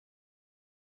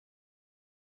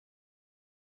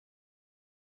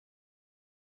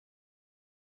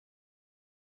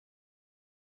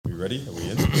ready? Are we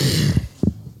in?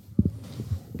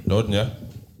 Loading, yeah?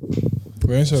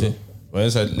 We're inside. We're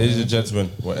inside. Ladies and gentlemen,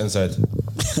 we're inside.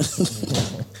 That's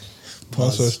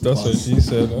what she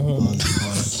said.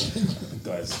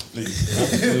 Guys, please.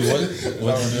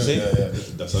 What did you say? Yeah.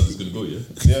 That's how it's gonna go, yeah?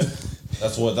 Yeah.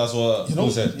 That's what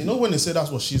who said? You know when they say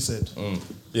that's what she said?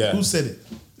 Yeah. Who said it?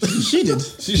 She did.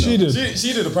 She did.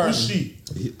 She did apparently. Who's she?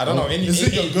 I don't know. Is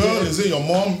it your girl? Is it your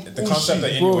mom? The concept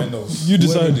that Bro, innuendos. you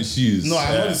decide. The she is. No,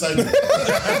 I'm not deciding.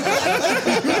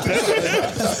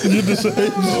 You decide.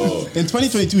 In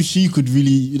 2022, she could really.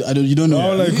 You don't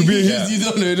know. Oh, like, could be a hit. You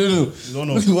don't know. You don't know. You don't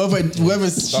know. Whoever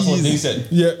That's what she they is. said.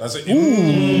 Yeah. That's it.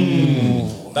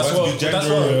 That's what- that's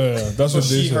what- Yeah, that's what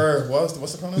they she, said. her. What's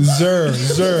the pronoun? Zer.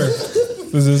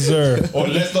 This is Zer. Or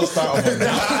let's not start off on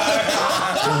that.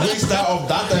 We start off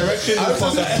that direction. I'm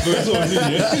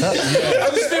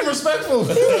just being respectful.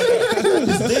 They're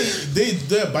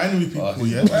binary people,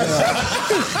 yeah.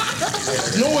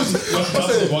 No one's. That's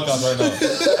the podcast right now.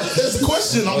 It's a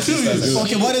question. I'm curious.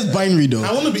 Okay, what is binary though?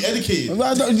 I want to be educated.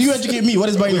 You educate me. What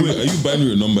is binary? Wait, are you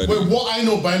binary or non-binary? Wait, what I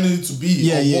know binary to be,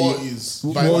 Yeah, or yeah, what yeah. is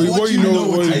What binary? you know? What you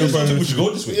know? I think About we it? should go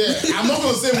this way. Yeah, I'm not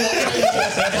gonna say what I know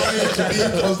binary to be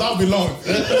because that'll be long.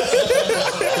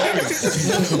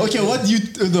 Okay, what do you?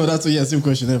 No, that's same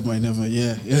question. Never mind.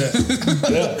 Yeah.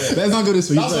 Let's not go this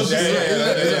way. That's what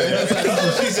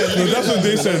she said. No, that's what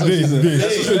they said. They.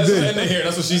 End it here.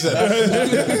 That's what she said.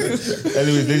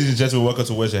 Anyways, ladies and gentlemen, welcome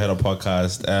to Where's Your Head Up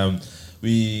podcast. Do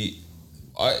you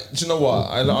know what?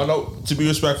 I know to be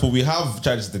respectful, we have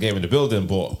challenges the game in the building,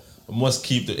 but we must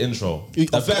keep the intro. The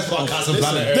best podcast on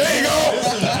planet Earth.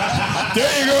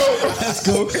 There you go. Let's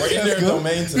go. We're in their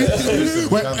domain today.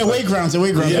 Away grounds. You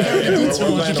can't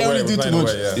really do too much.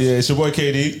 Yeah, it's your boy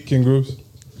KD. King Groups.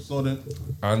 So then,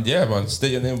 And yeah, man,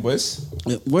 state your name, boys.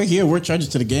 We're here. We're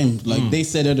charged to the game. Like they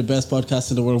said, they're the best podcast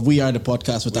in the world. We are the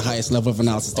podcast with the highest level of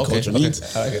analysis the culture needs.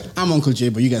 I like it. I'm Uncle Jay,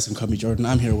 but you guys can call me Jordan.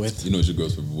 I'm here with. You know it's your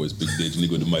girl's favorite voice, Big Dage,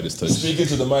 nigga with the Midas touch. Speaking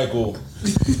to the mic, oh.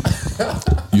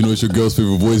 You know it's your girl's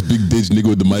favorite voice, Big Dage, nigga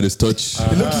with the Midas touch. look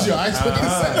at your eyes. Look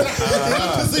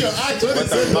at your eyes.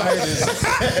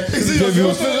 Is it your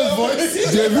girl's favorite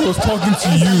voice? David was talking to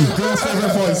you. Girl's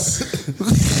favorite voice.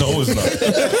 No, it's not.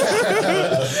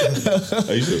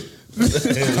 Are you sure?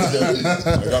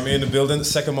 Got me in the building.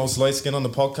 Second most light skin on the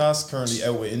podcast. Currently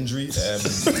out with injury.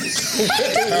 Powerlifting.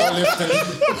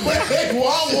 Wait,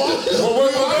 what?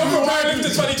 We're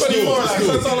powerlifting 2024.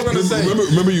 That's all I'm gonna say.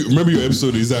 Remember your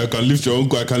episode? He's like, I can lift your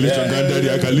uncle, I can lift your granddaddy,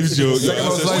 I can lift your Second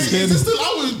most light skin. Is it still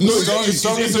out with? No, Strongest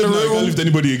in the I room. can't lift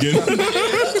anybody again. Reckon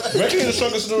you're the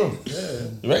strongest in the room?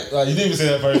 Yeah. Right? You didn't even say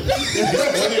that, Barry. He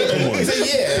said,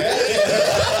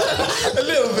 yeah. A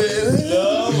little bit.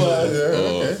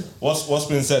 Okay. What's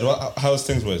been said? How's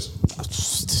things, boys?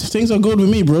 Things are good with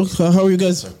me, bro. How are you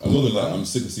guys? I'm not gonna lie, I'm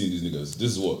sick of seeing these niggas.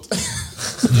 This is what?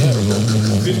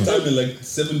 Fifth time in like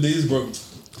 7 days, bro.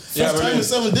 First time in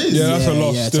 7 days. Yeah, that's a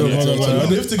lot. Yeah, Still, it's not gonna lie.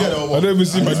 We live together. I don't even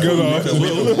see my girl out.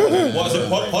 What is it?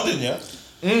 Podding, yeah?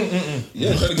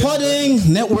 Yeah, trying to get Podding,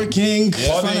 networking,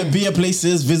 trying to be at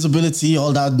places, visibility,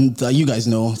 all that. You guys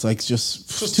know. It's like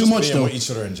just too much being though. with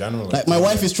each other in general. Like my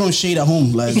wife is throwing shade at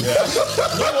home. Like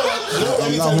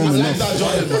I'm not home enough.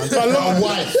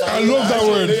 I love that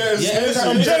word.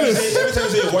 I'm jealous. Every time you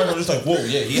say your wife, I'm just like, whoa,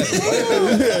 yeah, he has a wife.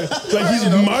 Like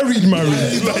he's married.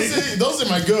 Don't say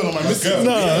my girl or my missus.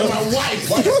 Nah. My wife.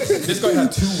 This guy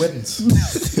had 2 weddings.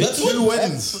 Two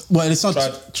weddings. Well, it's not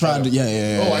trad.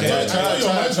 Yeah. Oh, I thought you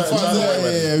were married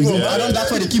before. I don't.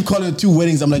 That's why they keep calling it 2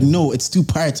 weddings. I'm like, no, it's 2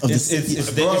 parts of this. It's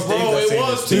Bro, it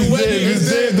was 2 It's weddings.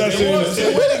 Dave that's saying it.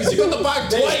 2 weddings. You got the bag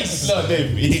twice. not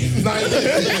Dave.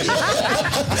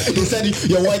 They said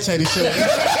your white side is showing.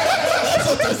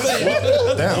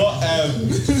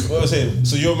 What was I saying?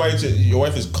 So you're married to your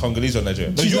wife is Congolese or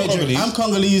Nigerian? No, She's you're Nigerian. Congolese. I'm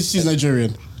Congolese. She's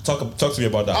Nigerian. Talk to me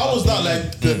about that. How was that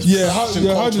like? Yeah, how did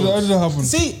that happen?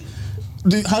 See,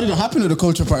 how did it happen to the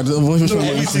culture part?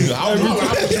 Everything.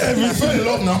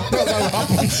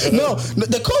 No,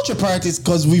 the culture part is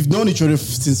because we've known each other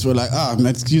since we're like, I'm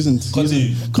using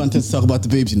content to talk about the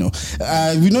babes, you know.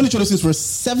 We've known each other since we're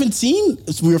 17.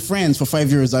 We were friends for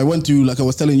 5 years. I went to, like I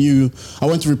was telling you, I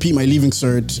went to repeat my leaving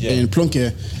cert in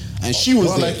Plunke. And she was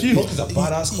there. like you. Is a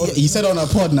badass Yeah, he said on our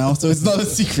pod now, so it's not a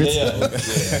secret.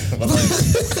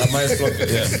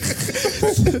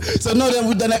 So no,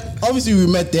 then obviously we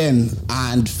met then,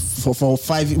 and for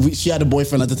 5, she had a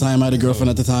boyfriend at the time, I had a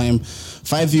girlfriend at the time.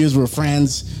 5 years we were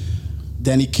friends.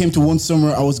 Then it came to one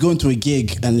summer, I was going to a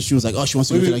gig, and she was like, "Oh, she wants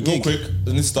to go to that Real gig." quick,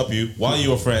 let me stop you. While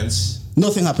you were friends,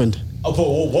 Nothing happened. what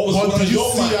was What did you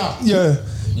see? Yeah.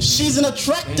 She's an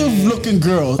attractive looking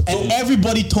girl, and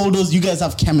everybody told us you guys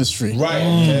have chemistry. Right.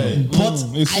 Okay. But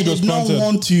I did not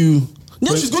want to.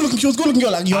 No, she's good looking. She was good looking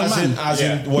girl, like your man.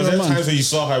 Was there times where you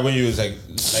saw her when you was like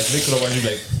looking up and you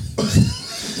like?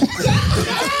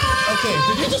 Okay.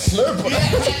 Did you just slurp?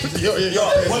 You're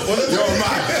mad. What you want to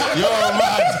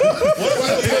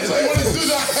do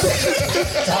that?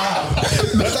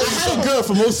 I had a girl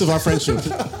for most of our friendship. I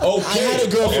had a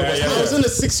girl for. I was in a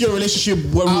 6-year relationship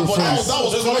when we were friends.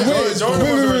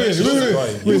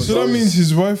 Wait, so that means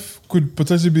his wife could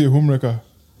potentially be a homewrecker?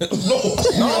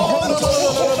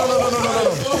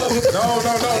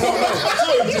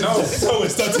 No. So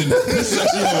it's starting. This is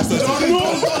actually how it's starting.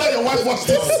 Don't let your wife watch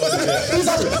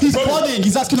this. He's budding.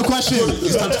 He's asking a question.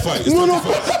 It's time to fight.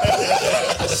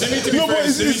 Simi, to be fair,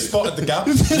 Simi spotted the gap.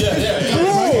 No,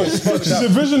 she's a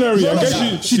visionary. I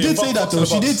guess She did say that though.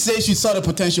 She did say she saw the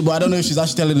potential, but I don't know if she's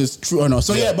actually telling us true or not.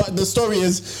 So yeah, but the story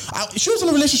is, she was in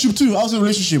a relationship too. I was in a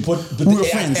relationship. But we were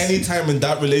friends. At any time in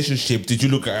that relationship, did you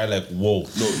look at her like, whoa?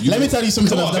 No, Let me tell you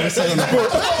something I've never said on the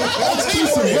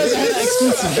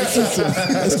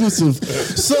Exclusive.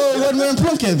 So when we were in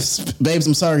Plunkett, babes,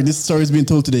 I'm sorry, this story is being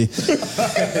told today.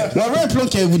 When we were in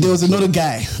Plunkett, there was another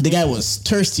guy. The guy was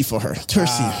thirsty for her.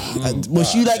 Thirsty. But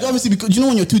she like, obviously, because you know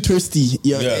when you're too thirsty,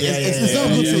 it's not a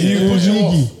good thing.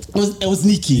 It was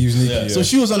sneaky. So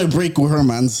she was on a break with her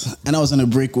mans, and I was on a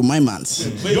break with my mans.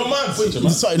 Wait, your man?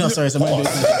 Sorry. It's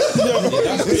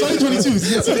only 22.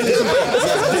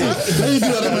 Let me do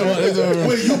whatever I want.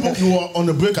 Wait, you were on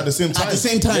the break at the same time? At the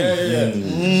same time.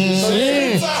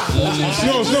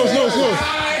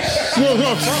 Slow.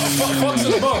 Fox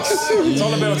in the box. It's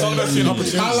all about seeing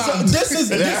opportunities.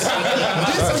 So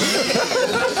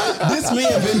this may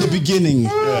have been the beginning.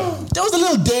 There was a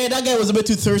little dare. That guy was a bit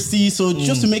too thirsty, so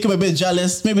just to make him a bit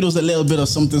jealous, maybe there was a little bit of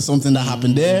something that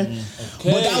happened there.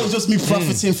 But that was just me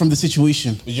profiting from the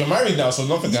situation. You're married now, so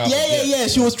nothing happened. Yeah.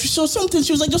 She was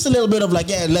like just a little bit of like,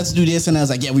 yeah, let's do this, and I was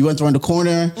like, yeah, we went around the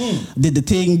corner, did the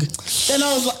thing. Then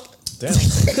I was like,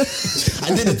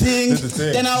 I did the thing.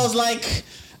 Then I was like,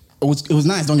 it was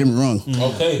nice, don't get me wrong.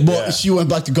 Okay. But she went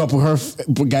back to go up with her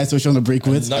guys who she on the break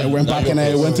with. I went back and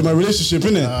I went to my relationship,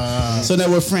 innit? So now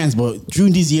we're friends, but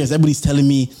during these years, everybody's telling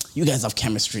me, you guys have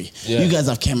chemistry. You guys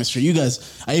have chemistry. You guys,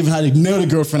 I even had another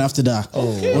girlfriend after that.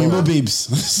 Oyinbo babes.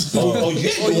 I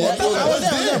was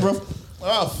there, bro.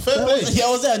 Ah, fair play. Yeah, I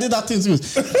was there. I did that thing too.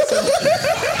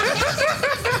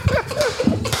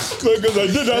 Because I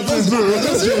did that too.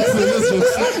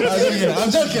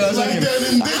 I'm joking. I'm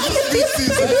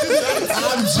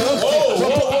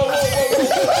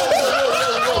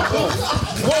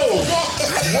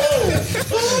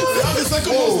the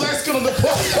second most nice kid on the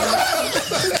podcast.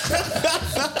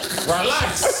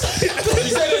 Relax. You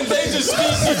said endangered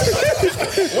species.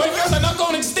 White girls are not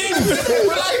going extinct.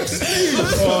 Relax.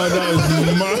 Oh, that is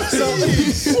massive.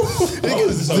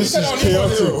 This is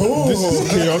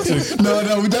chaotic. No.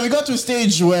 We got to a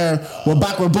stage where we're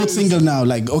back. We're both single now.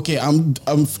 Like, okay, I'm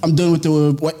done with the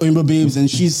Oyinbo babes, and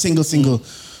she's single.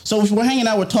 So we're hanging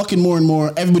out, we're talking more and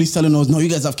more. Everybody's telling us, no, you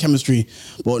guys have chemistry,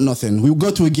 but nothing. We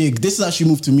go to a gig. This is how she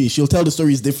moved to me. She'll tell the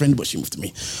story is different, but she moved to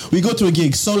me. We go to a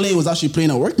gig. Soleil was actually playing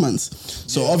at Workman's.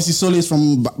 So obviously Soleil is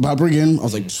from Balbriggan. I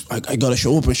was like, I gotta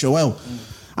show up and show out.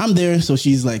 I'm there, so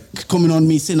she's like coming on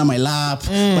me, sitting on my lap,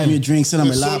 buy me a drink, sitting on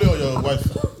my lap. Soleil or your wife?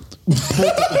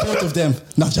 Both of them.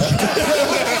 No, I'm joking.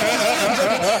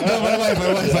 No,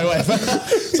 my wife.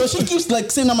 So she keeps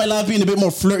like sitting on my lap, being a bit more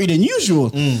flirty than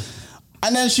usual.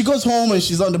 And then she goes home and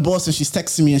she's on the bus and she's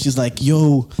texting me and she's like,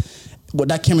 yo, what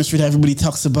that chemistry that everybody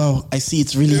talks about, I see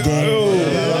it's really there.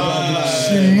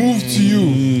 She moved to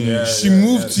you. She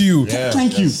moved to you.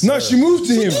 Thank you. No, she moved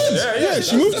to him.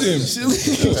 She moved to him.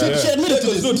 She admitted to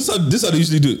this. No, this is how they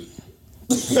usually do it.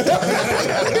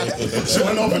 She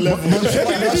went off a level.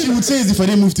 What she would say is if I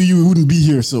didn't move to you, we wouldn't be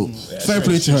here. So fair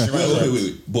play to her.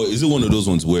 Wait. But is it one of those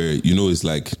ones where, it's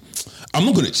like, I'm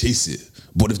not going to chase it,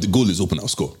 but if the goal is open, I'll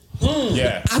score?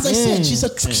 Yeah. As I said,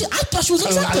 I thought she was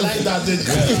attractive. I like that.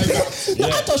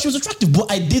 I thought she was attractive,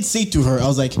 but I did say to her, I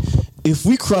was like, if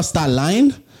we cross that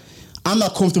line, I'm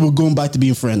not comfortable going back to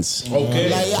being friends. Okay.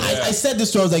 Like, I said this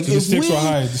to her, I was like, The stakes were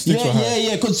high.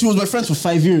 Yeah, because she was my friend for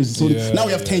 5 years. So now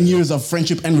we have 10 years of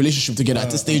friendship and relationship together at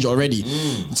this stage already.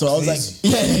 So I was like,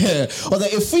 I was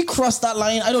like, if we cross that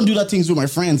line, I don't do that things with my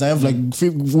friends. I have like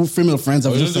female friends.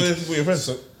 I'm just like, with your friends.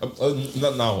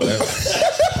 Not now.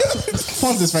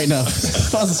 pause this right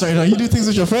now. You do things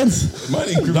with your friends?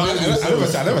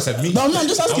 I never said me. No, I'm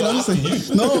just asking. I'm just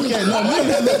saying. No, okay, no.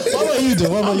 What about you, though?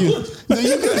 What about you? No,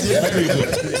 you guys.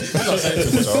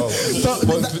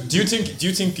 But do you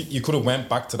think you could have went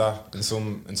back to that in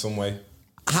some way?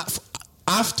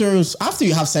 After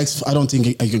you have sex, I don't think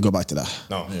you can go back to that.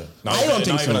 No. I don't think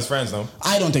not so. even as friends, no.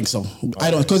 I don't think so.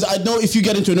 I don't, because I know if you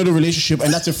get into another relationship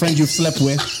and that's a friend you've slept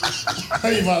with. I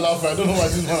ain't even laughing. I don't know why I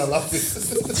didn't want to laugh.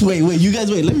 Wait, you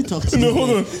guys wait. Let me talk to you. No, hold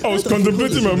on. I was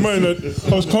contemplating in my mind.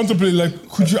 I was contemplating, like,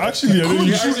 could you actually? And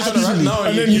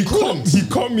then he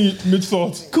caught me mid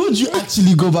thought. Could you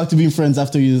actually go back to being friends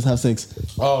after you just have sex?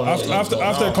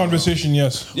 After a conversation,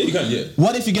 yes. Yeah, you can. Yeah.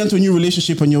 What if you get into a new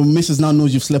relationship and your missus now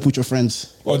knows you've slept with your friends?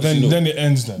 Or then it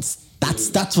ends then.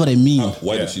 That's what I mean.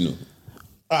 Why did she know?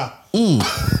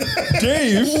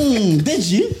 Dave? Did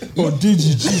you? Or did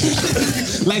you?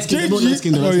 Jesus. Light skin, light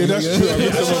skin. Oh yeah, that's true. They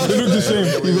look the same.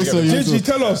 JG,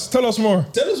 tell us more.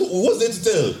 Tell us what's there to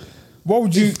tell. What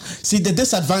would you See, the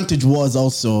disadvantage was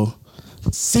also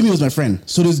Simi was my friend,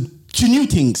 so she knew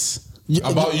things.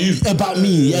 About you. About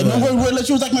me. Yeah, no,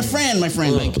 she was like my friend. Like,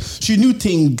 she knew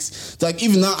things. Like,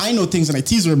 even now, I know things and I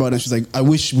tease her about it. She's like, I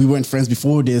wish we weren't friends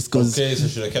before this. Okay, so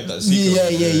should I kept that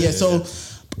secret? Yeah. So,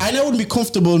 I wouldn't be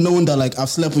comfortable knowing that, like, I've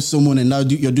slept with someone and now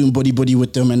you're doing buddy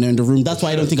with them and they're in the room. That's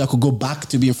why I don't think I could go back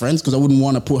to being friends, because I wouldn't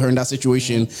want to put her in that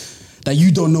situation that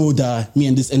you don't know that me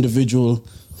and this individual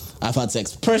I've had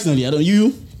sex. Personally, I don't.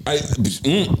 You?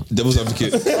 Devil's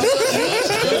advocate.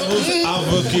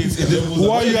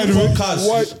 Why you advocate?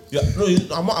 Why? Yeah, no,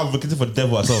 I'm not advocating for the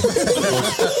devil myself.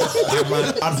 I'm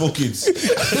advocates.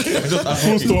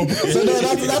 Full stop. So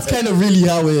no, that's kind of really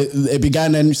how it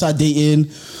began. And we started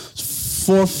dating.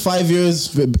 4 or 5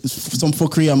 years, some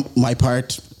fuckery on my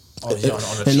part. A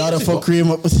lot of fuckery.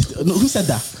 No, who said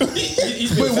that?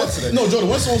 Wait, what? No, Jordan,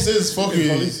 when someone says fuck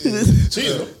you,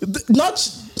 not.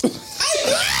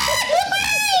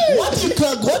 What you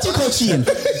call cheating?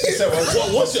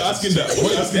 What's you asking that?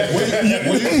 What you asking that?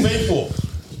 What are you paying for?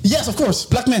 Yes, of course,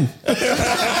 black men.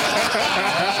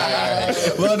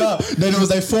 Well, no. Then it was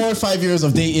like 4 or 5 years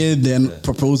of dating, then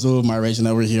proposal, marriage, and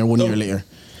now we're here 1 year later.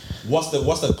 What's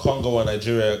the Congo and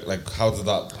Nigeria like? How did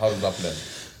that play?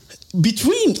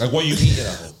 Between Like, what are you eating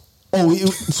at home?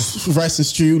 Rice and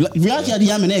stew. Like, we actually had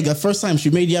yam and egg. The first time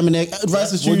she made yam and egg,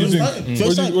 rice and stew. What do you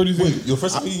think? What do you think? Your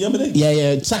first time eating yam and egg?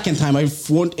 Yeah. Second time, I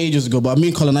went ages ago, but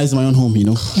me colonizing my own home, you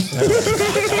know.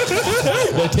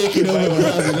 They're taking over my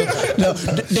house. You know? No,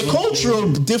 the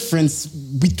cultural difference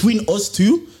between us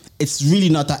two, it's really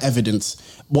not that evident.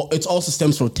 But it also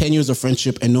stems from 10 years of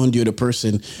friendship and knowing the other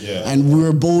person. Yeah. And we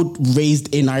were both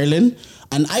raised in Ireland.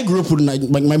 And I grew up with, like,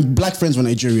 my black friends were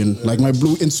Nigerian. Yeah. Like, my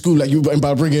blue in school, like, you in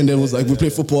Balbriggan, there was, like, we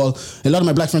played football. A lot of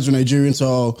my black friends were Nigerian,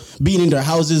 so being in their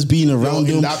houses, being around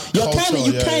them, you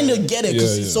kind of get it.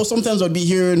 So sometimes I'd be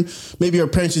hearing maybe your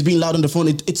parents is being loud on the phone.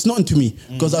 It's nothing to me,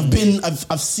 because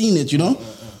I've seen it, you know?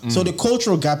 So the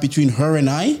cultural gap between her and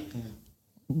I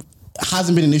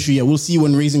hasn't been an issue yet. We'll see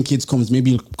when raising kids comes,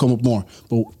 maybe it'll come up more.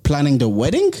 But planning the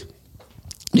wedding,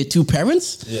 the two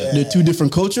parents, the two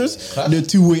different cultures, the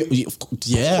two way,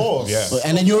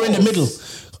 and then you're in the middle.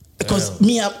 Because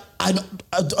me, I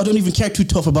don't even care too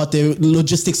tough about the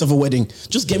logistics of a wedding.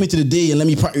 Just get me to the day and let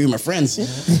me party with my friends.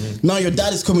 Now your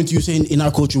dad is coming to you saying, in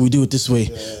our culture we do it this way.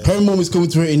 Her mom is coming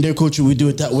to her, in their culture we do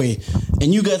it that way.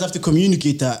 And you guys have to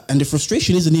communicate that. And the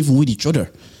frustration isn't even with each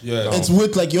other. It's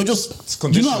with, like, you're just,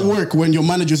 you know, at work when your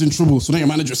manager's in trouble, so now your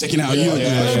manager's taking out you. What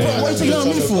are you taking out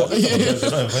me for?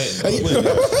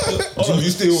 You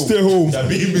stay home.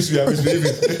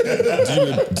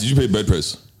 Did you pay bed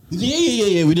price?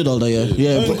 Yeah, we did all that, yeah.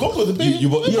 You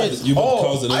bought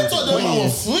cars and I thought they were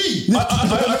free. I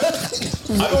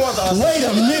don't want to ask. Wait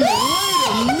a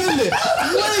minute.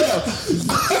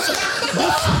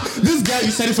 This guy,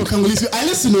 you said it for Congolese. I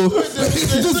listen, no.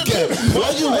 This guy.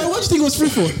 What do you think it was free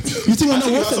for? You think we're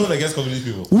not worth anything? Against Congolese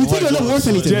people. We think we're not worth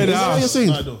anything. Is that what you're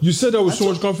saying? You said that with so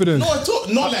much confidence. No, I thought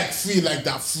not like free, like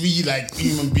that free, like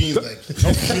human beings, like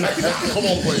not free, like come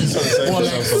on, boys. Or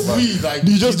like free, like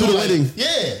you just do the wedding.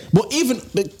 Yeah. But even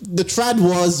the trad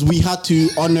was we had to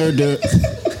honor the.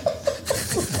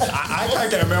 I can't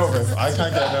get a mail with. I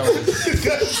can't get a mail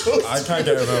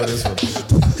with this one.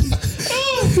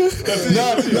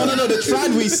 No. The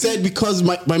trad we said because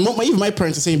my mom, even my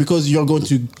parents are saying because you're going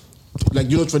to, like,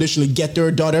 you know, traditionally get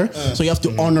their daughter, so you have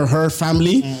to honor her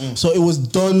family. So it was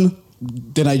done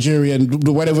the Nigerian,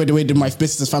 whatever the way my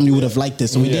business family would have liked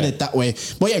this, so we did it that way.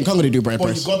 But yeah, in Congo they do bride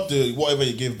price. But you got the whatever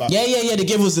you gave back. Yeah. They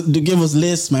gave us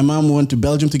lists. My mom went to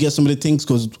Belgium to get some of the things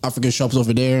because African shops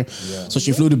over there. Yeah. So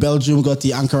she flew to Belgium, got the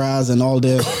Ankaras and all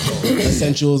the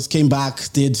essentials. Came back,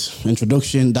 did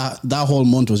introduction. That whole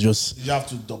month was just. You have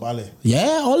to dobale.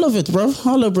 Yeah, all of it, bro.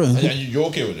 All of it, bro. And you're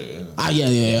okay with it?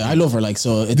 Yeah. I love her, like,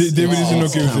 so. David isn't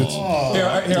okay with it. Here,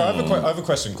 I have a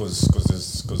question because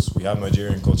We have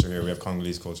Nigerian culture here. We have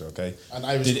Congolese culture. Okay. And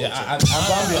Irish culture. And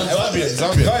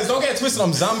Zambian. Guys, don't get twisted.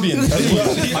 I'm Zambian. I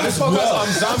just focus on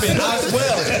Zambian as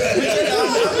well.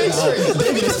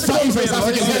 David is fighting for his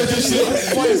African heritage.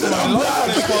 Fight for my life on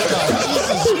this podcast.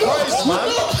 Jesus Christ, man.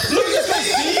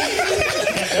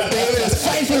 David is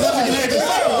fighting for his African heritage.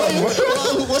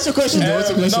 What's your question? What's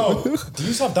your question? No. Do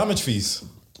you have damage fees?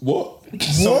 What? That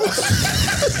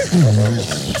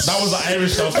was the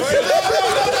Irish stuff.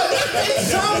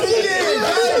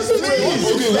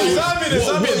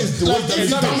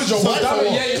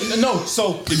 No,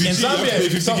 so in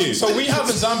Zambia, so we have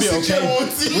in Zambia, okay?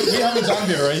 We have in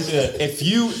Zambia, right? If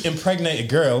you impregnate a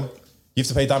girl, you have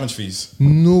to pay damage fees.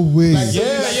 No way.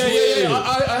 Yeah.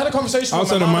 I had a conversation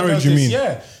outside with my of mom marriage, about you this. mean?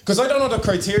 Yeah, because I don't know the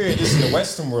criteria is in the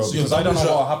Western world because I don't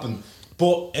know what happened.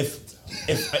 But if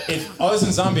I was in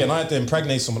Zambia and I had to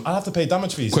impregnate someone, I'd have to pay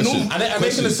damage fees. Question. And they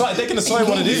can decide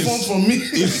what it is. From me.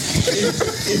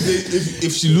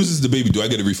 If she loses the baby, do I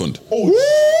get a refund?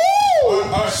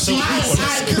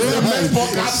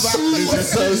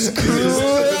 Jesus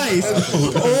Christ.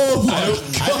 Oh my I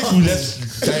think we let's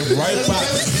dive right back.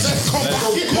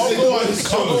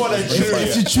 Congo and Nigeria.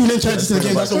 If you tune in charges to the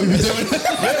game, that's what we be doing.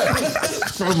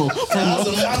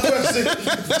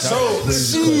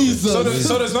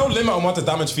 So there's no limit on what the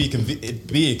damage fee can be.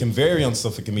 It can vary on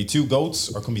stuff. It can be 2 goats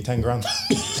or it can be 10 grand.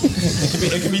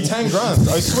 it can be 10 grand.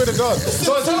 I swear to God.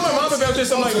 So I told my mom about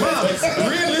this. I'm like, Mom,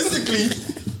 realistically,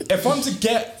 if I'm to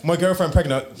get my girlfriend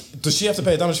pregnant, does she have to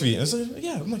pay a damage fee? And I said,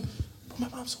 yeah. I'm like,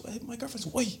 but my girlfriend's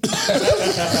white.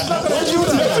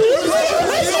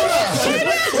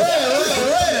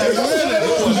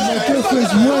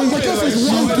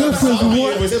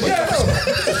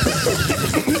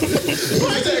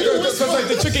 Like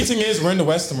the tricky thing is we're in the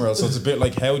Western world, so it's a bit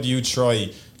like how do you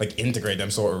try like integrate them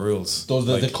sort of rules? Those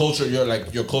the culture,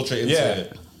 your culture into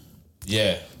it.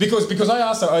 Yeah. Because I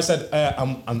asked her, I said,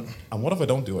 and what if I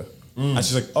don't do it? And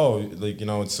she's like, oh, like, you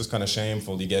know, it's just kind of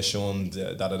shameful. You get shunned,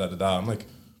 da. I'm like,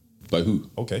 By who?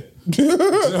 okay. Do you know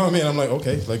what I mean? I'm like,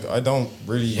 okay, like I don't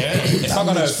really. It's not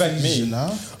gonna affect me.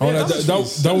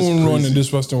 That won't run in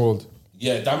this Western world.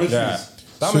 Yeah, damage fees.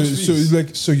 So it's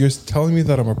like, so you're telling me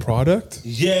that I'm a product?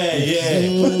 Yeah.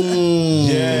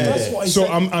 That's what I So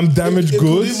said. I'm damaged It could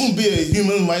goods, even be a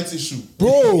human rights issue.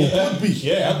 bro.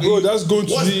 Yeah. Bro, that's going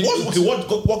to be.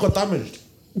 What got damaged?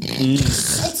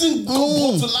 Something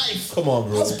brought to life. Come on,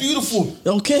 bro. That's beautiful.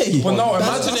 Okay. But no,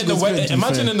 That's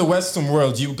imagine in the Western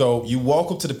world, you walk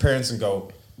up to the parents and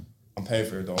go, I'm paying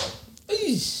for your daughter.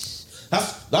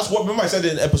 That's what. Remember, I said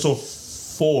in episode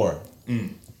 4.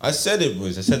 I said it,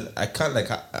 boys. I said I can't it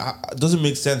doesn't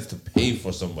make sense to pay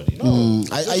for somebody. No.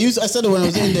 I said it when I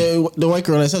was in the white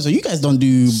girl. I said, so you guys don't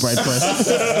do bride price.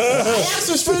 I asked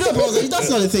her straight up. I was like,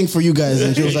 that's not a thing for you guys.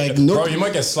 And she was like, no. Bro, you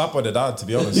might get slapped by the dad, to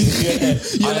be honest.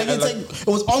 It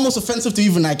was almost offensive to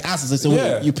even like ask us. I said,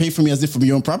 well, you pay for me as if from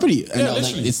your own property. And I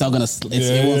was like, it's not gonna.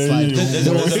 It won't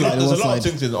slide. There's a lot of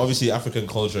things in obviously African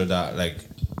culture that like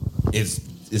it's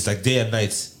like day and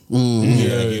night.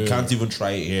 You can't even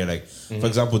try it here. Like for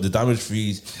example, the damage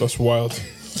fees. That's wild.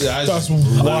 Yeah, That's I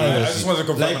wild. just wanted to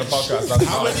confirm on the podcast. That's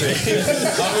how many.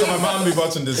 My mom be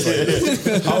watching this.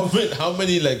 How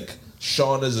many like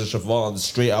Shaunas and Siobhans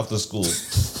straight after school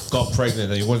got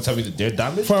pregnant and you want to tell me that they're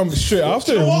damaged? Fam, straight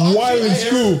after, while in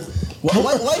school.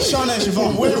 Why Shauna and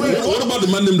Siobhan? What about the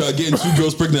man them that are getting 2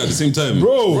 girls pregnant at the same time?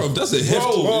 Bro. That's a heft.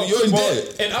 You're in there.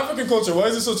 In African culture, why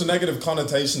is there such a negative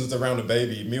connotations around a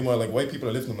baby? Meanwhile, like white people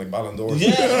are lifting them like Ballon d'Or.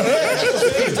 Yeah.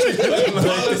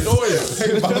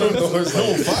 Ballon d'Ors.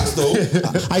 No, facts though.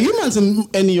 Are you man in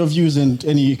any of you in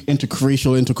any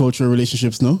interracial, intercultural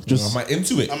relationships? No, just Am I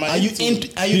into it? are you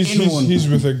in one? He's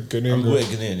with a Ghanaian I'm girl.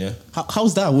 with Ghanaian, yeah.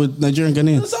 How's that with Nigerian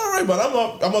Ghanaians? It's alright, but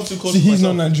I'm not too close. See, to he's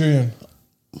not myself. Nigerian.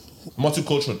 I'm not too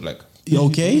cultured, like. You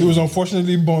okay? He was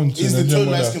unfortunately born to He's the Nigerian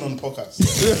third mother. light skin on the podcast.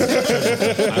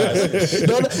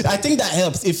 No, I think that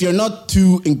helps. If you're not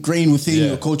too ingrained within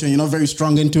your culture and you're not very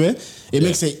strong into it, it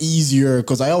makes it easier.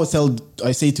 Because I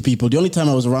say to people, the only time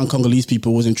I was around Congolese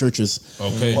people was in churches.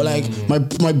 Okay. Or like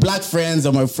my black friends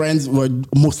or my friends were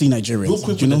mostly Nigerians. Real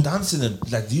quick you with know? the dancing and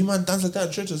like, do you man dance like that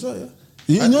in church as well?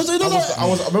 Yeah. You know, so I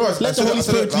remember let the Holy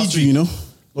Spirit lead you. You know.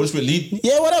 Holy Spirit lead.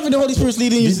 Yeah, whatever the Holy Spirit's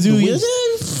leading you to do. Yeah,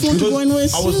 want to go in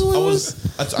ways. I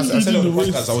said it on the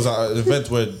podcast. I was at an event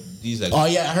where these like. Oh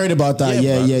yeah, I heard about that.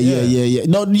 Yeah, Yeah.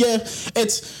 No, yeah,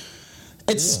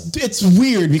 it's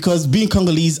weird because being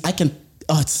Congolese,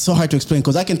 it's so hard to explain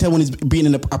because I can tell when it's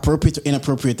being appropriate or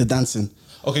inappropriate to dancing.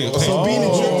 Okay. So being in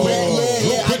church,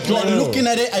 I'm looking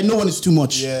at it, I know when it's too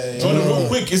much. Jordan, real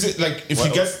quick, is it like if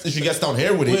she gets down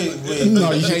here with it?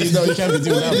 No, you can't be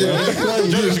doing that. Bro.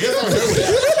 Jordan, if she gets down here with it.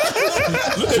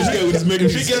 Look at this guy with his mega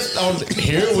If he gets down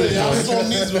here with it, Yeah, it's on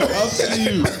knees, bro. I'm telling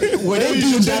you. Were they You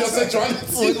doing should change your that?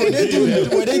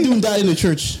 sexuality. Were they doing that in the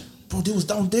church? Bro, they was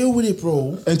down there with it,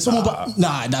 bro. And someone,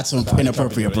 nah, that's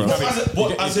inappropriate, bro.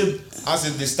 as in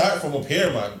they start from up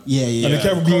here, man. Yeah. And they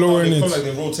kept lowering They it. come like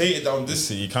they rotate it down this.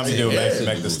 You can't be doing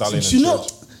Meg the Stallion. You know,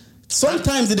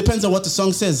 sometimes it depends on what the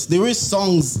song says. There is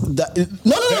songs that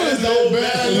no.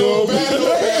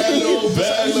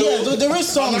 Yeah, there is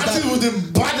songs That's that. it with the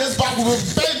baddest back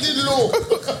with bending low.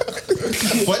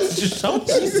 What did you shout?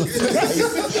 Auntie with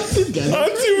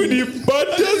the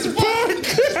baddest back.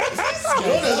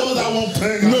 There's always that one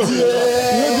playing. No.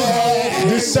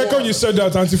 The second you said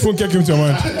that, Auntie Funke came to your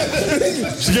mind.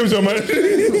 She came to your mind.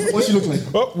 What she look like?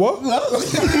 What? No.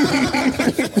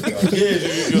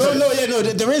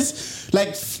 There is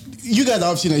like you guys are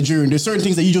obviously Nigerian. There's certain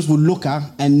things that you just would look at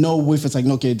and know if it's like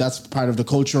okay, that's part of the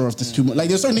culture of this too much. Like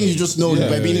there's certain things you just know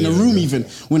by being in a room even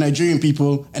with Nigerian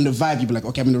people and the vibe. You be like,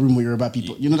 okay, I'm in a room with Yoruba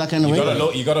people. You know that kind of way.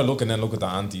 You gotta look and then look at the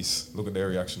aunties. Look at their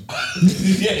reaction.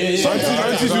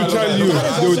 Aunties will tell you.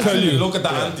 They will tell you. Look at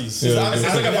the aunties. It's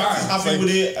like a happy with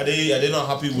it? Are they not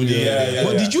happy with it? Yeah.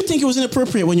 But did you think it was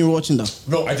inappropriate when you were watching that?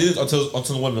 No, I didn't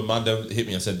until one of the man them hit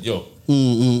me and said, "Yo,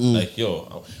 like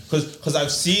yo," because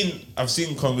I've seen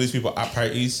Congolese people at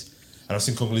parties, and I've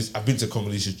been to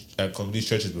Congolese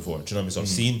churches before. Do you know what I mean? So I've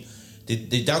seen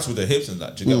they dance with their hips and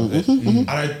that. Do you get what I mean?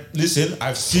 And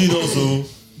I've seen also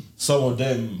some of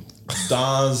them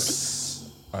dance.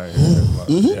 Like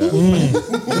you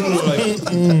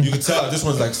can tell this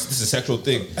one's like this is a sexual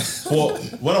thing. But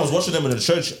when I was watching them in the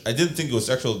church, I didn't think it was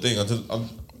a sexual thing until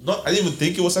I didn't even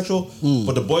think it was sexual.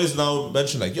 But the boys now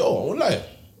mentioned like, yo, I won't lie,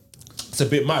 it's a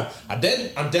bit mad. And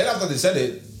then after they said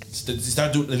it, they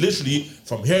started doing literally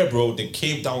from here, bro. They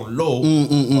came down low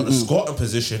on the squatting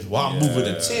position while moving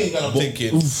the thing, and I'm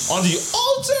thinking on the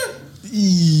altar.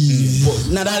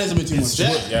 Now that is a bit too much.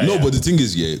 But the thing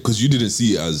is, because you didn't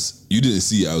see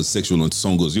it as sexual until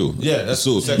song goes, yo. Yeah, that's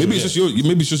so sexual, maybe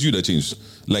it's just you that changed.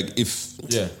 Like if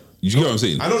you get what I'm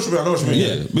saying. I know what you mean.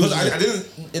 Yeah. Because I didn't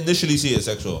initially see it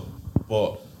sexual,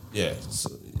 but yeah.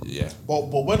 But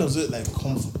when does it like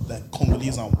come like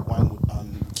Congolese and wine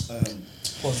and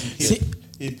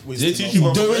They teach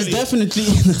you There is definitely.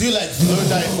 Do you like learn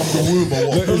that from the womb or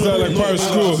what? Is that like part of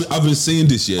school? I've been saying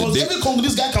this, Because every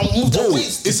Congolese guy can move their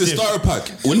waist. It's a starter pack.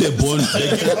 When they're born,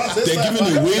 they're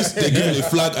given a waist, they're given a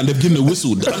flag, and they've given a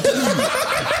whistle. I'm telling you.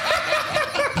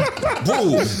 Bro,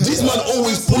 these men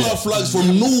always pull out flags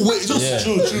from nowhere. Just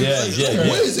True.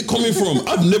 Yeah. Where is it coming from?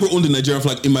 I've never owned a Nigerian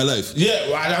flag in my life. Yeah,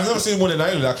 well, I've never seen one in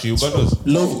Ireland actually. God knows.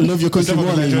 Love your country more.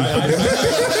 Except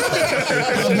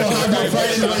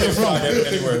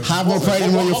for Have more pride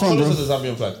in where you're from, bro. What color is the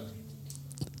Zambian flag?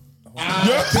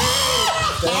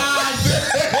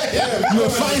 You're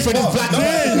fighting for this black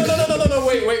man. No.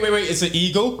 Wait. It's an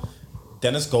eagle.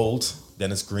 Then it's gold.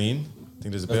 Then it's green. I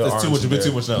think there's a bit of That's orange. a bit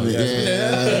too much now. Yeah,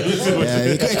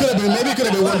 it could have been. Maybe it could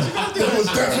have been one. It was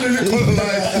definitely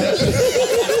colonized.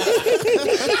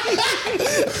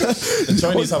 The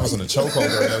Chinese have us on a chokehold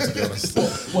right now, to be honest.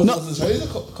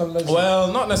 Well,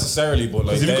 not necessarily, but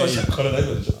like You'll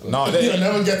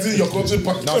never get in your country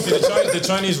back. No, see, the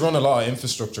Chinese run a lot of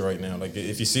infrastructure right now. Like,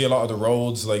 if you see a lot of the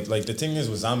roads, like the thing is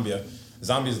with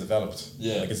Zambia's developed.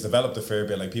 Yeah. Like, it's developed a fair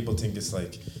bit. Like, people think it's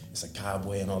like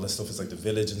Kabwe and all this stuff. It's like the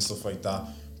village and stuff like that.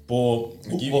 But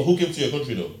who came to your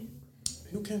country though?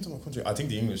 who came to my country? I think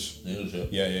the English. The English,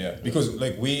 Yeah. Because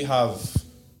like we have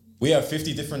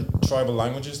 50 different tribal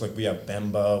languages. Like we have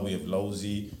Bemba, we have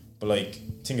Lozi. But like,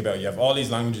 think about it, you have all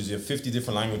these languages. You have 50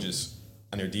 different languages,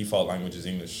 and your default language is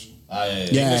English.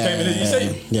 English came in. You say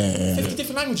 50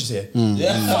 different languages here. Fuck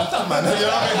that, man. You know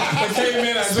what I mean? They came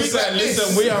in and just said,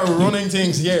 "Listen, we are running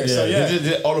things here."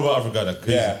 So all over Africa. That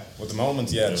crazy. yeah. At the moment,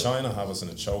 China have us in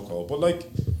a chokehold. But like,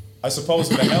 I suppose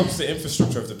if it helps the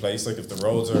infrastructure of the place, like if the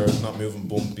roads are not moving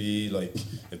bumpy, like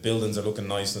if buildings are looking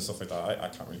nice and stuff like that, I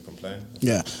can't really complain.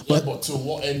 Yeah, But to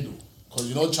what end? Because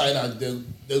you know China,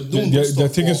 they're doing good stuff. They're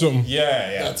taking something.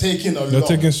 Yeah. They're taking a lot. They're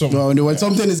taking something. no, when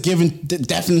something is given,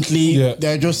 definitely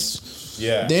they're just.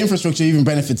 Yeah. The infrastructure even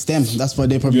benefits them. That's why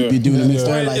they probably be doing it. Makes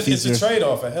their life It's easier. a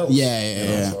trade-off. It helps.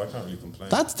 Yeah. So I can't really complain.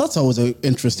 That's always an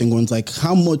interesting one. Like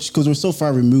how much, because we're so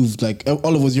far removed. Like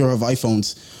all of us here have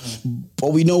iPhones,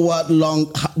 but we know what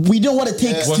it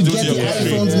takes to get the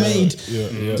iPhones made.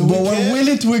 But we're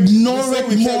willing to ignore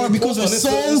it more because we're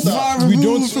so far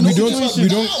removed.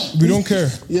 We don't care.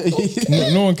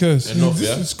 No one cares.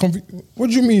 It's what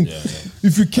do you mean?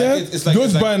 If you care,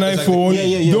 don't buy an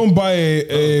iPhone. Don't buy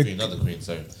Not the Queen.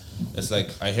 Sorry, it's like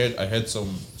I heard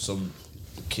some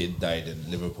kid died in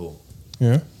Liverpool.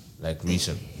 Yeah. Like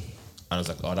recent, and I was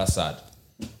like, oh, that's sad.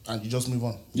 and you just move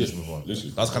on. Just move on.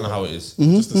 That's kind of how it is.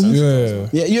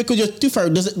 Yeah. Because you're too far.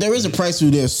 There is a price to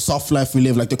the soft life we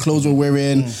live, like the clothes we're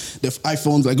wearing, the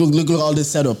iPhones. Like look at all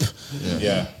this setup.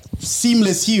 Yeah.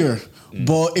 Seamless here.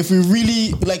 But if we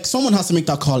really, like, someone has to make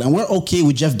that call, and we're okay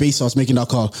with Jeff Bezos making that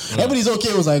call. Everybody's okay.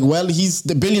 It was like, well, he's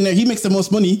the billionaire. He makes the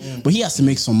most money, but he has to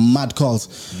make some mad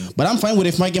calls. But I'm fine with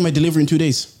it if I get my delivery in 2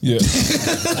 days. Yeah.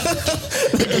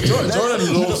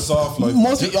 Jordan loves soft life.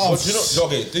 Mostly But you know,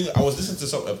 okay, I was listening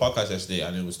to a podcast yesterday,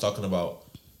 and it was talking about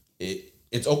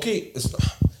it's okay.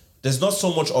 There's not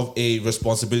so much of a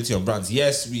responsibility on brands.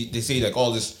 Yes, they say like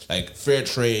all this like fair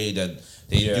trade and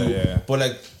they do, but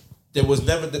like there was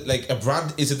never like a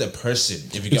brand isn't a person.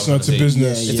 If you get It's what I'm not a saying.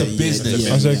 business. It's a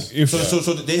business. I was like, if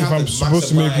So they if have I'm to supposed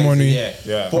to make maximize, money,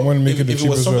 But I want to make it the if it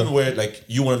was cheapest something way. where like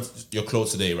you want your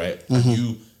clothes today, right? And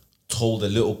you told a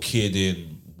little kid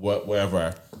in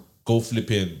wherever, go flip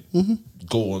in,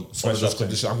 go on some of those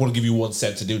conditions. I'm going to give you 1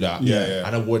 cent to do that. Yeah.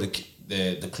 And I wear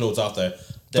the clothes after.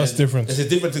 That's different. It's a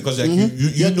different thing because like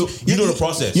you know the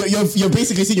process. You're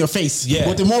basically seeing your face. Yeah.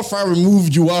 But the more far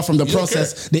removed you are from the You don't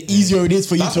process, the easier it is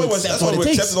for you That's to why accept what it we're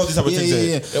takes. accepting all these type of things.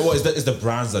 It's the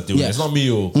brands that do it. It's not me.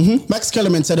 Max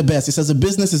Kellerman said it best. He says a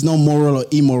business is not moral or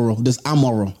immoral. There's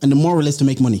amoral, and the moral is to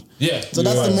make money. Yeah. So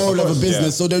that's the moral of a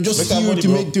business. So they're just here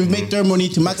to make their money,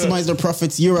 to maximize their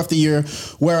profits year after year.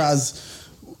 Whereas,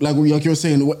 like you were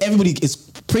saying, everybody is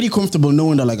pretty comfortable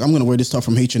knowing that, like, I'm gonna wear this top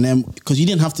from H&M because you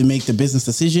didn't have to make the business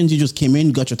decisions. You just came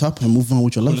in, got your top, and moved on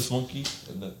with your life. Police monkey.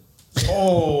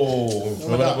 Oh,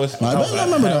 Remember that? I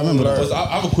remember that.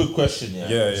 I have a quick question.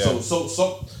 Yeah. So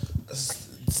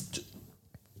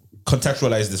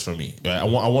contextualize this for me. Right? I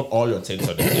want all your takes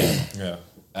on it.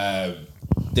 yeah.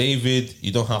 David,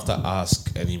 you don't have to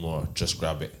ask anymore. Just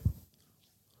grab it.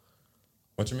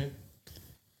 What you mean?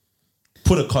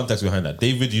 Put a context behind that.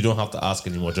 David, you don't have to ask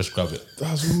anymore. Just grab it.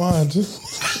 That's mad.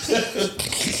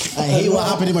 I hate what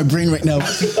happened in my brain right now.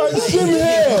 Same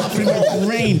here. What happened in my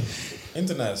brain?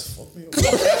 Internet has fucked me up.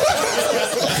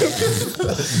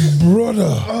 Brother.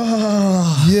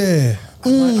 Yeah.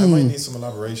 I might need some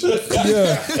elaboration.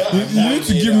 Yeah. You need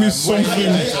to give me something.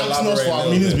 Asking us for our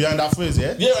meanings behind that phrase,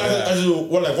 yeah?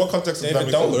 What context is that?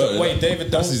 David, don't. Wait,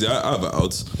 David, don't. That's easy. I have it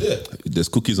out. Yeah. There's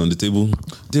cookies on the table.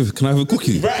 David, can I have a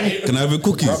cookie? Right. Can I have a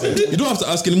cookie? You don't have to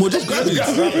ask anymore. Just grab it.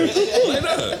 Like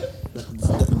that.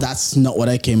 That's not what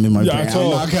I came in my brain. at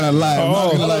all. I'm not gonna lie. I'm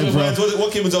not gonna lie, bro.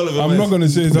 What came into all of it? I'm not going to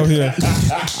say it out here.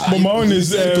 But my own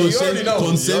is...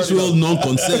 Consensual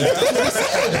non-consent.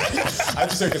 I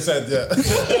just said consent, yeah.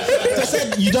 I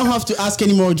said you don't have to ask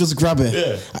anymore. Just grab it.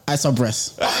 Yeah. I saw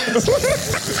breasts.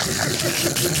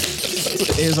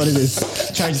 Here's what it is.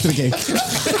 Charge to the game.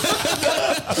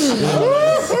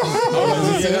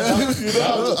 You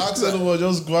don't have to ask anymore,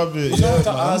 just grab it. You don't have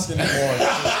to ask anymore.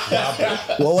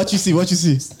 Well, what you see? What you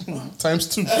see? Times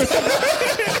 2.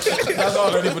 That's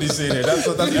all anybody's saying here. That's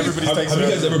everybody's Have takes. you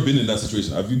guys ever been in that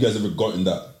situation? Have you guys ever gotten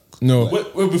that? No.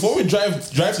 Wait, before we drive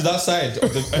to that side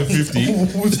of the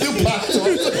M50, We still packed on.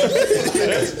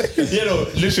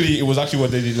 literally, it was actually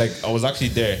what they did. Like, I was actually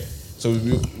there. So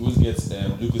we would get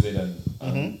Lucozade and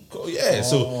yeah.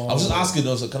 So I was just asking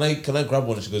her, so can I grab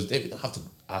one? And she goes, David, you don't have to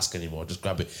ask anymore. Just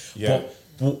grab it. Yeah.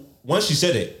 But once she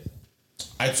said it,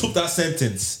 I took that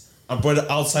sentence and brought it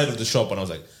outside of the shop, and I was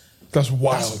like, That's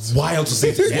wild. that's wild to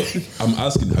say. To I'm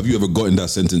asking, have you ever gotten that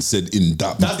sentence said in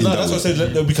that? That's in what that I way?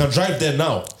 said. We can drive there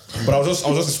now. But I was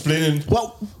just explaining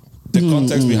Well, the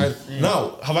context behind.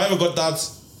 Now, have I ever got that?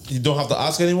 You don't have to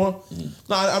ask anymore.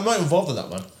 No, I'm not involved in that,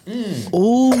 man.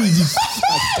 oh, I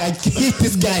hate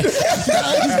this guy.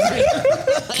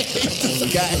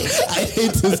 I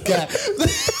hate this guy.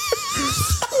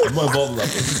 I'm not involved in that.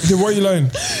 Then why are you lying?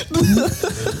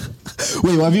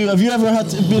 Wait, have you ever had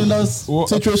to be in those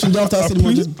situations? You don't have to ask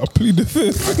anymore. I plead the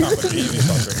fifth. I can't believe you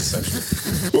talked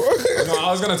about No,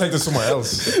 I was gonna take this somewhere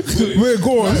else. Wait,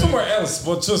 go on. Not somewhere else,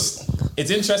 but just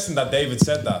it's interesting that David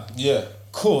said that. Yeah.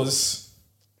 Cause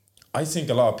I think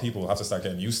a lot of people have to start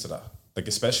getting used to that. Like,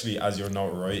 especially as your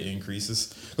notoriety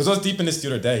increases. Because I was deep in this the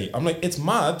other day. I'm like, it's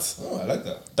mad Oh, I like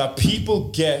that. that people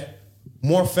get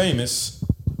more famous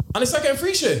and they start getting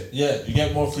free shit. Yeah, you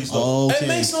get more free stuff. It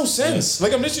makes no sense.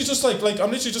 Like I'm literally just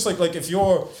like if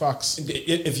you're Facts.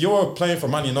 if you're playing for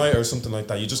Man United or something like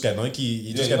that, you just get Nike.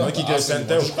 You just you get don't Nike have to gear ask sent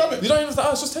anymore. out. Just grab it. You don't even have to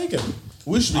ask. Just take it.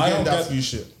 We should be I getting don't that get- free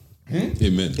shit.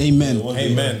 Amen. Amen.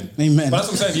 Amen. Amen. But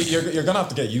that's what I'm saying. You're gonna have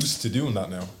to get used to doing that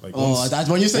now. Like That's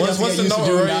when you say once the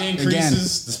notoriety again.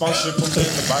 increases, the sponsorship comes in,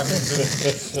 the band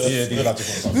comes in. Yeah, you'll have to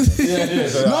come back.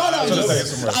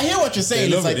 I hear what you're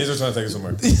saying. It's like, these are trying to take it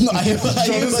somewhere. no, I hear what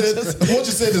you're saying. What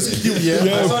you said is cute,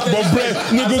 yeah. But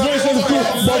breast. Niggas always say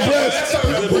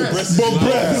but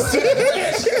breast.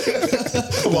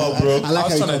 Come on, bro. I like I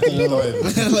was how trying you to think of it.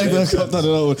 I like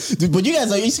that. Dude, but you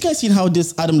guys seen how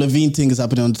this Adam Levine thing is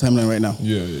happening on the timeline right now?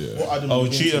 Yeah. Oh,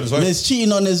 cheating on his wife. He's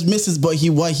cheating on his missus, but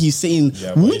he's saying,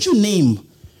 would you name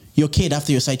your kid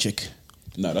after your side chick?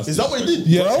 Nah, that's Is that what he did?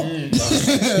 Yeah. He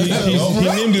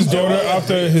named his daughter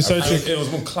after his side chick. It was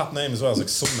one clap name as well. It was like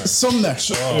Sumner.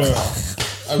 Sumner.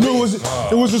 No,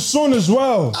 it was a son as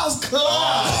well. That's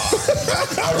class.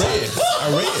 I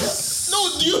rate it. No,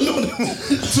 do you know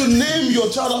to name your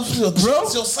child after your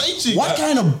side chick? What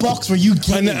kind of box were you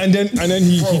getting? And then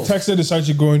he texted the side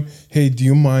chick going, "Hey, do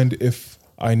you mind if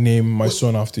I name my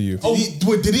son after you?" Oh,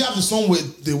 did he have the song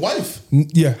with the wife?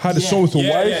 Yeah, had a son with a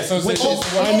wife. Yeah, so it's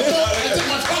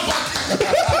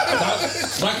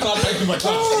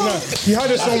He had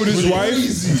a son with his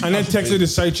wife, and then texted the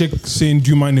side chick saying, "Do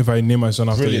you mind if I name my son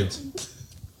after you?"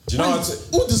 Do you know what?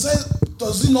 Who decides?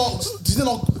 Did he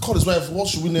not call his wife? What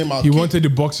should we name our He kid? wanted the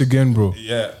box again, bro.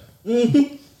 Yeah.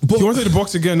 He wanted the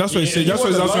box again. That's what he said. That's why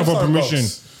he's asking for permission.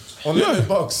 Unlimited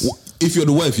box. if you're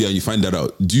the wife, yeah, and you find that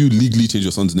out, do you legally change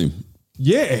your son's name?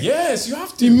 Yeah. Yes, you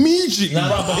have to. Immediately.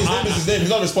 But his name is his name. He's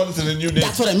not responding to the new name.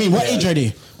 That's what I mean. What age are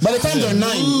they? By the time they're 9,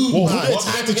 it's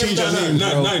hard to change your name.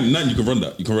 Nine. You can run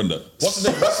that. What's the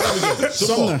name? What's the name again?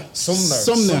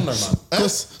 Sumner, man.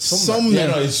 Sumner. Yeah,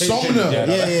 no, it's Sumner.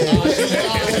 Yeah.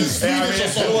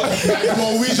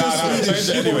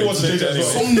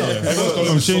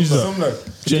 Change that.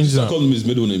 Change that. Call him his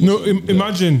middle name. No,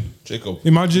 imagine. Jacob.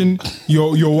 Imagine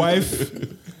your wife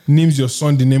names your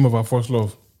son the name of her first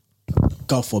love.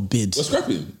 God forbid. Let's scrap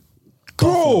him.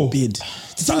 God forbid.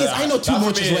 The thing is, I know too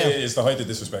much as well. It's the height of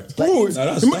disrespect. Bro,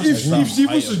 if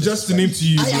people suggest the name to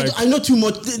you, I know too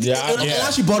much. It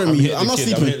actually bothered me. I'm not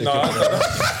sleeping.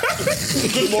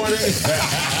 Good morning.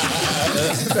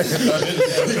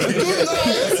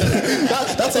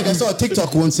 That's like I saw a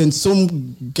TikTok once, and some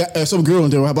girl,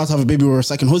 they were about to have a baby with her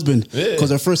second husband because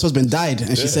her first husband died,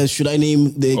 and she said, "Should I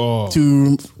name the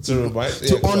to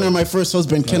honor my first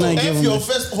husband? Can I give him your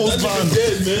first husband?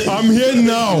 I'm here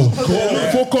now.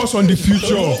 Focus on the future.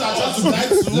 Hey,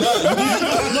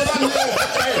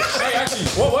 actually,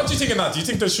 what do you think of that? Do you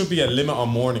think there should be a limit on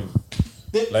mourning?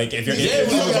 Like if you're you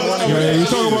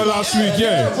talking about last week,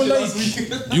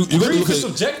 You got to look at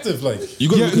subjective, like you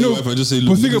got to look at your wife and just say,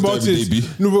 but "Look, think about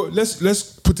it. No, but let's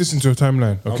put this into a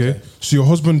timeline, okay? So your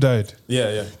husband died.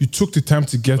 Yeah. You took the time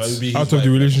to get out of the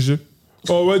relationship.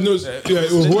 Oh well, no,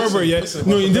 whoever,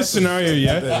 No, in this scenario,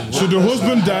 So the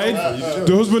husband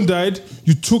died.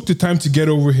 You took the time to get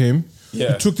over him.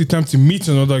 Yeah. You took the time to meet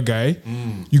another guy.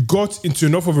 You got into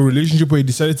enough of a relationship where you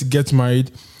decided to get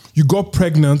married. You got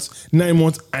pregnant 9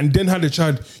 months and then had a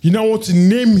child. You now want to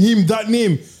name him that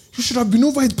name. You should have been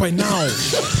over it by now.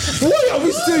 Why are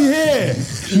we still here?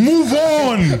 Move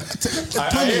on.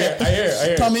 I hear.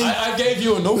 Tommy. I gave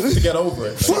you enough to get over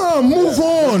it. Fam, move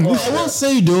on. I will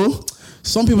say though,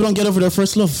 some people don't get over their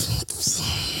first love.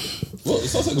 Well, it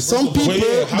sounds like a Some people.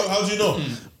 Wait, how do you know?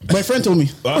 My friend told me.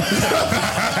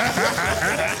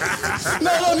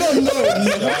 No.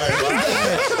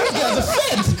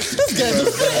 This guy's a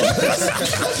Fed.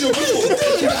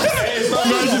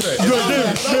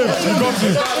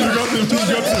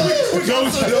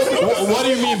 What do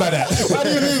you mean by that?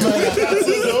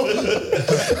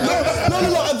 No.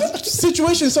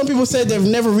 Situation. Some people said they've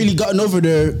never really gotten over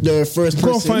their first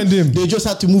person. Go find him. They just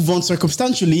had to move on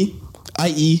circumstantially,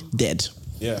 i.e., dead.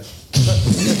 Yeah.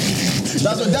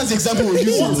 That's the example we're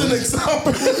using. What's an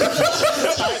example?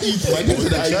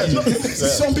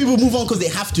 Some people move on because they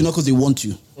have to, not because they want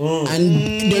to.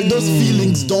 And those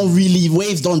feelings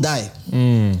waves don't die.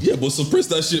 Yeah, but suppress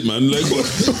that shit, man. Like,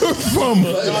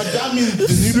 That means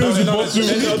Close the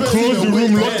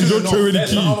room, lock the door, throw away the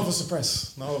key. Not all of us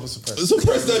suppress.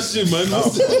 suppress that shit, man.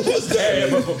 What's that? Hey,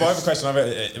 but I have a question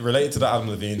related to the Adam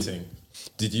Levine thing.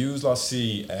 Did you last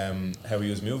see how he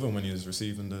was moving when he was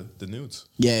receiving the nudes?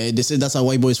 Yeah, they said that's how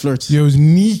white boys flirt. Yo, it was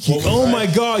Nikki. Oh my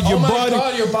God, your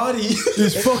body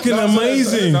is fucking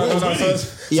amazing. No. So I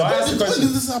asked the when did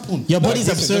question. this happen? Your body's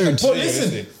absurd. But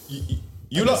listen,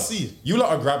 you lot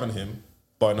are grabbing him,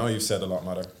 but I know you've said a lot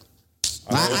matter.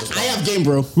 I have game,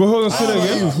 bro. Well, hold on, say that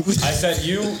again. I said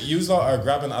you lot are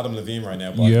grabbing Adam Levine right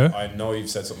now, but Yeah. I know you've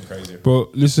said something crazy.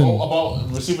 But listen, About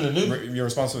receiving a nude? Your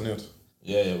response to the nude.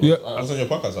 Yeah. I was on your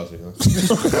podcast last week. Huh?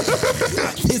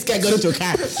 This guy got into a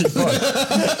car.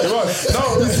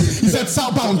 No, He said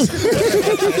southbound.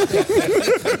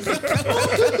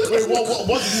 Wait,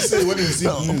 what did you say when you see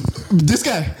you? This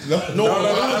guy.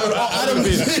 Adam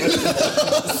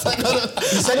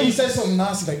he said something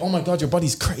nasty like, "Oh my god, your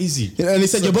body's crazy." And he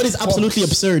said, your body's absolutely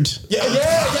absurd. Yeah.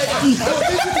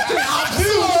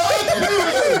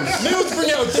 Neil's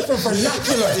bringing out different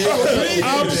vernacular.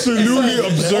 Absolutely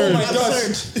absurd. Oh my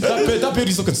god, that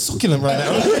beauty's looking succulent right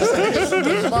now.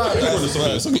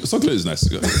 Succulent is nice.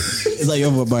 Is that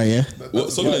your bar, yeah?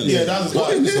 What succulent? Yeah, that's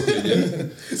what fine. is succulent? Yeah.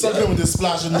 Something with this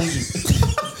splash of music.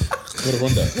 Gotta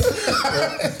run that.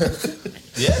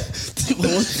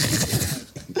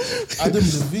 Adam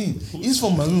Levine. He's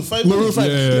from Maroon 5. Maroon 5.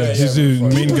 Yeah, he's the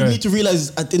main People guy. need to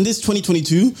realize that in this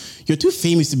 2022, you're too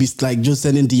famous to be like just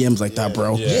sending DMs like that,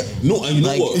 bro. Yeah. No, and you know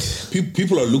Like- what?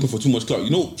 People are looking for too much clout.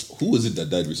 You know, who was it that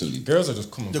died recently? Girls are just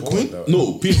coming The forward. Queen? though.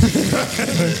 No, people. What's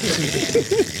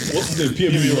his name?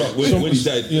 PMB Rock. When he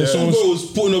died, some girl was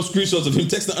putting up screenshots of him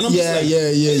texting, and I'm just like,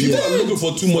 people are looking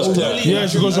for too much clout. Yeah,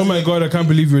 she goes, "Oh my god, I can't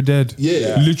believe you're dead."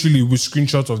 Yeah. Literally with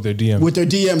screenshots of their DM. With their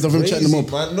DMs of him chatting them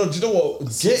up. Man, no, do you know what?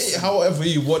 Get it however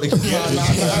you want it. No,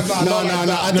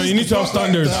 you need to have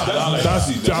standards. That's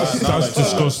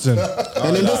disgusting.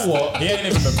 And in this, He ain't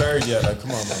even been buried yet. Like,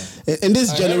 come on, man. in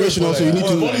this generation also, you need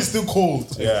The to. body's still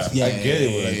cold. Yeah. Yeah, I get it,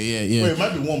 but like, yeah. Wait, it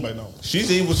might be warm by now. she's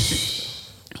able to.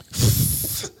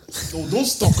 No, don't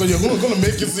stop, because you're gonna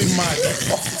make it seem mad.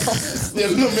 You're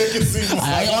gonna make it seem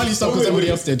mad. I only stopped because everybody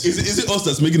else did. Is it us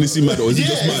that's making it seem mad, or is it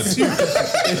just mad?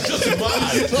 It's just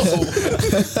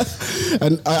mad.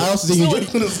 And I also think That's what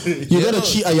you're gonna say. you gotta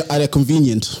cheat at a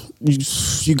convenient.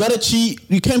 You gotta cheat.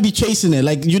 You can't be chasing it.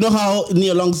 Like, you know how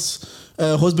Nia Long's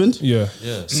husband? Yeah.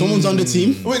 Someone's on the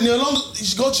team. Wait, Neil Long,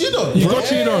 she got cheated on. You got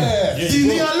cheated on.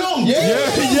 Neil Long. Yeah.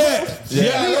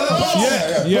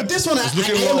 But this one, I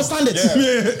understand it.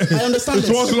 I understand It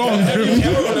was it. long. You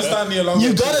never understand Neil Long.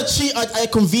 You gotta cheat at a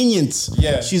convenient.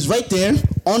 Yeah. She's right there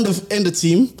on the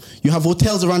team. You have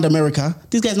hotels around America.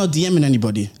 This guy's not DMing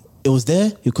anybody. It was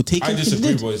there. You could take I it. He disagree,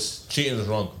 did. boys. Cheating is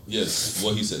wrong. Yes,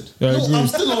 what he said. Yeah, I No, agree. I'm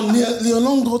still on Neil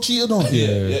Long got cheated on.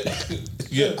 Yeah.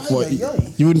 What,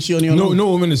 you wouldn't cheat on your own? No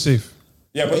woman is safe.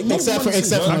 Yeah, but Except for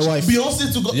my wife.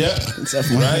 Beyonce to go. Yeah. Except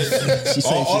for my Right. She's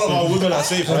safe. All of our women are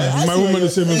safe, right? My woman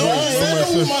is safe as No, well. no,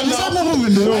 Except my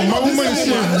woman. No, my woman is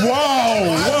safe.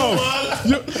 Wow.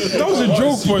 Yo, that was a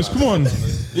joke, boys. Come on.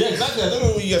 Yeah, exactly. I don't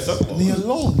know what you guys talking about. Neil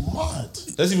Long, mad.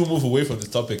 Let's even move away from this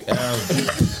topic. Oh,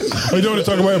 you don't want to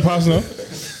talk about your past now?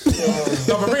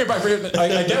 no, but bring it back.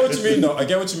 I get what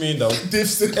you mean, though. Dave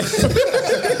said- No,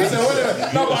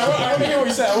 but I want to hear what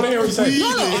you say. I want to hear what you say.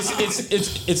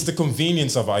 It's the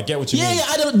convenience of it. I get what you mean.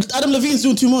 Yeah, Adam Levine's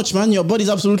doing too much, man. Your body's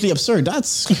absolutely absurd.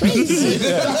 That's crazy.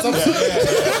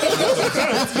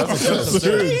 That's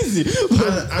crazy.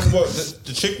 And what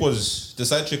the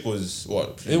side chick was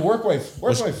what? Work wife.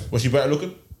 Was she better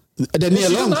looking? Then Neil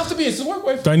She Long. doesn't have to be. It's a work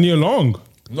wife. Daniel Long.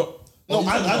 No. No,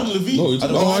 Adam Levine. No, it's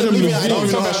Adam Levine, I don't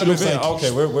even know how she looks like.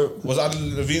 Okay, we're Was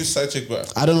Adam Levine's side chick better?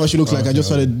 I don't know what she looks like. I just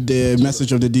saw the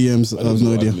message of the DMs. I have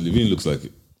no idea. Levine looks like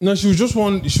it. No, she was just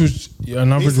one. She was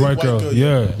an average Decent white white girl. girl,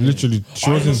 Yeah, literally. She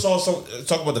I even wasn't. saw some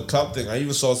talk about the club thing. I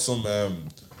even saw some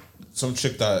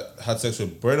chick that had sex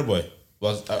with Burna Boy.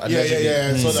 Was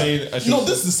Yeah. So saying, no,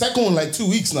 this is the second one, like 2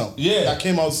 weeks now. Yeah. That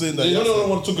came out saying that. No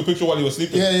one took a picture while he was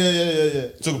sleeping. Yeah.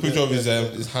 Took a picture of his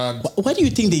hand. Why do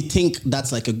you think they think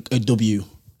that's like a W?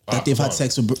 That they've had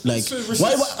sex with, like,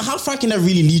 how far can that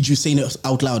really lead you saying it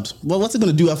out loud? Well, what's it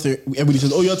gonna do after everybody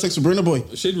says, "Oh, you had sex with Burna Boy"?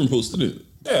 Shade Room posted it.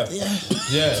 Yeah,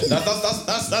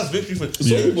 that's victory for.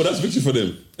 But that's victory for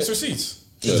them. It's receipts.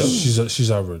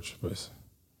 She's average, but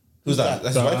Who's that?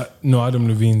 That's his wife. no, Adam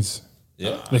Levine's.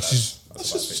 Yeah, Like she's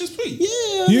pretty.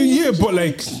 yeah, but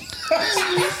like,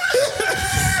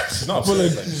 It's not. but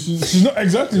like, she's not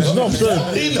exactly. She's not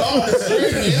absurd.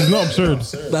 She's not absurd.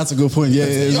 That's a good point. Yeah.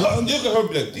 You look at her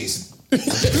be like decent. But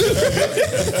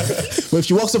if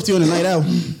she walks up to you on a night out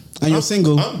and you're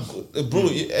single, Bro,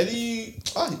 I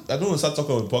don't want to start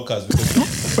talking on the podcast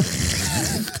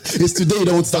because it's today you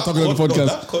don't want to start talking on the podcast.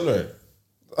 that color.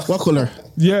 What color?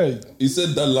 Yeah, He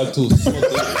said that lactose.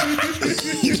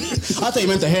 I thought you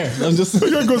meant the hair. I'm just.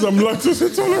 here goes I'm lactose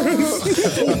intolerant.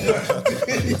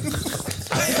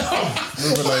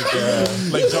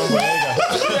 Like John Boyega.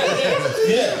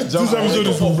 This episode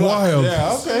is wild.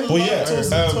 Yeah, okay. But yeah,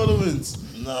 Tournaments.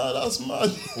 Nah, that's mad.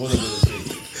 what was I gonna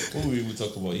say? What were we even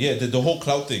talking about? Yeah, the whole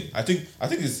cloud thing. I think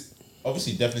it's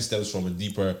obviously definitely stems from a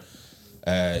deeper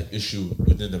issue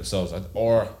within themselves,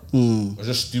 or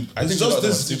just stupid. I It's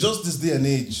think just this day and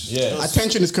age. Yeah.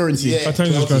 Attention is currency. Yeah.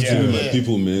 Attention is Cloud is killing constant. my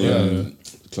people, man.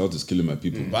 Cloud is killing my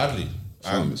people. badly.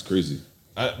 Fam, it's crazy.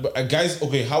 But guys,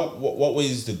 okay, what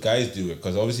ways do guys do it?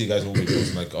 Because obviously, guys will be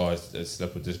posting like, "Oh, I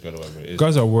slept with this girl," or whatever it is.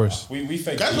 Guys are worse. We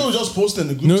fake. Guys don't just post in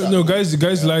the group chat. No, guys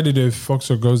lie that they fucks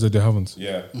with girls that they haven't.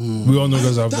 Yeah. We all know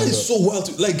guys have That done is that. so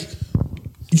wild. Like,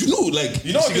 you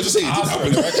know, I could just say it didn't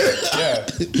happen.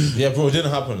 Yeah. Yeah, bro, it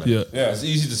didn't happen. Like, Yeah. It's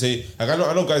easy to say. Like, I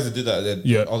know guys that did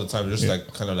that all the time. Just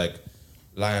like kind of like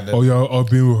lie and then. Oh yeah, I've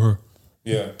been with her.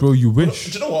 Yeah. Bro, you Do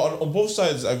wish. you know what? On both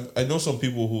sides, I know some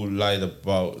people who lied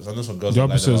about. I know some girls. The that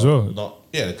lied opposite as about well. Not,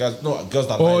 yeah, the guys. No, girls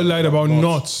that Oh, lied about not.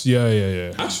 knots.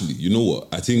 Yeah. Actually, you know what?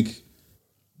 I think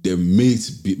there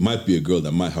might be a girl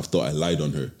that might have thought I lied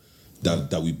on her.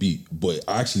 That we beat, but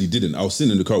I actually didn't. I was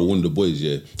sitting in the car with one of the boys,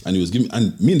 and he was giving,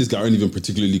 and me and this guy aren't even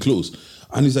particularly close.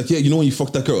 And he's like, "Yeah, you know when you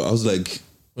fucked that girl?" I was like,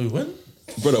 Wait, when?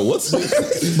 "Brother, what?"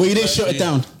 But you didn't shut it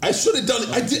down. I shut it down.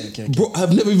 I did, bro.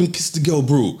 I've never even kissed a girl,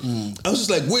 bro. I was just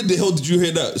like, "Where the hell did you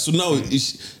hear that?" So now,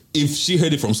 if she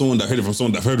heard it from someone that heard it from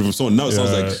someone that heard it from someone, now it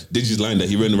sounds like Deji's lying that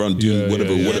he ran around doing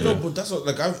whatever. Yeah, no, but that's what,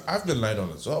 like I've been lied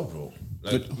on as well, bro.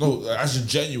 Like, no, as a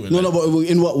genuine. No, but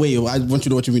in what way? I want you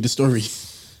to watch me the story.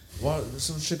 What?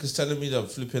 Some chick is telling me that I'm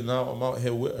flipping out. I'm out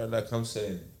here with her, like I'm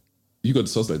saying. You got the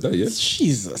sauce like that, yeah?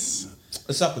 Jesus.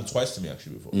 This happened twice to me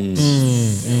actually before.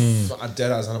 So I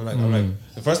dead ass, and I'm like,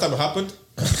 the first time it happened,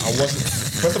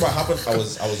 First time it happened, I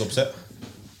was upset.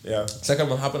 Yeah. Second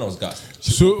one happened, I was gassed.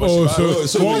 So what was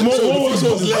left?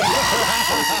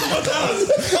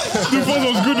 The first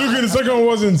was good looking, the second one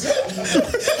wasn't.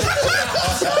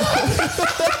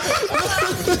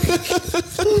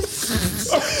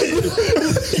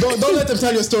 Don't let them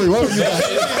tell your story. What were you guys?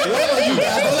 Don't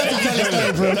let them tell your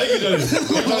story, bro. Thank you, Johnny.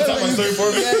 Don't tell my story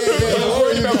for me. Don't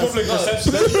worry about public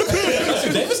perception.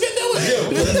 Davis get that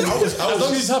one. As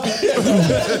long as he's happy.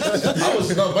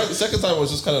 But the second time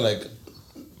was just kind of like,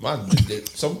 man,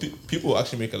 some people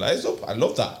actually make lies up. I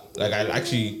love that. Like,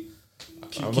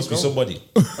 I must be somebody.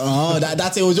 Oh,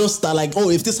 that's it. Was just that, like, oh,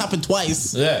 if this happened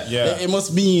twice, Yeah. it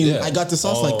must mean I got the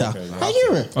sauce like that. okay. I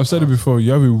hear it. I've said it before.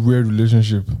 You have a weird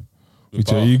relationship with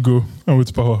your ego and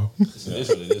with power. It is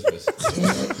what it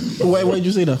is. Why did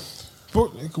you say that?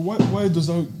 But like, why does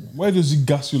it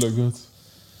gas you like that?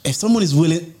 If someone is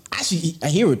willing, actually, I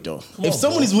hear it though. If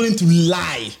someone is willing to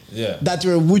lie that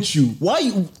they're with you, why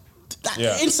you?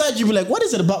 Inside you be like, what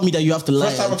is it about me that you have to lie?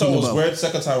 First time I and thought it think was about? weird.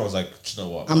 Second time I was like, you know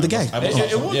what? I'm the guy.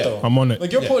 It would though. I'm on it.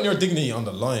 Like you're putting your dignity on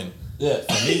the line. Yeah,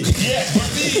 for me.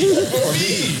 For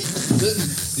me.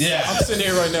 Yeah. I'm sitting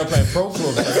here right now playing pro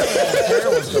clubs. Like, I don't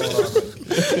care what's going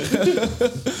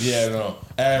on. Yeah, no.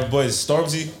 Boys,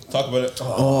 Stormzy, talk about it.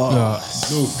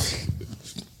 Look,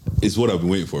 it's what I've been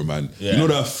waiting for, man. Yeah. You know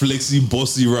that flexy,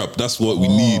 bossy rap? That's what we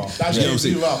need. That's you know what I'm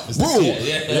Jay-Z saying? rap. Bro,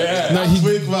 Yeah. Nah,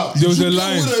 there was a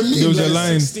line. what I mean? There was a Like,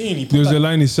 line. 16, he put There was that- a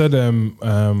line. He said,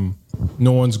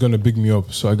 "No one's gonna big me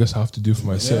up, so I guess I have to do it for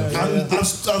myself." And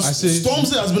say-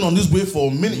 Stormzy has been on this way for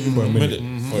a minute. For a minute.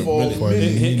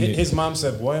 His mom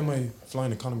said, "Why am I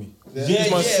flying economy?" Yeah,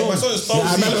 my my son. son is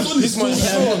Stormzy. He's my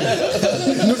son.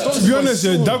 To be honest,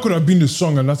 that could have been the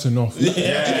song, and that's enough.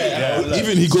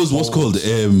 even he goes, what's called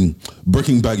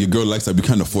breaking bag. Your girl likes that. We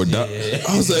can't afford that.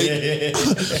 I was like,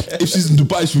 if she's in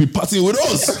Dubai, she'll be partying with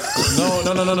us.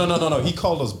 No. He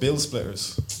called us bill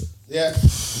splitters. Yeah.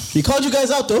 He called you guys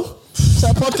out though. It's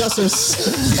our podcasters.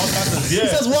 He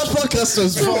says watch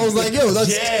podcasters. So I was like, yo,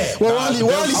 that's we're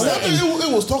only stepping. What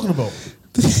it was talking about?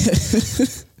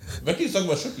 Becky's talking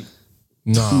about Shuki.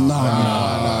 Nah.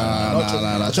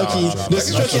 Chucky,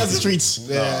 Chucky has the streets.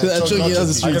 Chucky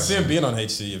has the I can streets. see him being on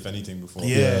HC if anything before.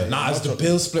 Yeah. Nah, it's the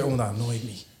bill splitter one that annoyed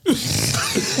me.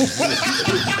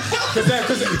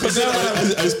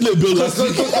 I split bill last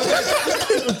week.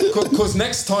 Because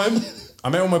next time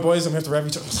I'm out with my boys and we have to rev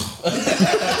each other.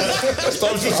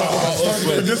 Stormzy talking about us,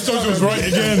 man. This song was right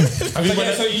again.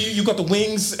 So you got the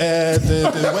wings,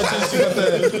 the wedges, you got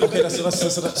the. Okay, that's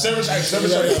that's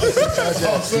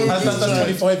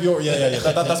 25 euro. Yeah.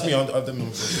 That's me.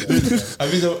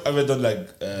 Have you ever done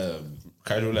like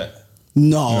card roulette?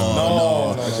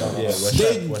 No. Yeah,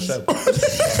 They- West Shab.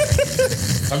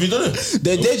 Have you done it?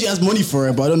 The Deji has money for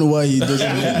it, but I don't know why he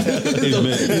doesn't. He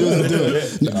doesn't do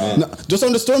it. No, just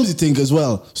on the Stormzy thing as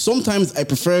well. Sometimes I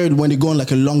prefer it when they go on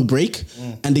like a long break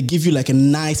and they give you like a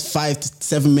nice 5 to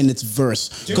 7 minutes verse.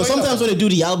 Because like sometimes when they do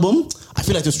the album, I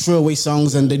feel like there's throwaway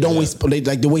songs and they don't waste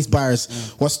they waste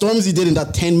bars. What Stormzy did in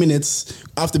that 10 minutes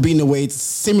after being away, it's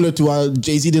similar to what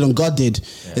Jay-Z did on God Did.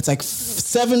 It's like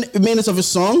 7 minutes of a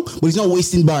song, but he's not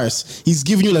wasting bars. He's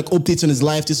giving you like updates on his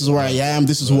life. This is where I am.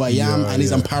 This is who I am, and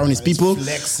he's empowering his people.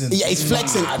 flexing. Yeah, he's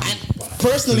flexing. And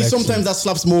personally, sometimes that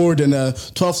slaps more than a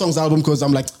 12 songs album because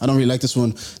I'm like, I don't really like this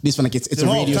one. This one, like it's a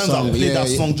radio song. I played that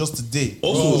song just today.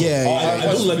 Also, Yeah, I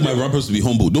don't like my rappers to be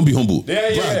humble. Don't be humble.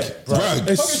 Brag.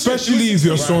 Especially if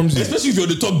you're Stormzy. Especially if you're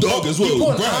the top dog as well. He put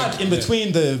an Brag. ad in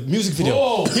between the music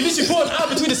video. He literally put an ad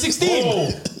between the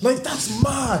 16. Like, that's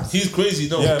mad. He's crazy,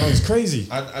 no? Yeah, no, he's crazy.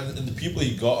 And the people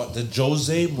he got, the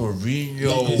Jose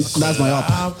Mourinho. That's my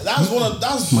up.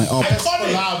 That's My up.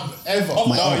 collab ever.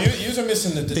 My No, up. you are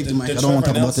missing the Take the mic. I Trevor don't want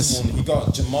to talk about Nelson this. one. He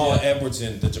got Jamal Edwards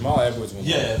in. The Jamal Edwards one.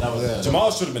 Yeah, that was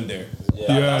Jamal should have been there.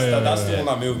 That's the one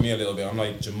that moved me a little bit. I'm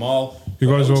like, Jamal. You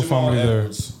guys without were Jamal family there.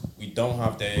 Edwards, we don't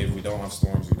have Dave, we don't have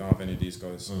Storms, we don't have any of these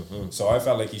guys. So I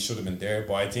felt like he should have been there,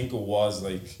 but I think it was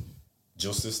like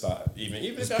justice that even if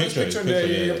you have his picture in there,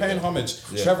 you're paying homage.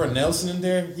 Trevor Nelson in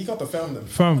there, he got the founding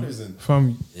fathers in.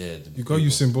 Fam, Yeah, you got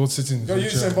Usain Bolt sitting. Got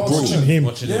Usain Bolt watching sitting. him.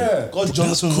 Yeah, God,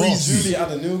 Johnson Ross. Julie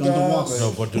Adenuga.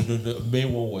 No, but the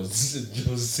main one was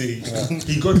Jose.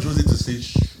 He got Jose to say,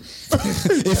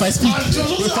 If I speak,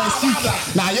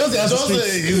 nah, Jose has to Jose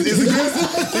speak. is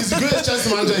the greatest Chelsea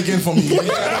manager again for me. He's the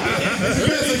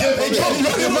greatest again for me.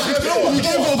 You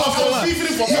can't go back for I'm that. beefing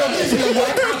him for me. I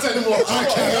can't anymore.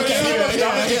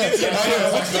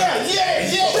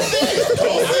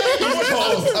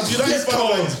 As United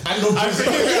fans, I know. My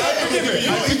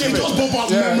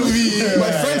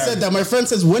friend said that. My friend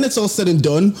says when it's all said and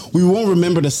done, we won't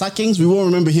remember the sackings. We won't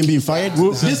remember him being fired.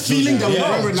 This feeling that we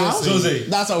remember now, Jose.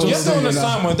 that's how You we're have to doing it now.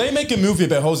 understand, when they make a movie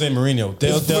about Jose Mourinho,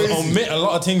 they'll omit a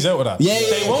lot of things out of that. Yeah,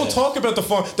 They won't talk about the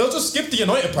form. They'll just skip the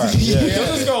United part.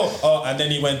 They'll just go, oh, and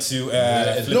then he went to No,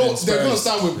 they're going to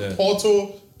start with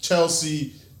Porto,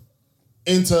 Chelsea,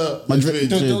 Inter, Madrid.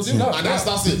 They'll do that. And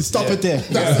that's it. Stop it there. Yeah,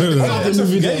 That's the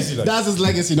movie there. Fugazi, like. That's his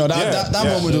legacy. No, that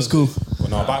moment was cool. But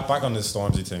no, back on this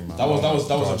Stormzy thing, man. That was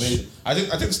amazing. I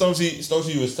think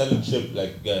Stormzy was telling Chip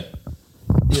like, yeah,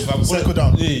 if I'm Settle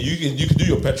down. Yeah, you can do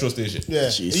your petrol station. Yeah,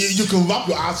 you can wrap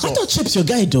your ass I off. thought Chip's your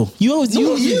guy though. You always He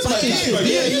is my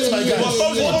guy.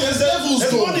 But There's levels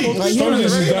though. I hear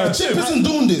it. Chip isn't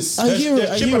doing this. I hear it.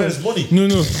 I Chip hear and it. his money. No.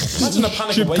 Imagine the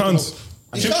panic Chip of waking can't. up.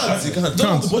 He can't. He can't. don't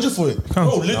have the budget for it.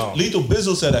 Bro, Little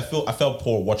Bizzle said I felt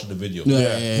poor watching the video.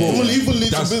 Even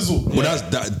Little Bizzle. But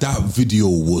that video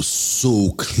was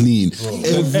so clean.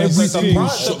 Everything.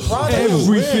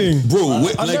 Everything. Bro,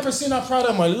 I've never seen that Prada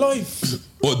in my life.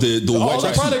 or the All white the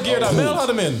tracksuit. Prada gear that Mel had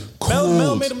him in.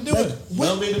 Mel made him do it.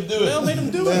 Mel made him do it. Mel made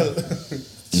him do it.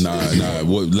 Nah.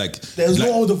 What, like, There's like,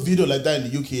 no other video like that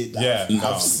in the UK that Yeah,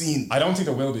 I've seen. I don't think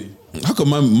there will be. how come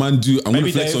man do? I'm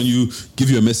Maybe gonna flex Dave. on you, give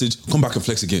you a message, come back and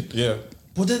flex again. Yeah.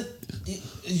 But then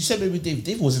you said maybe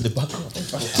Dave was in the background.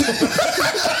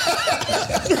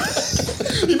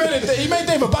 He made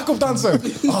Dave a backup dancer.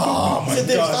 Oh my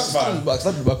gosh, man.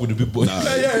 Start back with the big boy.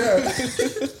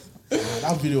 That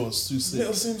video was too sick.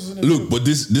 Look, but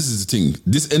this is the thing.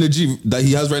 This energy that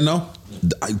he has right now,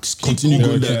 I continue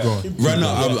going there. Right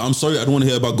now, I'm sorry, I don't want to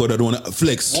hear about God. I don't want to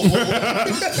flex.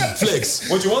 Flex.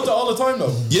 Would you want it all the time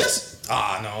though? Yes.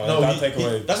 No, that take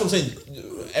away. That's what I'm saying.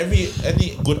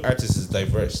 Any good artist is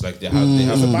diverse. Like they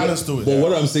have a Balance to it. But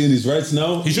what I'm saying is, right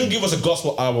now, He shouldn't give us a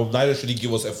gospel album. Neither should he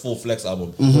give us a full flex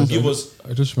album. Give us.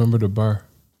 I just remember the bar.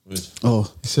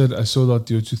 Oh, He said, I sold out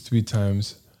the O2 3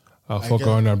 times. I'll fuck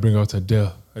around and bring out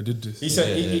Adele. I did this. He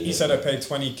said he said I paid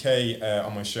 20k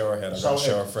on my shower head. I got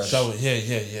shower fresh.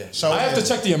 Yeah. I have to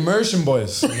check the immersion,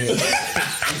 boys. I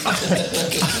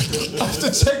have to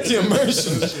check the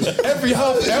immersion every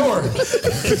half hour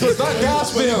because that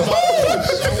gas bill.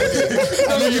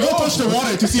 and then you go touch the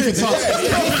water to see if it's hot.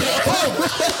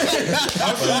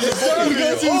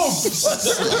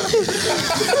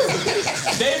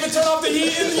 David, turn off the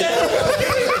heat in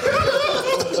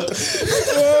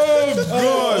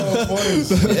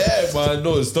Yeah, man.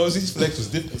 No, Stormzy's flex was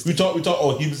different. We talked.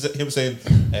 Oh, him saying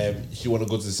he want to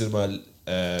go to the cinema.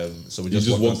 So we just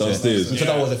walked downstairs. We thought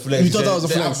that was a flex. You thought that was a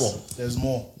Say flex? Apple. There's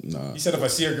more. He said if I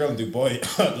see a girl in Dubai,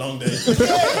 long day.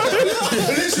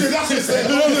 Literally, that's what he said.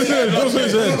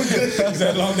 He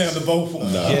said long day on the boat.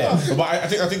 Yeah, but I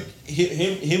think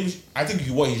him. I think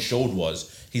what he showed was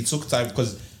he took time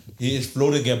because his flow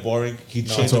didn't get boring. He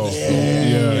changed up his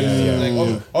flow.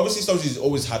 Like, obviously, Stormzy's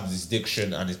always had this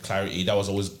diction and his clarity. That was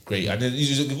always great. And then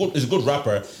he's a good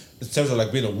rapper in terms of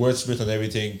like being a wordsmith and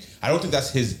everything. I don't think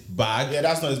that's his bag. Yeah,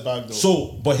 that's not his bag though.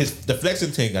 So, but the flexing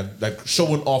thing and like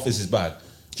showing off is his bag.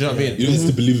 Do Do you know what I mean? You know, it's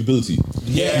the believability.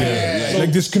 Yeah.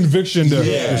 Like this conviction there.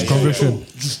 Yeah, This conviction.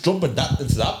 Just jump into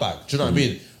that bag. Do you know what I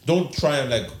mean? Don't try and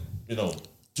like, you know,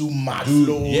 Do mad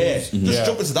flows. yeah. Just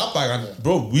jump into that bag and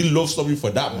bro, we love Stormy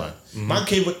for that, man. Man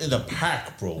came in the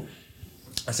park, bro.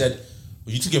 I said,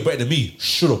 well, you think you're better than me?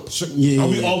 Shut up. Yeah,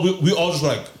 And yeah. we all just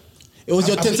like, It was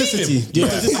your I believe authenticity. him. The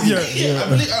authenticity. I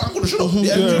believe I'm gonna shut up.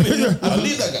 I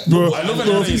believe that guy. Bro, I love it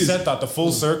how he said that, the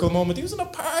full circle moment. He was in a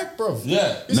park, bro.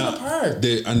 Yeah. He was in a park.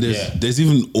 There's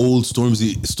even old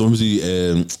Stormzy.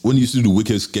 When you used to do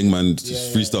Wicked Gangman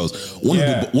freestyles, one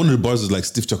of the bars is like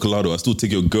stiff chocolado. I still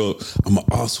take your girl. I'm an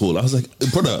asshole. I was like,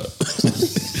 brother,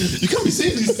 you can't be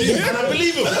saying these things. And I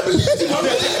believe him.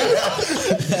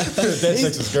 Dead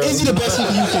sex is girl. Is he the best in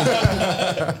the UK?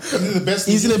 Is he the best?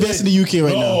 Is he the best in the UK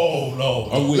right now? No.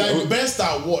 Like best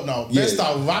at what now? Best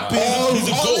at rapping.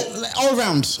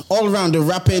 All around the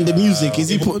rapping, the music. Is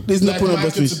he? Isn't he like putting up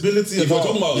best music? marketability. If we're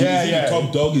talking about the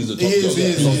top dog, he's the top dog. He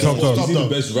is top dog. Is he the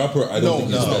best rapper? I don't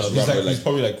think he's the best He's rapper. he's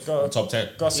probably like top 10.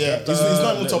 Yeah, he's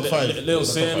not even top 5. Lil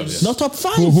Sims. Not top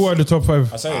 5. Who are the top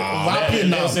 5? I say rapping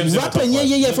now. Lil Sims in the top Rapping, five.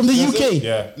 yeah, from the UK.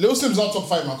 Yeah. Lil Sim's not top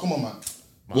 5, man. Come on, man.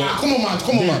 Come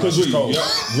on, man. Because wait, You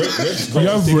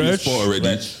have Rich.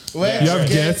 already. Where You have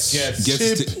Gets.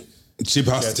 Gets. Chip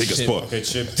has to take a spot. Okay,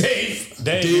 Chip. Dave,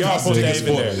 you gotta put Dave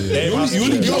in there. Dave has to You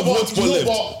only be give there. up one spot left.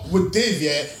 But with Dave,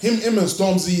 yeah, him and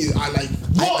Stormzy are like.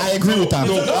 I agree with that.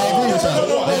 In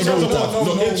terms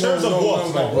of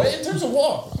what? In terms of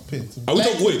what? Are we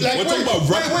talking? Wait, we're talking about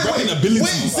rapping ability.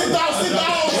 Wait, sit down.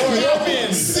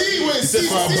 See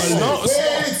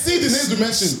the names we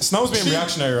mentioned. Snow's being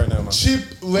reactionary right now, man. Chip,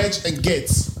 Reg, and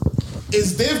Gets.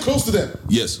 Is Dave close to them?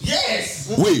 Yes. Yes.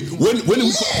 Wait, when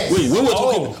we're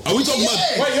talking, are we talking about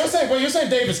Wait, you're saying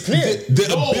Dave is clear? the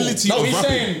ability No, of he's rapping?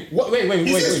 saying. Wait.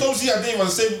 He says Stormzy and Dave on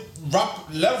the same rap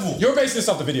level. You're basing this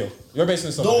off the video. You're basing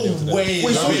this off the video. today. way.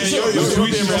 Wait, so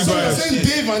you're biased. saying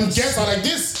Dave and Gets are like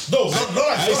this? No, I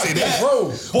didn't say that. Bro.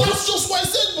 That's just what I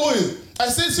said, boy. I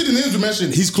said, see the names you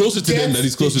mentioned. He's closer to them than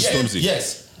he's closer to Stormzy.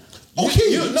 Yes.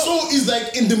 Okay, so it's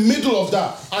like in the middle of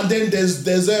that, and then there's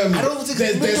I don't think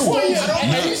it's there's middle. Are you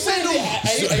saying Are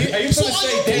you trying to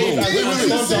say Dave and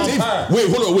Stormzy on par? Wait,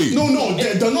 hold on, wait. no,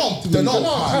 they're not. They're not.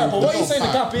 No, but what are you saying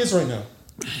the gap is right now?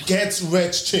 Gets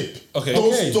Reg, Chip. Okay.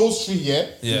 Those three, yeah.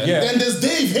 Yeah. Then there's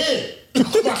Dave here. Nah.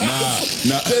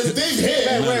 There's Dave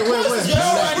here. Wait.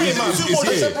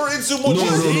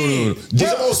 No.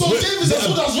 So Dave is as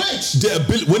good as Reg. The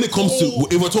ability, when it comes to,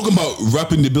 if we're talking about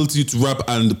rapping, the ability to rap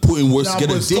and putting words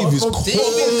together, but Dave is cold.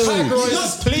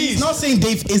 He's not saying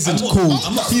Dave isn't cold.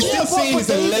 He's still saying it's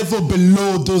a level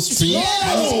below those three.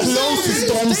 And he's close to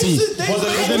Stormzy.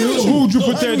 Then who would you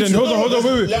put there then? Hold on,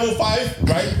 wait. Level 5,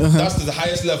 right? That's the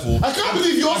highest level. I can't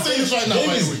believe you're saying this right now.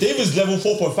 by the way. Dave is level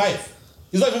 4.5.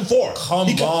 He's not even 4.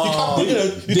 You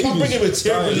can't bring him a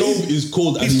tier below. Dave is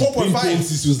cold and He's he's been 4.5. cold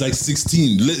since he was like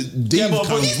 16. Dave But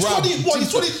can he's rap. 21,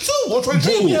 he's 22 or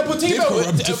 23. Bro, Yeah, but think Dave about can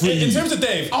rap differently. in terms of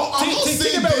Dave. I'm not Think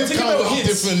saying about Dave can rap hits,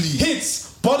 differently.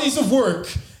 hits, bodies of work,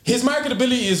 his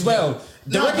marketability as well.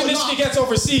 The No, but recognition he gets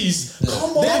overseas.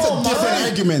 Come on, That's a different man.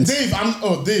 argument. Dave,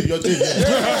 Dave, you're Dave.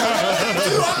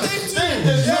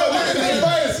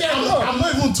 I'm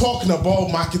not even talking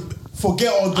about market.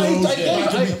 Forget all those.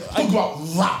 Talk about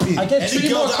rapping. I get Any 3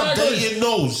 girl more that categories. dating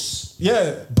knows.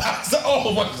 Yeah.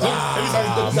 Oh my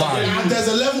God. And there's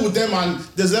a level with them, and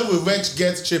there's a level with Reg,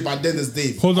 Gets, Chip, and then there's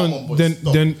Dave. Hold Come on, boys.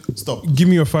 Stop. give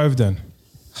me your 5 then.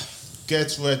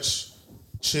 Gets, Reg,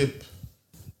 Chip,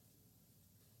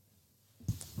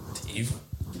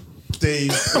 Dave.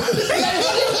 Dave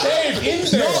in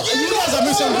there. You guys are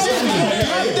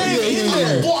misunderstanding. Dave in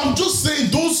there. But I'm just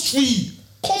saying, those three.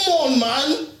 Come on,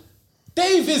 man.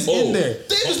 Dave is in there.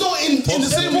 Dave is not in the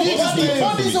same league as Dave.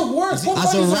 Bodies of work.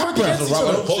 As a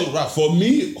rapper. For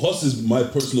me, Huss is my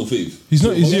personal fave. He's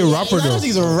not. Is he a rapper I don't though? think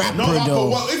he's a rapper No, but though.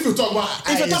 well, if you talk about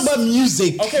If you're talking about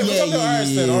music, Okay, we're talking about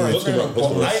artists then. All right. Let's go rap, let's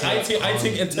go rap. I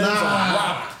think in terms of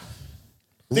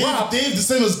rap. Dave the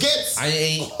same as Gets. I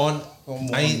ain't on. on,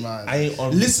 I man. ain't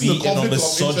on Listen to beating on conflict of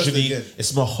interest misogyny. again.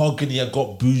 It's mahogany. I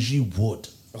got bougie wood.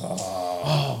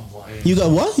 You got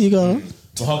what? You got?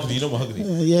 Mahogany, you know mahogany.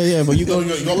 Yeah, but you got.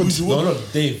 You got bougie wood. No,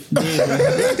 Dave.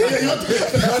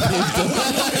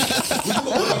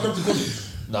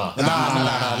 Nah.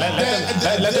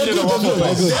 Let them do the one more.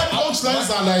 Their punchlines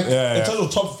are like. In terms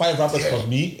of top 5 rappers for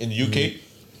me in the UK,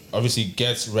 obviously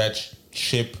Gets, Reg,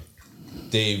 Chip,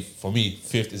 Dave. For me,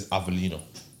 5th is Avellino.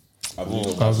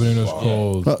 Avellino's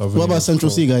cold. What about Central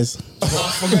C, guys? You're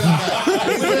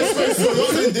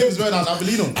saying Dave's better than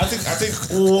Avellino. I think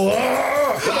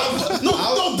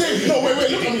No, Dave. No,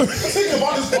 wait. Look at me. Think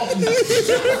about this properly.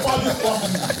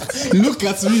 Look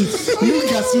at me.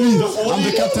 I'm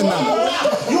the captain now.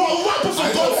 You are a rapper for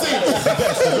God's sake.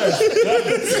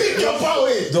 Think about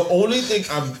it. The only thing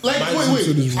I'm Like,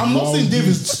 wait. I'm not saying Dave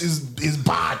is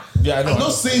bad. Yeah, I know. I'm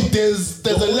not saying there's a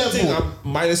the only thing level.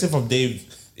 I'm minusing from Dave.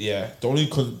 Yeah, the only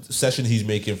concession he's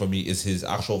making for me is his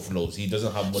actual flows. He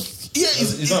doesn't have much. Yeah,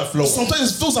 he's not a flow. Sometimes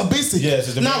his flows are basic. Yeah,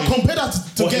 so now compare that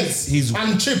to But Gets he's-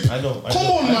 and Chip. I know. Come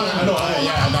on, man. I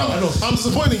know. I'm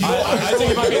disappointed. You know, I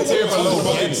think it might be a tier below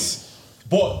But Gets.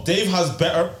 But Dave has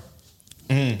better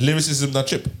lyricism than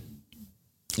Chip.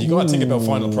 You gotta think about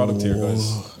final product here,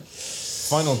 guys.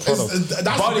 Final product. that's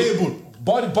debatable.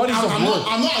 Bodies of I'm work.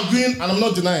 not agreeing and I'm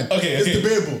not denying. It's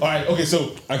debatable. All right, okay,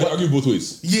 so I can argue both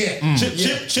ways. Yeah.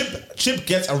 Chip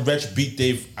Gets and Reg beat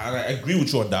Dave, and I agree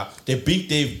with you on that. They beat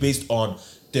Dave based on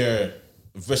their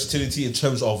versatility in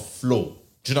terms of flow.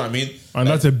 Do you know what I mean? And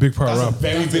that's a big part of That's rap. a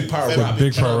very big part of Very rap.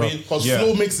 big Do you know part what of I mean? Because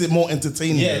flow makes it more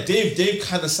entertaining. Yeah, Dave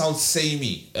kind of sounds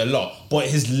samey a lot, but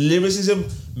his lyricism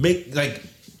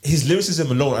his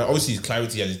lyricism alone, and obviously his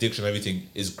clarity and his diction and everything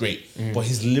is great, but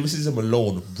his lyricism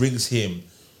alone brings him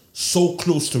so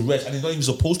close to Reg, and he's not even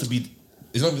supposed to be.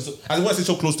 He's not even. I don't want to say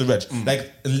so close to Reg,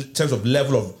 like in terms of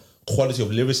level of quality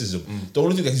of lyricism. The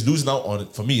only thing that he's losing out on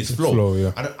for me is flow. Flow,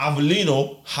 yeah. And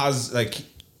Avelino has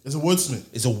It's a wordsmith.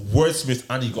 is a wordsmith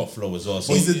and he got flow as well.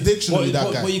 So He's a dictionary,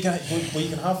 that guy. But you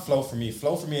can have flow for me.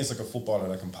 Flow for me is like a footballer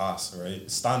that can pass, right?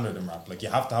 Standard in rap. Like you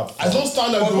have to have flow. I don't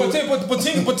stand there.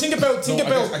 But think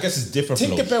about I guess it's different.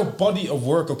 think flows. about body of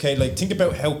work, okay? Like think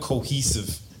about how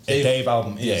cohesive a Dave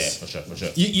album is. Yeah, for sure.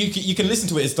 You can listen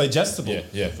to it; it's digestible.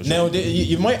 Yeah, for sure. Now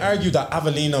you might argue that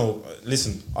Avellino.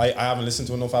 Listen, I haven't listened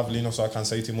to enough Avellino, so I can't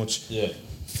say too much. Yeah.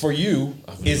 For you,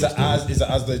 is it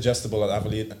as digestible as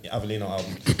Avellino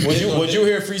album? Would you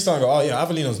hear freestyle and go, oh yeah,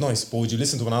 Avellino's nice, but would you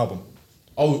listen to an album?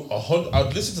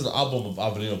 I'd listen to the album of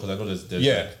Avelino because I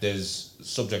know there's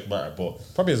subject matter, but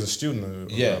Probably as a student.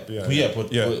 Of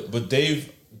rap, but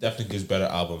Dave definitely gives better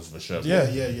albums for sure. Yeah.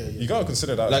 Yeah. You gotta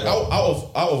consider that. Like as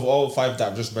well. out of all five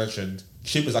that I've just mentioned,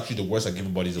 Chip is actually the worst at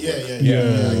giving bodies of work.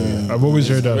 Yeah. I've always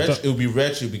heard that. It'll be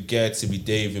Reg, it'll be Getz, it'll be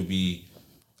Dave, it'll be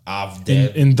Av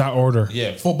Dead. In that order.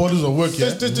 Yeah. For bodies of work, yeah.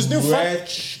 There's new Reg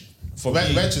for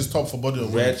me. Reg is top for body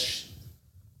of work. Reg,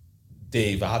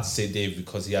 Dave. I had to say Dave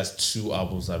because he has two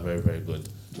albums that are very, very good.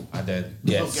 And then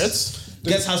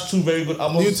Getz has two very good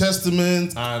albums. New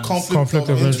Testament, And conflict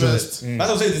of interest. That's what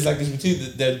I'm saying. It's like it's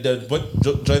between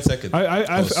the joint second.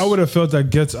 I would have felt that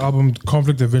Get's album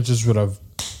Conflict of Interest would have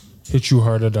hit you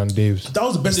harder than Dave's. That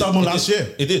was the best album last year.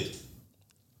 It did.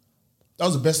 That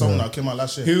was the best album that came out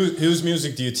last year. Whose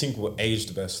music do you think will age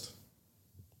the best?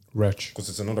 Wretch. Because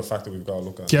it's another factor we've got to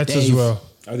look at. Get's as Dave. well.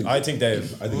 I think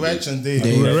Dave. Reg and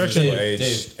Dave. Wretch and-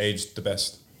 Aged the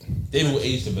best. Dave will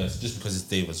age the best just because it's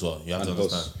Dave as well. You have to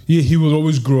understand. Yeah, he will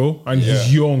always grow and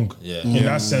he's young. Yeah. In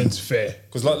that sense, fair.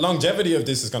 Because longevity of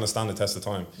this is going to stand the test of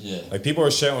time. Yeah. Like people are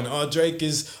shouting, oh, Drake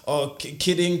is,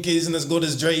 Kid Ink isn't as good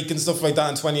as Drake and stuff like that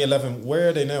in 2011. Where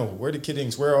are they now? Where are the Kid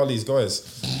Inks? Where are all these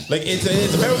guys? Like it's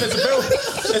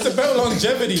about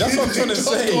longevity. That's what I'm trying to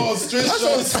say. That's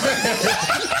what I'm saying.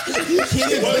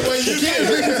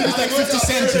 Like 50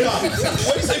 Cent.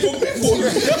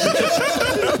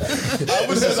 I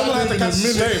would say someone had to catch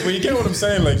it straight, but you get what I'm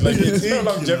saying. Like it's about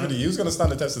longevity. Who's going to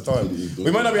stand the test of time?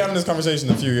 We might not be having this conversation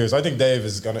in a few years. I think Dave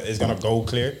is gonna go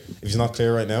clear. If he's not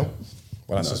clear right now,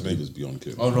 well, that's just me. He was beyond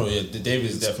clear. Oh no, yeah, Dave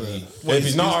is definitely. If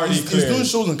he's not already He's clear, doing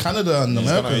shows in Canada and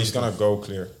America. he's gonna go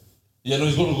clear. Yeah, no,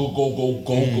 he's gonna go.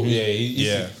 Yeah,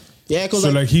 Yeah. Yeah, because So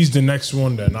like he's the next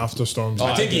one then after Stormzy.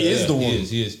 I think he is the one.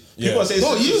 He is. Yeah. People say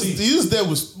No, he is there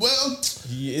with No.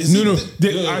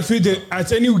 I feel that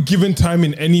at any given time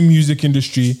in any music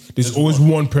industry, there's always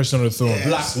one person on the throne.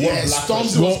 black.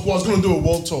 Stormzy was going to do a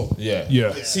world tour. Yeah.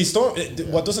 Yeah. See,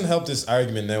 what doesn't help this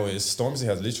argument now is Stormzy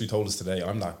has literally told us today,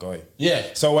 I'm that guy. Yeah.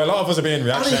 So a lot of us are being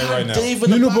reactionary right now.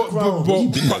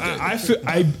 But I feel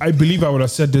I believe I would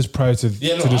have said this prior to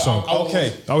the song.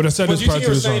 Okay. I would have said But this do you prior think to you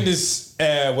were the song. saying this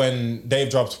when Dave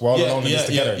dropped We're All Yeah, Alone in This yeah,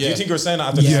 Together? yeah, Do you yeah. think you were saying that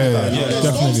after Yeah, listening to yeah, that?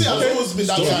 definitely. Stormzy has always been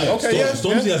that guy. Okay, yeah.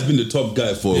 Stormzy has been the top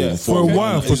guy for For a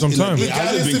while, for some time. It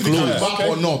hasn't Regardless been if he comes close. back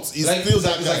or not, he's still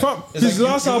that guy. Fam, his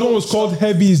last album was called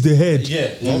Heavy is the Head.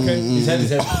 Yeah. Okay. His head is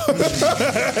heavy.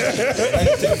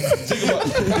 Think about.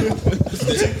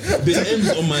 The M's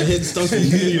on my head starts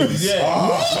with millions.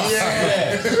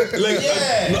 Like,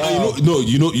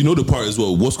 you know the part as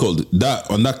well. What's called that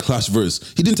on that Clash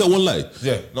verse? He didn't tell one lie.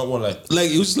 Yeah. Not one lie. Like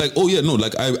it was just like, oh yeah, no,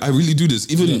 like I really do this.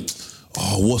 Even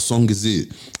Oh, what song is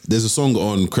it? There's a song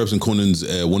on Krebs and Conan's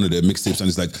one of their mixtapes, and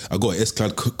it's like I got an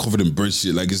S-Clad covered in bird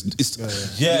shit. Like it's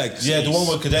the one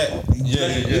with Cadet.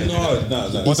 Yeah. No.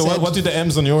 What do the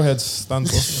M's on your head stand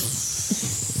for?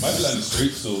 My plan is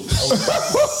straight, so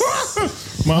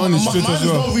My own is straight Mine as is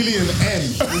well. not really an M.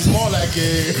 It's more like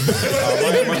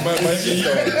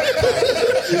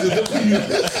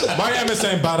My M is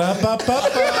saying ba-da-ba-ba-ba.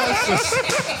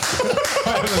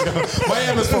 My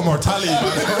M is for mortality.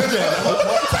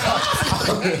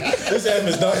 This M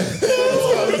is done.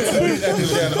 This M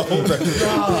is getting older.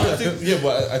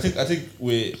 I think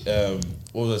with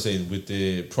what was I saying with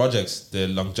the projects, the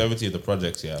longevity of the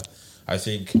projects. Yeah, I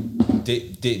think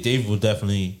Dave will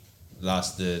definitely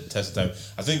last the test of time.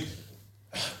 I think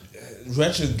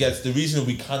Wretched gets the reason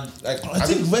we can't. Like, I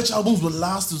think Reg albums will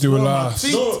last as They will well. man. last.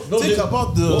 Think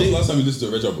about the. When was the last time you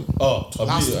listened to a Reg album?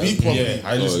 Last week, probably. Yeah, I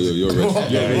Oh, listened to you're Reg.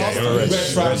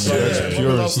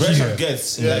 Red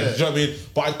gets. Like, do you know what I mean?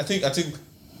 But I think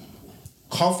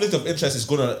Conflict of Interest is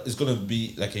gonna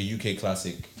be like a UK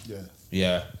classic.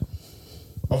 Yeah.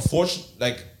 Unfortunately,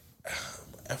 like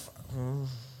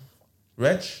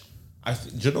Reg,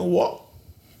 do you know what?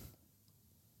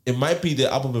 It might be the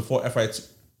album before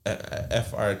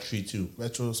FR32.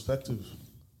 Retrospective.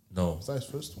 No, Is that his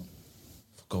first one?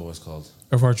 forgot what it's called.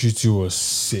 FRG2 was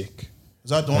sick. Is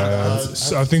that the one?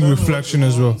 I think Reflection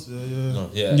as well. No,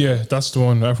 yeah. Yeah, that's the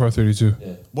one, FR32.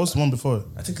 Yeah. What's the one before?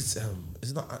 I think it's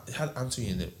not. It had Anthony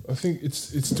in it. I think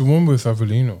it's the one with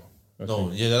Avelino.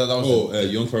 No, yeah, that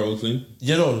was. Young Pharaoh Flame.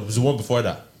 Yeah, no, it was the one before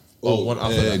that. One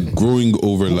after that. Growing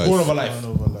Over Life. Going Over Life.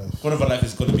 Over Life. Going Over Life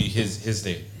is going to be his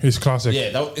thing. His classic.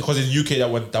 Yeah, because in UK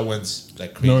that went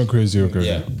like crazy. No crazy, okay.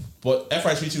 Yeah, but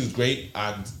FR32 is great,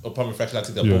 and upon reflection, I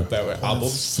think they're both better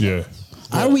albums. Yeah.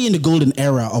 Are we in the golden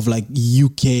era of like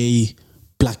UK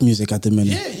black music at the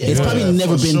minute? It's probably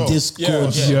never been sure. this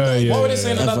good. Yeah. What were they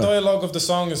saying in that Ever. dialogue of the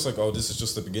song? It's like, oh, this is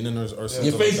just the beginning or something.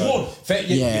 Yeah, phase like that. one.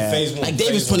 Phase one. Like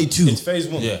David's phase one. 22. It's phase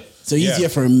one. Yeah. So he's here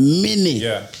for a minute.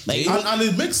 Yeah. Like, And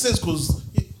it makes sense because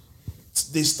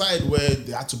they started where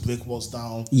they had to break walls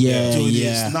down. Yeah, do this.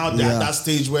 yeah, Now they're yeah. at that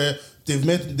stage where they've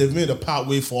made a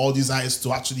pathway for all these artists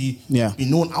to actually be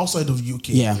known outside of UK.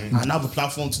 Yeah. And have a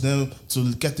platform to them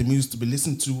to get the music to be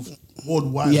listened to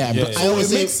worldwide. Yeah, but I So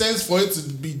always it say- makes sense for it to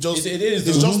be just It is,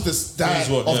 it's though. just the start Phase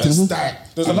one, of yeah. the start.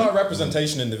 There's a lot of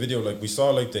representation in the video. Like we saw,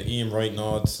 like the Ian Wright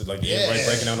nods, like Ian Wright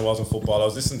breaking down the walls in football. I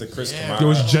was listening to Chris Kamara. There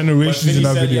was generations When Philly in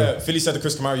that said, video. Yeah, Philly said to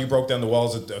Chris Kamara, "You broke down the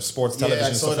walls of sports Yeah, television I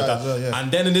and saw stuff like that that." as well, yeah.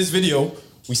 And then in this video,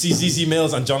 we see ZZ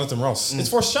Mills and Jonathan Ross. It's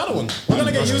foreshadowing. We're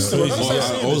gonna get used to it. We're gonna start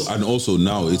seeing this. And also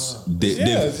now it's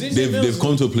they've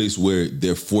come to a place where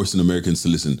they're forcing Americans to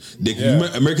listen.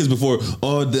 Americans before,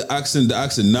 the accent. Now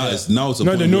it's a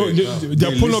No, point they know where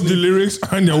they're pulling up the listening. lyrics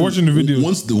and they're watching the video.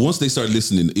 Once they start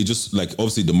listening, it just like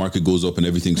obviously the market goes up and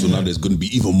everything. So now there's going to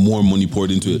be even more money poured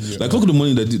into it. Like look at the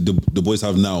money that the boys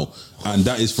have now, and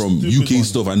that is from UK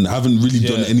stuff and haven't really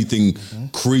done anything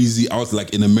crazy out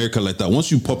like in America like that. Once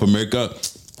you pop America.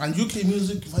 And UK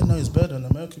music right now is better than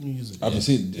American music. I've been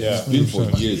saying it's been for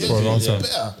years. For a long time.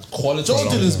 Better. Quality.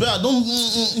 Jordan is better.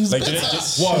 He's Like, better.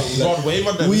 What? Rod Wave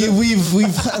on them? we've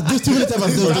this too many times.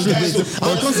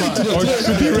 I'll concede to the Or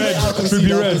Trippie Red.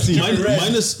 Trippie Red.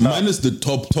 Minus the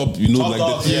top, you know, Top like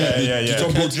dog, the yeah.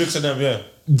 top Kendricks and them, yeah.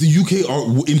 the UK are,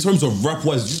 in terms of rap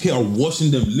wise, UK are washing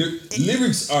them.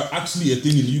 Lyrics are actually a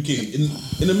thing in the UK.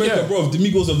 In America, bro, the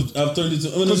Migos have turned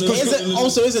into.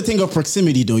 Also, it's a thing of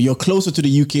proximity, though. You're closer to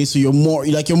the UK, so you're more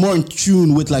in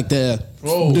tune with like the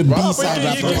B-side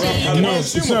rap. No,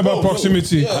 it's not about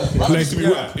proximity.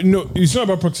 No, it's not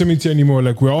about proximity anymore.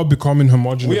 Like we're all becoming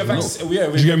homogenous. We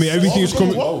have Do you get me? Everything is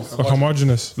coming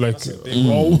homogenous. Like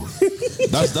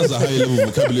That's a high level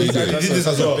vocabulary.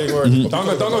 That's a big word.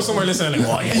 Don't go somewhere listening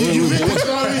like,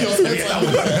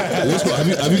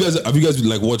 Have you guys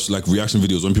like watched like reaction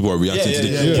videos when people are reacting to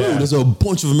this? Bro, there's a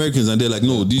bunch of Americans and they're like,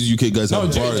 no, these UK guys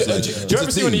have bars. Like, do you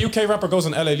ever see when a UK rapper goes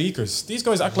on LA Leakers? These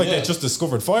guys act like they just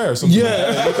discovered fire or something. Yeah.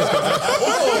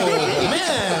 Oh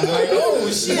man, like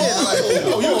oh shit, like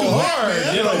oh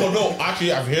hard. You know, no,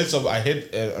 actually, I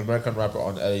hit an American rapper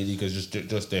on LA because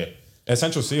just there.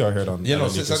 Essential C I heard on. You know, LA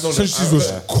since Leakers. Since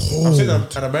was cold. I'm saying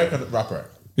an American rapper.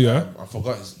 Yeah. I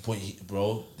forgot his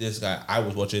bro. This guy I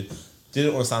was watching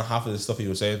didn't understand half of the stuff he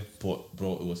was saying, but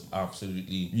bro, it was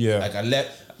absolutely like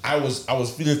I was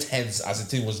feeling tense as the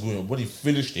thing was going on. When he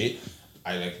finished it,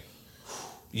 I like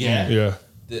Yeah.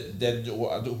 Then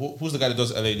who's the guy that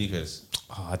does LA Leakers?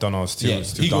 Oh, I don't know. It's too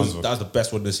He goes, Donzo. that's the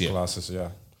best one this year. Glasses, yeah.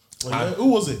 Who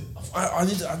was it? I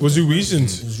need to. Was it recent?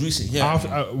 It was recent.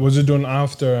 Yeah. Was it done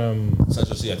after?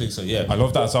 Central C, I think so. Yeah. I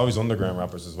love that. It's always underground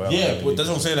rappers as well. Yeah, but that's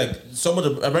what I'm saying. Like some of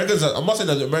the Americans, I'm not saying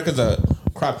that the Americans are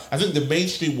crap. I think the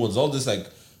mainstream ones, all this like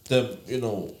the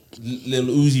Lil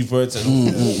Uzi Verts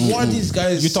and what are these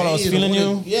guys? You thought I was saying? feeling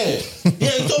you? Yeah, you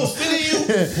thought I was feeling you,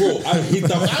 Bro, I hate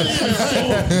that.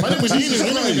 My name was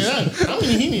Heenan.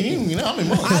 I'm in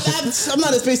I'm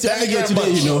not a space to argue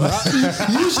today, you know.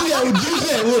 Usually I would.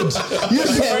 But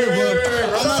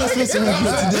I'm not a space to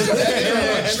argue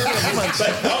today.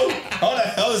 How the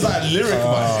hell is that a lyric,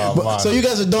 man? But, so you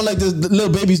guys don't like the little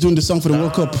babies doing the song for the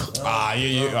World Cup?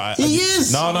 He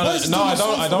is. No,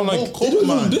 I don't like. They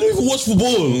don't even watch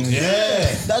football. Yeah,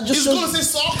 That just He's shows. gonna say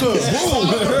soccer.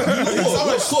 it's not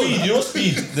like Speed. You know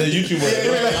Speed, the YouTuber.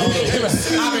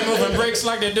 I've been moving bricks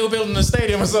like they do building a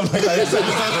stadium or something like that.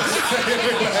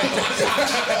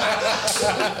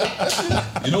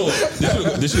 You know,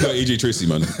 they should have AJ Tracy,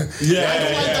 man. I don't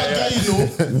like that guy, you know.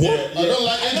 What? I don't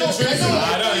like AJ Tracy.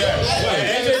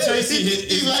 AJ Tracy,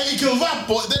 He's like, he can rap,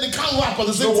 but then he can't rap at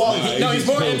the same time. no, he's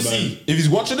more MC. If he's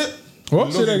watching it,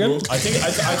 What? Say that again.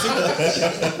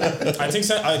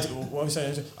 What was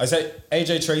I saying? I say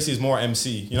AJ Tracy is more MC.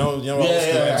 You know, Yeah,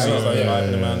 MCs like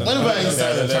Ivan the Man. Whenever he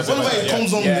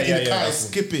comes on in the car, I yeah.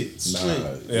 skip it straight.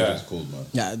 Yeah, it's cold, man.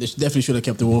 Yeah, they definitely should have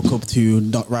kept the World Cup to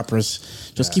not rappers.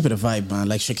 Just keep it a vibe, man.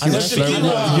 Like Shakira.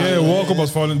 Yeah, World Cup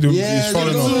was falling. It's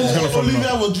falling off. It's gonna fall Olivia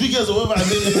off. Rodriguez or whatever. To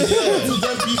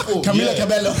them people. Camila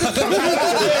Cabello.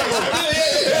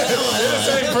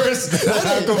 Same person.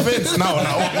 I'm convinced. No.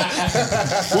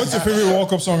 What's your favorite World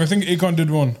Cup song? I think Akon did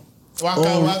one.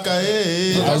 Waka waka,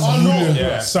 hey. Oh no!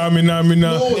 Yeah. Samina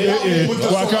mina, with the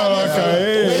waka song. waka,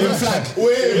 Waving flag.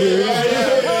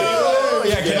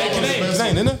 Yeah, Canaan,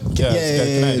 isn't it?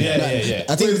 yeah.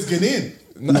 I think It's Ghanaian.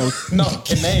 No,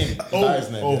 Canaan.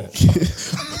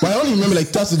 But I only remember like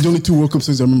that's the only two World Cup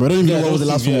songs I remember. I don't even know what the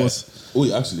last one was.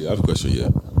 Wait, actually, I have a question. Yeah,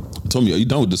 Tommy, are you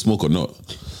down with the smoke or not?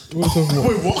 Wait,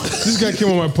 what? This guy came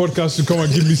on my podcast to come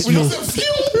and give me smoke.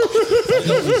 Are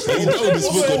you down with the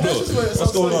smoke or not?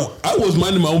 What's going on? I was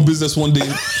minding my own business one day,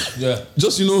 Yeah.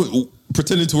 just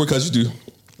pretending to work as you do.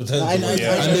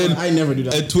 I never do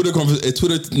that. A Twitter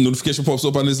notification pops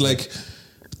up and it's like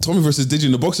Tommy versus Digi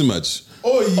in the boxing match.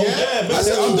 Oh, yeah. I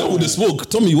said I'm down with the smoke.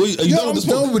 Tommy, are you down I'm with the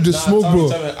smoke? down with the smoke, bro.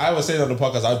 I was saying on the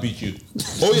podcast, I'll beat you.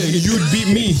 Oh yeah, You'd beat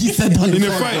me. He said on in the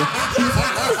a phone. fight.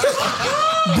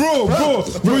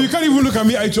 Bro, you can't even look at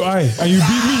me eye to eye, and you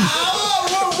beat me.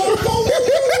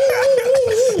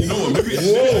 you know what? Maybe.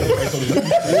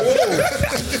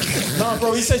 No,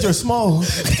 bro, he said you're small.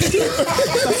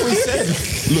 That's what he said.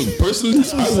 Look, personally,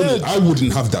 I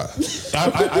wouldn't have that.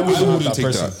 I wouldn't take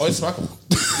person. that. Oh, smack him.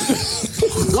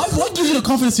 What gives you the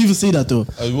confidence to even say that though?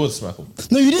 I would smack him.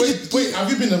 No, you didn't. Wait, have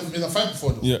you been in a fight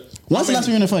before, though? Yeah, When's the last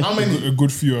time you were in a fight? How many? a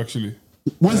good few actually.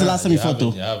 When's the last time you fought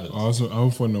though? You haven't. I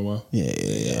haven't fought in a while.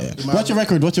 Yeah. What's your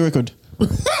record?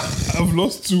 I've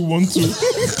lost 2-1-2.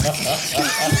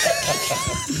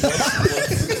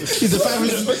 He's a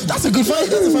 5. That's a good fight.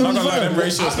 That's a I'm not gonna lie, 5. them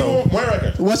ratios though. My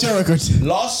record. What's your record?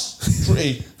 Loss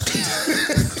 3.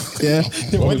 Yeah.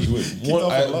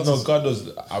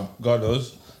 God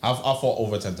knows. I've fought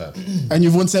over 10 times. And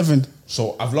you've won 7.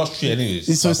 So I've lost 3 anyways.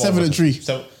 So I've fought 7 over and 10. 3.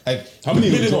 How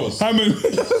many draws? How many? I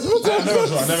never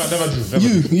drew. I never drew.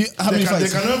 You how many They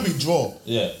fights? can never be draw.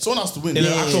 Yeah. Someone has to win. In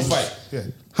an actual fight. Yeah.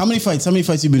 How many fights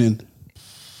you been in?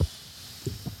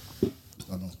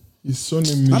 His son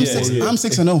and me. I'm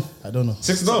 6-0. I don't know.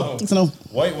 6-0. 6-0.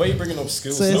 Why are you bringing up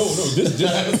skills? Says- None of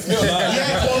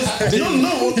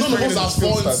us have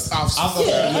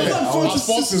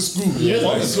sports in school.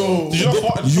 Yeah. So Do you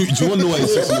want to know why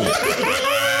he's 6-0?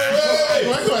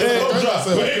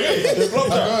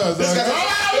 This guy.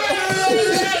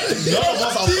 None of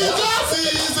us have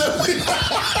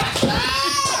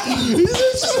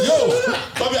Yo,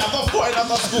 Bobby, I've not fought in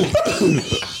after school.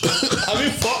 Have you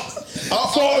fought?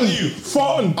 I've fought you.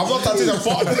 Fun. I'm not touching and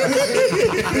fought.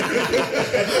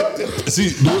 See,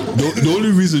 the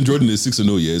only reason Jordan is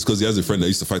 6-0 is because he has a friend that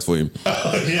used to fight for him.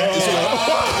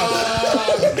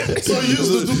 So you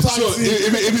used to do So taxi.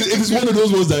 if it's one of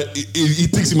those ones that he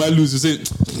thinks he might lose, you say,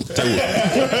 tell you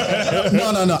what.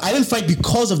 No. I didn't fight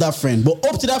because of that friend. But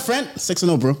up to that friend,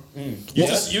 6-0, bro.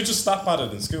 You just stop at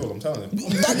it in school. I'm telling you.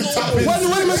 When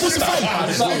am I supposed to fight?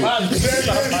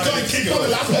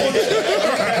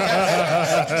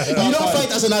 You don't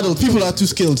fight as an adult. People are too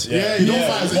skilled. Yeah, you don't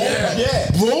fight.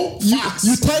 Yeah, bro.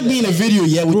 You tagged me in a video,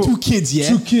 with 2 kids,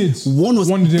 2 kids. One was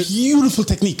One did- beautiful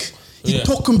technique. He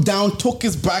took him down, took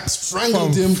his back,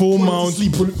 strangled him, full put him to mount,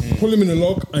 sleep. pull him in a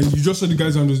lock, and you just saw the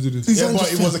guys just did it. His Yeah, hand but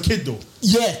just it was a kid though.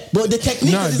 Yeah, but the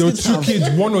technique. Nah, is there were this two time. kids.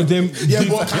 One of them. Yeah,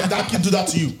 did- but can that kid do that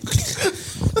to you?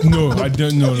 No, I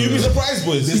don't know. You'd be surprised,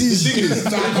 boys. The thing is,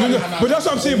 But that's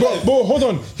what I'm saying. But hold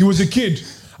on, he was a kid.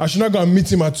 I should not go and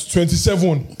meet him at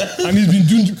 27, and he's been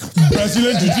doing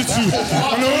Brazilian jiu-jitsu, and I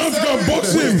want to go and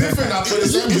box him, Different at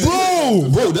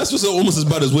 27. Bro, that's just almost as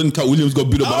bad as when Cat Williams got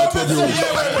beat up by a 12-year-old.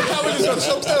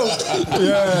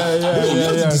 Yeah, yeah, You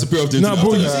have to disappear off the Nah,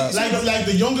 bro, internet. Like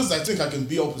the youngest I think I can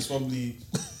be up is probably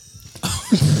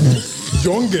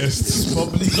youngest.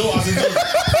 probably no, I mean,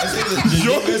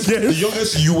 the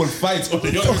youngest you will fight, or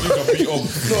the youngest you can beat up.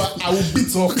 no, I will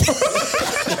beat up.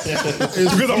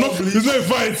 Because I'm not. There's no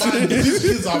fight. Man, these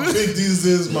kids are big these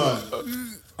days, man.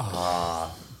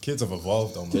 Kids have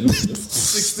evolved, though, man.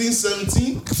 16,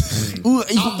 17. Ooh,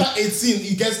 After 18,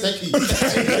 he gets techie.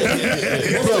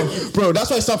 bro, that's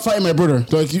why I stopped fighting my brother.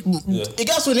 Like, it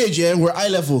got to an age, yeah, we're eye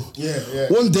level. Yeah, yeah.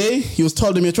 One day, he was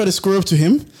telling me, I tried to square up to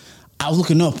him. I was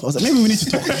looking up. I was like, maybe we need to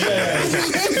talk. Let's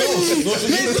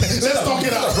talk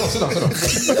it out.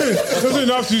 Doesn't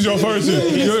have to use your authority. No,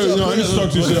 I need to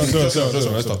talk to you.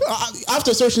 Sit down.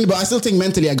 After searching, but I still think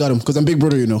mentally I got him because I'm big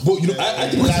brother, you know. But you know, I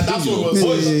think Like, that's what it was.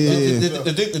 Boys,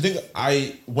 the thing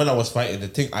when I was fighting, the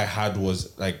thing I had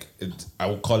was like I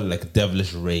would call it like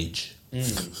devilish rage.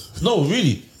 No,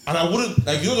 really. And I wouldn't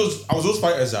like I was those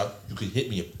fighters that you could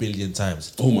hit me 1 billion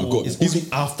times. Oh my God. It's only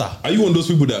after. Are you one of those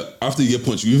people that after you get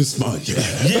punched, you even smile?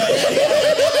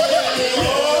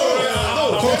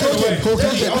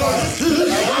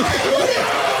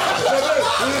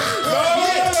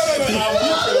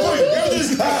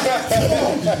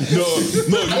 No,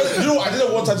 you know, I did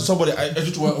it one time to somebody. I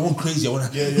just went crazy. I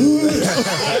went, the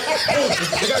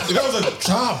guy was like,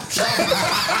 chop.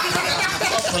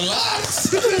 Relax.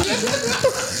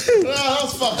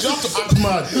 That's fucked. You have to act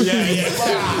mad. Yeah. You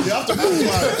have to act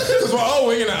mad. Because we're all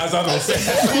winging it, as I don't say.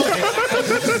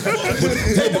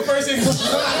 Take the first thing.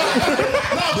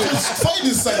 Fighting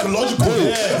is psychological.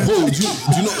 Bro, do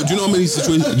you know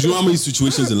how many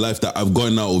situations in life that I've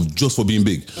gotten out of just for being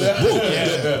big?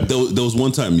 Bro, there was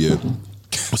one time, yeah.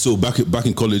 So back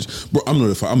in college, bro, I'm not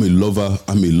a fighter. I'm a lover,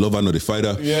 not a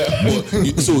fighter. Yeah. But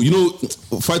so you know,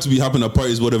 fights will be happening at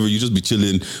parties, whatever. You just be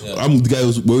chilling. Yeah. I'm the guy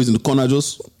who's always in the corner,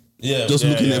 just looking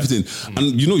at everything.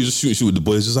 And you know, you just shoot with the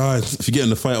boys. Just if you get in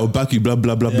the fight, I'll back you. Blah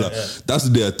blah blah blah. Yeah. That's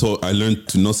the day I learned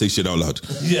to not say shit out loud.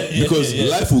 Because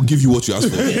life will give you what you ask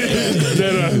for.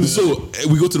 So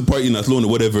we go to the party in Athlone or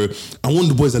whatever, and one of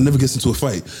the boys that never gets into a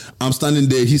fight. I'm standing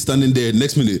there, he's standing there.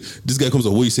 Next minute, this guy comes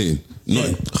up. What are you saying?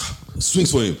 Nothing.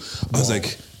 Swings for him. I was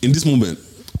like, in this moment,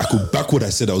 I could back what I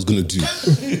said I was gonna do.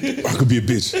 I could be a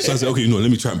bitch. So I said, okay,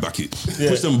 let me try and back it.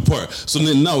 Push them apart. So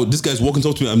then now this guy's walking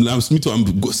up to me. I'm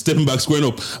stepping back, squaring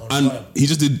up, and he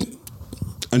just did.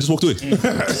 And just walked away.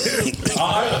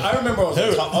 I remember I was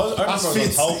on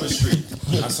Talbot Street,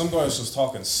 and some guy was just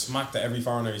talking smack to every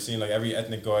foreigner he's seen, like every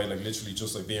ethnic guy, like literally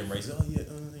just like being racist. Oh yeah,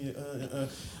 I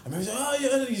remember he's like, oh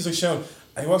yeah, he's like shouting.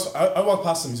 And I walked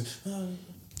past him.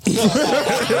 He's like,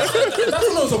 that's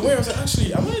when I was aware. I was like,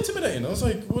 actually, am I intimidating? I was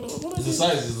like, what is It's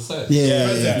the size.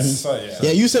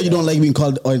 Yeah, you said you don't like being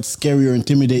called scary or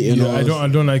intimidating. Yeah, I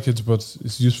don't like it, but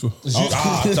it's useful. It's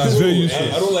very useful.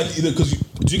 I don't like it either because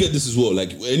do you get this as well?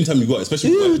 Like anytime you go out,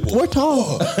 especially with white people. We're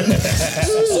tall.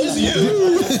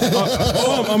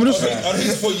 I'm just Are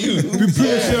these for you? people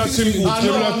say that to me.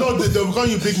 No, they'll call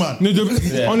you big man.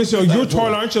 Honestly, you're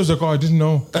tall, aren't you? I was like, oh, I didn't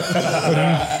know.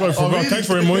 I forgot. Thanks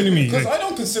for reminding me. Because I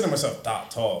don't consider myself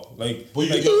that tall. Like, But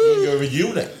you're a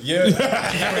unit. yeah.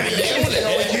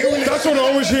 That's what I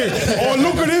always hear. Oh,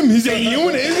 look at him. He's a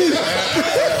unit, isn't he?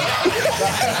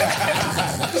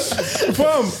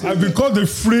 Fam, I've been called the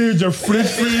fridge, a fridge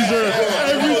freezer,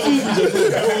 everything.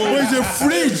 Where's a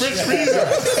fridge?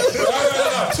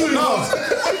 No,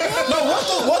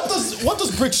 what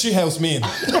does brick shit house mean?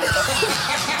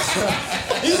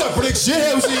 He's a brick shit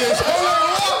house. He is.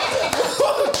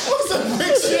 What's a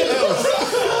brick shit house?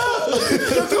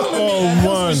 Oh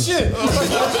man. Shit.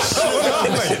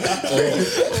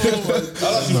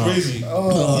 That's crazy.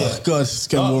 Oh God, it's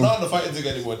getting warm. Not the fighting thing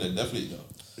anymore. Then definitely no.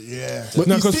 Yeah. But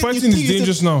No, you because still- fighting you is still-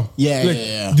 dangerous now. Yeah, Like,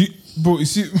 yeah. Bro, you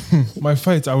see, my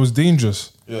fight, I was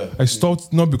dangerous. Yeah. I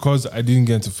stopped not because I didn't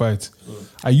get into fight.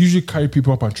 I usually carry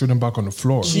people up and throw them back on the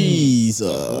floor. Jesus.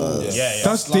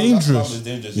 That's dangerous.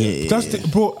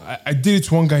 Bro, I did it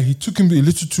to one guy. He took him a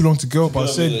little too long to get up. I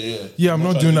said, I'm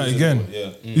not doing that again.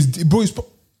 Yeah. Bro,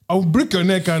 I'll break your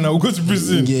neck and I'll go to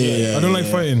prison. Yeah, I don't like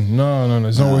fighting. No,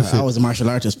 it's not worth I it. was a martial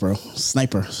artist, bro.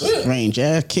 Sniper, range,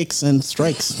 kicks and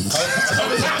strikes.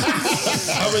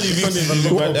 How many weeks did you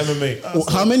do at MMA?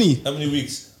 How many? How many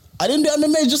weeks? I didn't do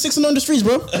MMA, just 6 on the streets,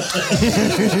 bro.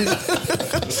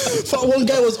 But one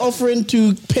guy was offering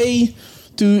to pay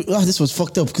to. This was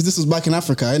fucked up because this was back in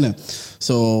Africa, innit?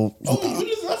 So. Oh, you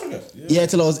lived in Africa? Yeah,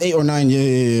 till I was 8 or 9.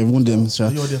 Yeah. One of them. So.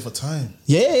 You were there for time.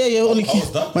 Yeah. Only how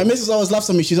was that? my missus always laughs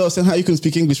at me. She's always saying how you can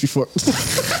speak English before. Yeah, but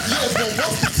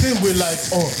what's the thing with like,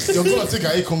 you're gonna take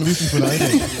a Congolese people now,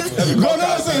 innit?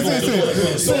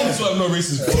 Say. That's why I'm not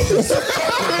racist.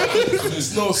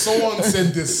 No, someone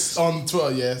said this on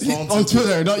Twitter, yeah. On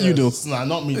Twitter, not you, though. Nah,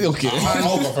 not me. Okay.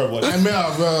 I'll go for one. I may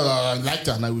have liked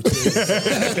that now. But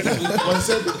I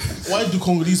said, why do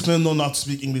Congolese men not know how to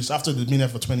speak English after they've been there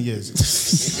for 20 years?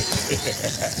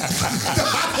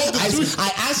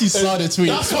 I actually saw the tweet.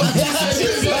 That's what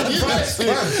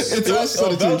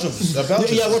Belgium.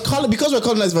 Yeah, because we're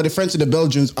colonized by the French and the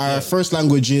Belgians. Our first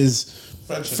language is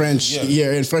French.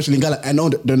 Yeah, in French Lingala. I know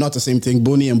they're not the same thing.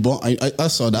 Boni and Bon. I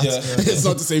saw that. Yeah. It's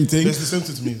not the same thing. It's the same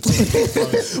thing to me.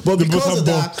 But because of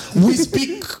that, we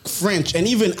speak French, and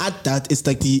even at that, it's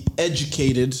like the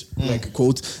educated, like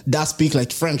quote, that speak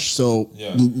like French. So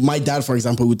my dad, for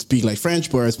example, would speak like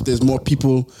French, whereas there's more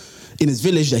people in his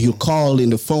village that he'll call in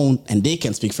the phone, and they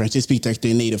can speak French. They speak like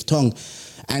their native tongue,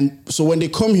 and so when they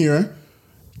come here,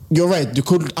 you're right. You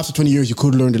could after 20 years, you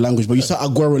could learn the language. But you saw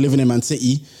Aguero living in Man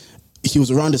City. He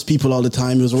was around his people all the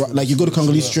time. He was like, you go to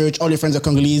Congolese church, all your friends are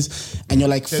Congolese, and you're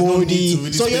like 40.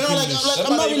 really So you're speak not like, English.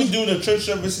 I'm not really. doing the church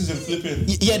services and flipping.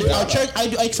 Yeah, our church.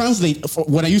 I translate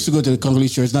when I used to go to the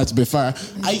Congolese church. Not to be fair,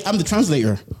 I'm the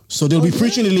translator. So they'll be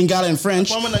preaching in Lingala and French.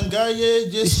 Mama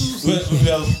Nangaye, Jesus.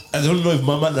 Well, I don't know if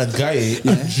Mama Nangaye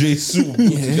and Jesus put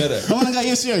together. Mama Nangaye,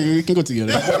 yes, yeah, you can go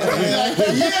together.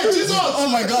 Yeah, Jesus. Oh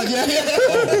my God, yeah.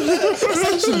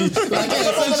 Essentially,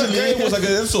 Nangaye was like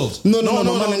an insult. No.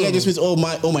 Mama Nangaye just means oh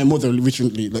my mother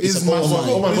literally. Like It's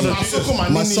Masoko,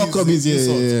 Masoko means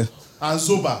yeah. And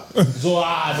Zoba. I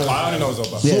only know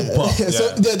Zoba. Yeah.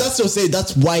 So that's to say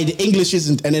that's why the English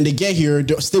isn't, and then they get here,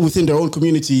 they're still within their own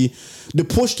community. The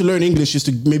push to learn English is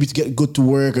to maybe to get good to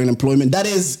work and employment. That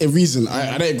is a reason.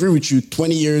 I agree with you.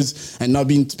 20 years and not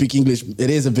being to speak English, it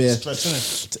is a bit.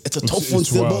 It's a tough one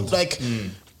still. wild. But like,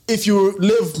 if you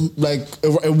live like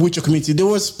with your community, there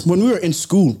was when we were in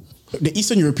school. The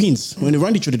Eastern Europeans, when they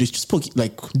around each other, they just spoke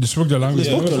like They spoke the language.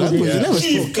 spoke the language. They never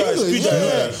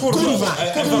spoke.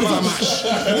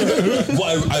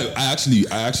 Well, I actually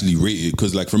rate it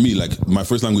because, like, for me, like my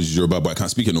first language is Yoruba, but I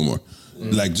can't speak it no more.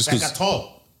 Like just Like because, at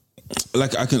all.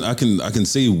 like I can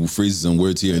say phrases and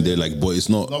words here and there, like, but it's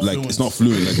not like fluent. it's not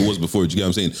fluent like it was before. Do you get what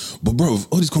I'm saying? But bro,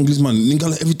 all these Congolese man,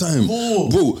 Lingala every time,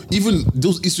 bro. Even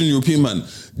those Eastern European man,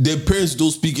 their parents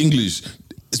don't speak English.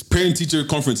 It's parent-teacher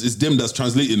conference. It's them that's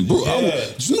translating, bro. Do you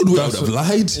know the way I would have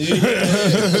lied?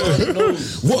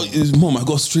 What is mom? I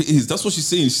got straight A's. That's what she's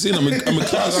saying. She's saying I'm a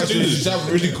class student. She's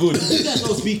really good. You guys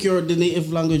don't speak the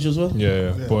native language as well?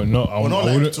 Yeah. But no, I Or not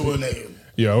wouldn't. like to a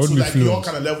Yeah, I wouldn't to be like your fluent.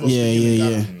 kind of level of Yeah, speaking yeah,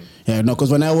 Lingala. yeah. Yeah, no, because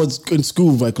when I was in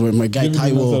school, like when my guy Give me the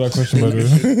answer to Taiwo, that question, by the way.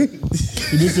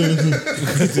 You didn't say anything.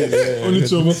 Only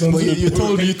two of us but answered. you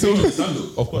told me.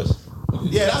 Of course.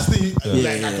 Yeah, that's the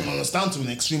like I can understand to an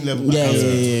extreme level. Yeah, Like,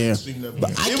 yeah. Extreme level.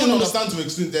 But I Even can understand to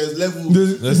extreme. There's level.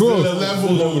 There's- bro, There's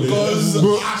level because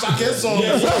Ashake song.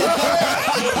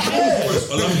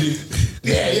 Yeah.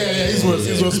 It's worse.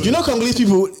 You know, Congolese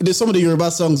people, there's some of the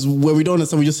Yoruba songs where we don't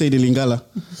understand, we just say the Lingala.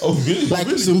 Oh, really? Like,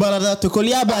 Sumbalada,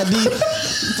 Tokolia Badi.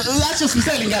 That's just we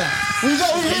say Lingala. We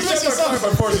remix your song.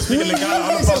 Before speaking Lingala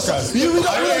on the podcast. We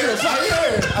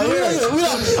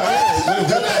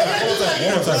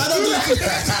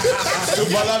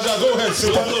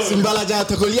Simbalaja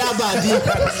Tokolia Badi.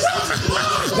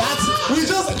 That's we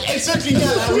just insert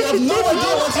Lingala. We have no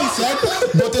idea what he said,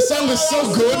 but the song is so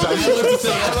good. I want to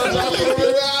say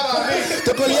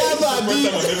Tokolia Badi.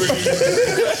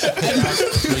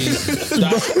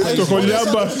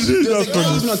 Tokoliaba. There's a guy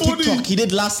who's on TikTok. He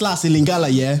did last in Lingala,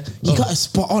 yeah. He got a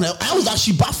spot on it. I was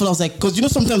actually baffled. I was like, because you know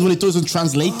sometimes when it doesn't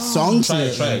translate songs. Try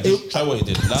it. Try what you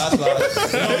did. Last. Go ahead.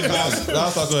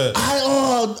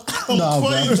 No, bro.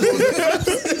 I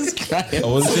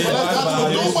wasn't saying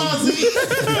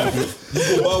Go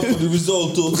out for the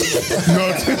result, though. Because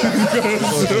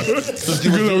I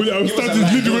will start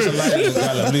this midway.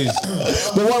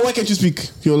 But why can't you speak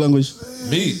your language?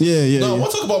 Me? Yeah. No, I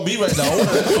want to talk about me right now. I want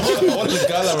to What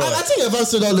Lingala, bro? I think I've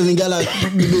answered all the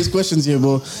Lingala-based questions here,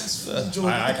 bro.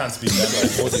 I can't speak that.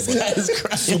 This guy is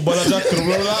crying. Subalaja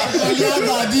Kurula. Yeah,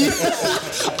 buddy.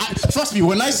 Trust me,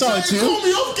 when I saw it too,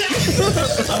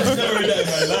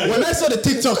 when I saw the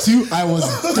TikTok too, I was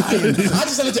dying. I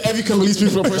just sent it to every Congolese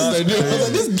people person I knew. I was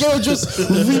like, this girl just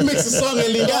remixed the song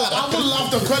in Lingala. I would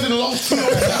love the credit along to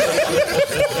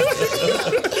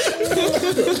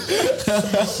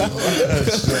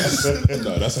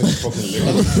No, that's actually fucking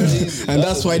hilarious. And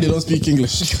that's why they don't speak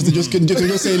English, because they just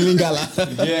say Lingala.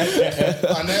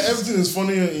 And then everything is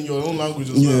funny in your own language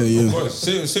as well. Yeah, Of course.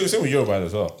 Same with Yoruba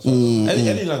as well. So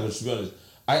any language, to be honest.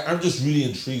 I'm just really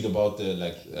intrigued about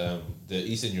the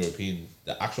Eastern European,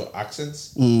 the actual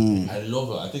accents. I love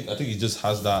it. I think it just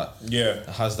has that. Yeah. It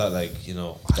has that, like, you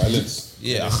know. Silence.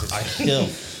 Yeah. I heal.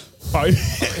 I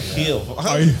Heal.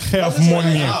 I have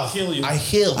money. I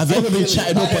heal. Have you ever been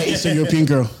chatted up by an Eastern European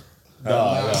girl?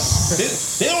 No.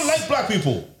 They don't like black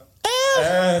people.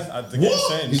 I think it's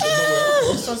changed.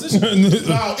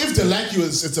 Now, if they like you,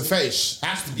 it's a fetish.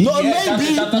 Has to be. No, That's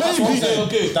what I'm maybe. saying.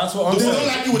 Okay, that's what I'm They saying. don't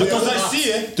like you with Because the I other see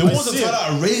it. The ones that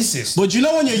are racist. But you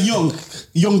know when you're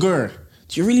younger,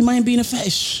 do you really mind being a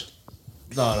fetish?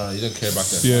 No, you don't care back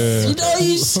then. Yeah. You know,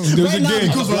 he's There was a game.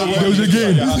 There was a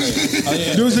game.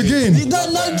 There was a game. Get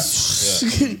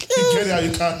it how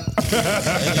you can.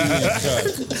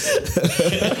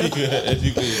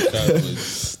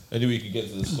 Anyway, you can get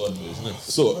to the squad, isn't it?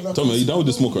 So, Tommy, are you down with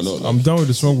the smoke or not? I'm done with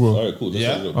the smoke, bro. All right, cool. Let's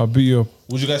Yeah? set it up. I'll beat you up.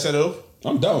 Would you guys set it up?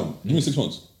 I'm down. Give me 6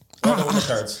 months. I don't know the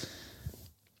cards.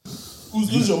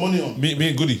 Who's your money on? Me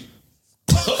and Goody.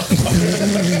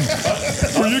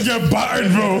 Bro, you get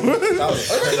battered, bro. I'm gonna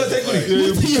take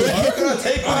Goody.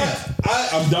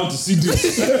 I'm down to see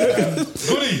this.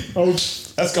 Goody.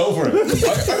 Let's go for it. I'm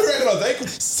ready about that.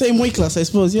 Same weight class, I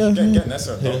suppose. Yeah. Get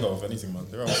Nessa and Dongo, if anything, man.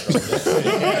 They're all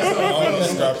scrapping.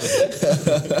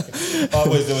 Oh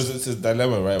wait, there was a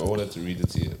dilemma, right? I wanted to read it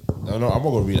to you. No, I'm not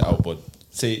gonna read it out, but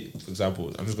say, for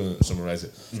example, I'm just gonna summarize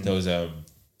it. There was a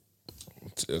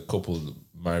couple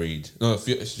married. No,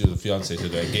 she was a fiance, so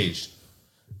they're engaged.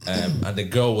 And the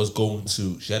girl was going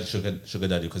to. She had a sugar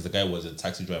daddy because the guy was a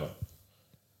taxi driver.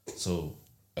 So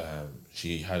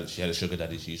she had a sugar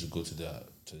daddy. She used to go to the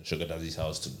sugar daddy's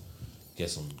house to get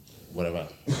some whatever.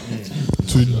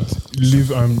 To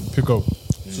leave and pick up.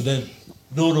 So then,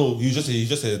 no, he just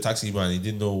a taxi man. He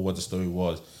didn't know what the story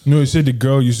was. No, he said the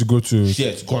girl used to go to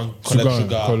Yeah, to go and collect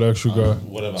sugar, sugar.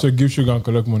 whatever. So give sugar and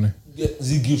collect money. Yeah, does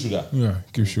he give sugar? Yeah,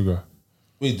 give sugar.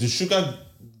 Wait, do sugar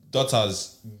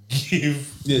daughters give?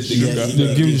 Yes,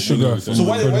 They give you sugar. So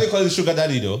why you call it sugar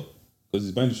daddy though? Because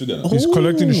he's buying the sugar now. He's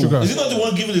collecting the sugar. Is he not the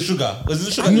one giving the sugar? Is it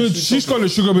the sugar? No, she's called a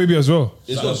sugar baby as well.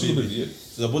 It's No, not sugar baby. baby, yeah.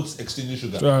 They're both exchanging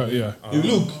sugar. Yeah. If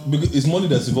you look, because it's money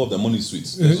that's involved and money is sweet.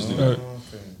 That's just it.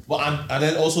 But and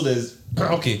then also there's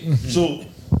okay. So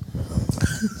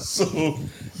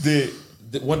the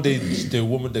one day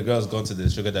the girl's gone to the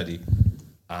sugar daddy,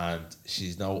 and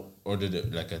she's now ordered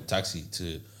a taxi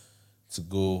to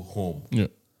go home. Yeah.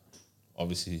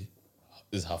 Obviously,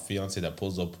 it's her fiance that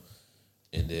pulls up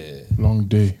in the Long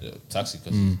day. taxi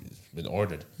because it's been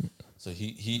ordered. So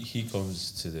he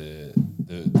comes to the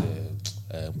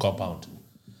compound,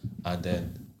 and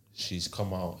then she's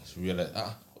come out. She realized,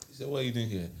 he said, "What are you doing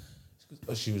here?"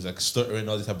 She was like stuttering,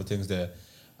 all these type of things there,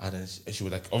 and then she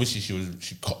was like, obviously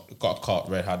she got caught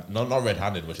red-handed, not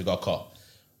red-handed, but she got caught.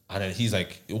 And then he's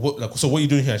like, so what are you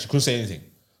doing here? And she couldn't say anything.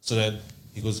 So then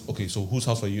he goes, okay, so whose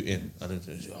house are you in? And then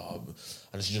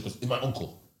she just goes, it's my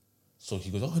uncle. So he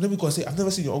goes, oh, let me go and say, I've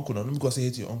never seen your uncle now. Let me go and say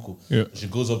hey to your uncle. Yeah. She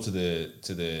goes up to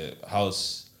the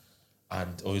house,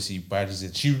 and obviously barges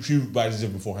in. She barges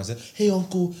in before and said, hey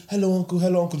uncle, hello uncle,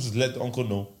 just let the uncle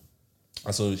know.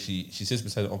 And so she sits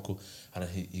beside the uncle, and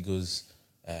then he goes,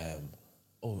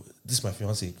 oh, this is my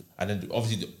fiance. And then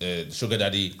obviously the sugar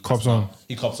daddy Cops on.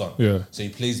 He cops on. Yeah. So he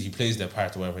plays their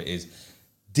part or whatever it is.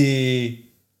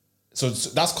 So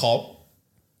that's calm.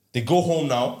 They go home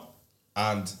now,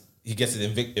 and he gets an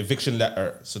eviction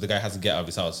letter, so the guy has to get out of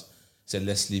his house. He said,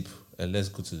 let's sleep and let's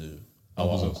go to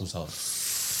our uncle's house.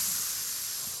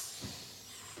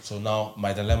 So now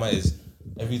my dilemma is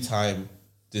every time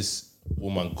this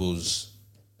man goes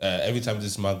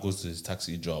to his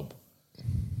taxi job,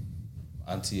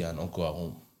 auntie and uncle are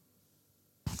home.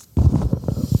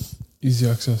 Easy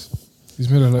access. He's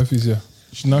made her life easier.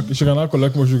 She can now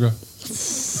collect more sugar.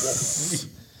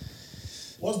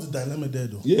 What's the dilemma there,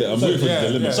 though? Yeah, I'm ready for the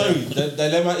dilemma. Sorry, the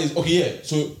dilemma is okay. Yeah,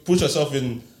 so put yourself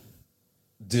in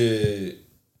the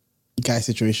Guy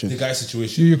situation. guy's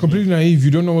situation. You're completely naive.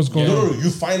 You don't know what's going on. No.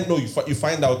 You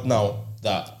find out now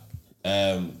that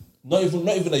not even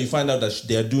that you find out that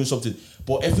they are doing something,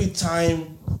 But every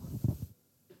time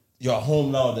you're at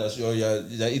home now,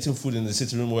 you're eating food in the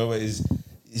sitting room, wherever it is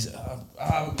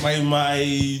my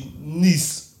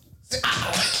niece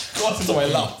got into my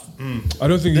lap. I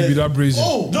don't think it'd be that brazen.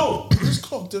 Oh no, this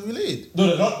clock they're related. No,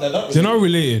 they're not They're not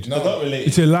related. They're not related.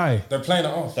 It's a lie. They're playing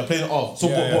it off. They're playing it off. So,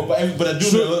 Yeah, but they're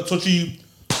doing a little touchy.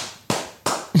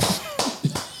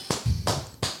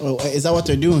 Oh, is that what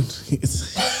they're doing? They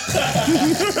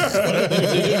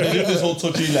do this whole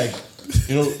touchy, like,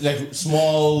 like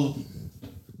small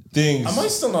things. I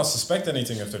might still not suspect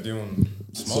anything if they're doing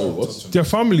small. Sorry, what? touching. Their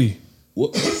family.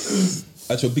 What?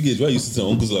 At your big age, why you sit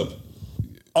on uncle's lap?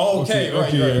 Oh, okay,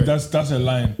 right. That's a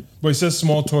line. But it says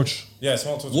small touch. Yeah,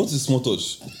 small touch. What is small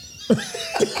touch?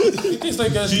 It's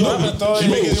like a She's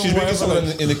making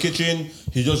something in the kitchen.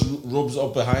 He just rubs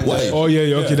up behind Why? her. Oh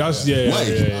yeah. Okay, that's yeah. Why?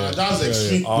 That's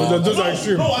extreme. Those are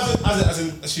extreme. No, as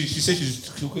in she said she's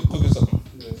cooking something.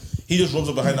 He just rubs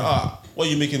up behind her. What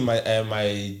are you making,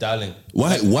 my darling?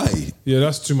 Why? Yeah,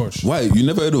 that's too much. Why? You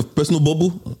never heard of personal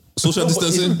bubble? Social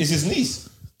distancing? It's his niece.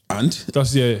 And?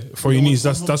 That's for your niece.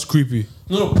 That's creepy.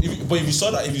 No. But if you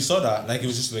saw that, like it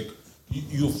was just like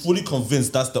you're fully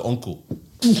convinced that's the uncle.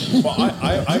 But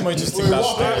I might just think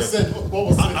that's their.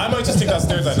 I might just think that's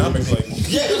their dynamic. Like,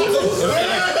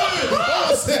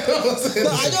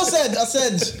 No, I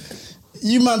said,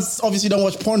 you man obviously don't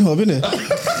watch Pornhub, innit?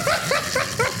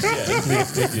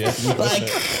 Like,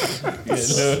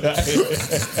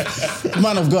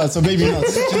 man of God, so maybe not.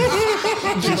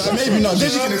 Maybe not. Then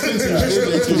she can explain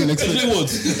to me. Explain what?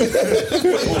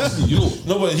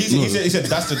 No, but he said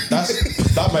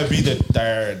that might be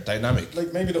their dynamic.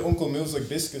 like maybe the uncle mills like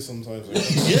biscuits sometimes. Like,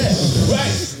 Yeah,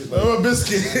 right. Oh,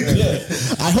 biscuit.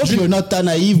 I hope you're not that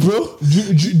naive, bro.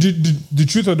 The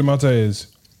truth of the matter is,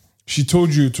 she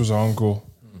told you it was her uncle.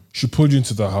 She pulled you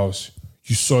into the house.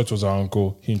 You saw it was her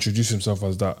uncle. He introduced himself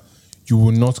as that. You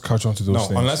will not catch on to those no,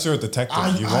 things. unless you're a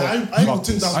detective, you I won't. don't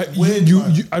think that's I, weird.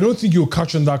 man. I don't think you'll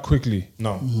catch on that quickly.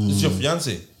 No. It's your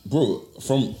fiance. Bro,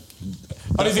 from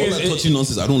How do you think all that it's- touchy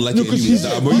nonsense, I don't like No, it because anyway. he's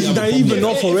I already have a naive problem.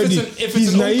 enough If already. it's an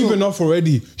He's naive uncle- enough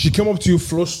already. She came up to you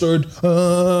flustered,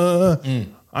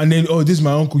 and then this is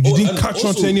my uncle. You Oh, didn't and catch on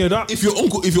also, to any of that. If your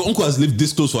uncle has lived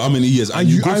this close for how many years, and And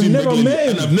you you- go to I've him never regularly, met him.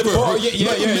 and I've never Oh, heard,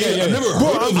 yeah. I've never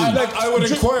Bro, heard of him. I would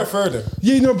inquire further.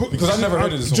 Yeah, you know, but Because I've never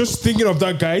heard of this Just thinking of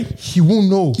that guy, he won't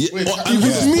know. Yeah, Wait, and if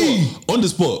it's me, on the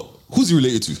spot, who's he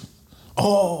related to?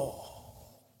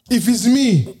 if it's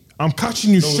me, I'm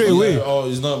catching you straight away.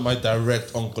 He's not my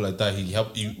direct uncle like that. He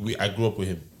helped. I grew up with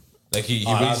him. Like he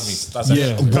raised me. That's Yeah,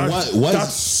 actually- But why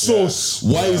that's is- so.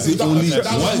 Why is it only?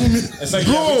 It's like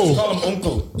Bro. we just call him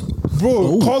uncle.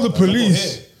 Bro, call the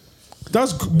police.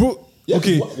 That's bro. Yeah,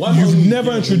 Okay, why you've would you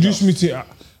never give him introduced me to.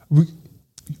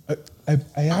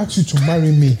 I asked you to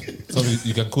marry me. So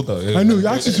you can cook that. I know you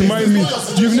asked you to marry me.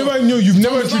 You've never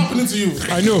happening to you.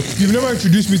 I know you've never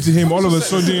introduced me to him. All of a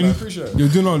sudden, appreciate it. you're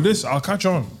doing all this. I'll catch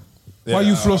on. Why are you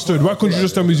Yeah, flustered? Why couldn't you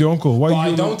just tell me it's your uncle? Why But I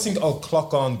you? don't think I'll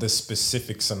clock on the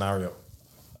specific scenario.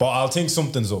 But I'll think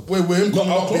something's up. Wait, him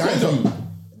coming up behind him.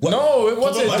 No,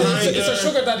 it's behind a her.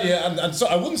 sugar daddy, and so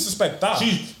I wouldn't suspect that.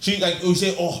 She like we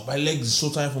say, oh, my legs is so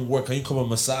tired from work. Can you come and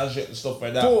massage it and stuff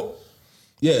like that? But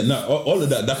Yeah, no, all of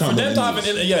that can't for run. them to have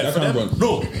anyways. an yeah, That for can't them, run.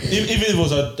 No, even if it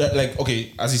was like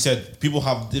okay, as he said, people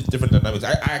have different dynamics.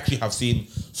 I actually have seen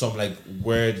some like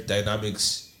weird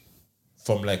dynamics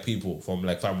from like people from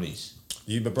like families.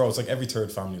 but bro, it's like every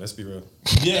third family. Let's be real.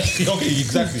 Yeah, okay,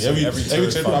 exactly. Every every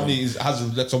third third family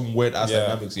has like some weird ass Yeah.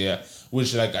 dynamics. Yeah,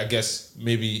 which like I guess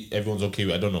maybe everyone's okay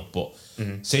with. I don't know, but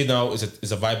say now it's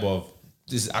a vibe of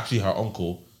this is actually her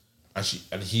uncle, and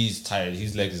he's tired.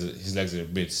 His legs are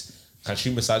bits. Can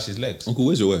she massage his legs? Uncle,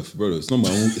 where's your wife, brother? It's not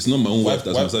my own wife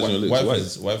that's massaging your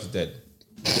legs. Why? Wife's dead.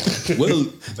 Well,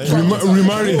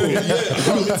 Remarry.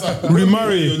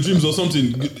 Remarry. your dreams or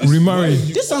something. Remarry.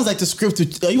 This sounds like the script.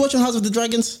 Are you watching House of the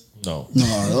Dragons? No.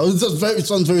 No, it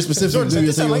sounds very specific. Jordan said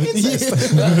this sound like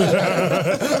incest.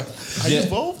 Are you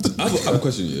involved? I have a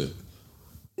question here.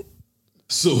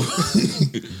 So,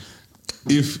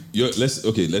 if you're let's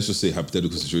just say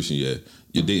hypothetical situation, yeah,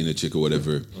 you're dating a chick or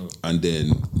whatever, and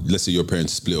then let's say your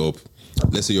parents split up.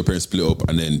 Let's say your parents split up,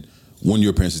 and then one of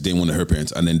your parents is dating one of her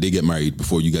parents, and then they get married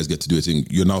before you guys get to do a thing.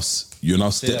 You're now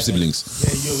step siblings.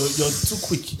 Yeah, you're too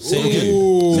quick.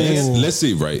 Let's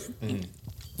say right,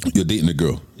 you're dating a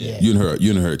girl. Yeah. You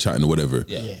and her chatting or whatever.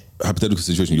 Yeah. Hypothetical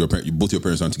situation. Both your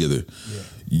parents aren't together. Yeah.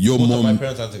 Your Both of mom. my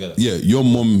parents are together. Yeah, your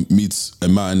mom meets a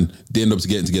man. They end up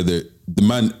getting together. The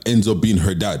man ends up being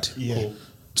her dad. Yeah.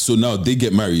 So now they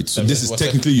get married. So this is What's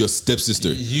technically your stepsister.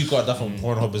 You got that from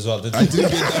Pornhub as well, didn't I you?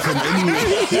 didn't get that from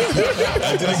anywhere.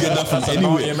 I didn't get that from That's a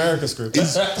Naughty anywhere. America script. Very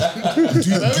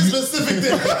specific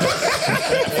thing.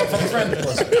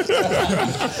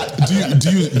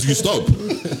 Do you stop? Do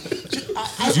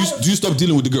you stop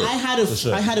dealing with the girl? I had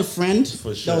a friend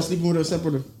that was sleeping with her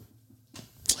stepbrother.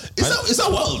 Is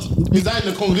that wild? Is that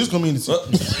in the Congolese community?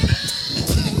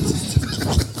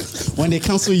 When they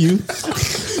cancel you,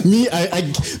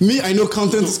 I know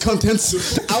content is content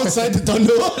outside the don't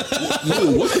know.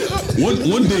 No,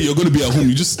 one day you're gonna be at home.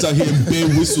 You just start hearing bare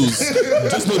whistles.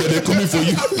 Just know that they're coming for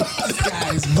you.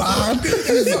 Guys, bad.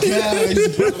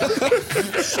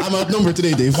 Guys. I'm outnumbered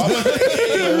today, Dave. I'm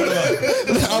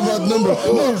outnumbered.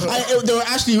 No, there were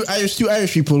actually two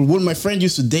Irish people. One of my friend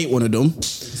used to date one of them.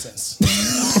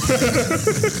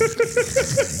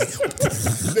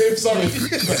 Dave, sorry.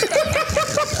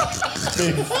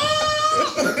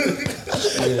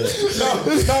 No.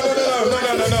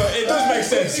 It does make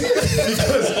sense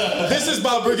because this is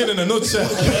Balbriggan in a nutshell.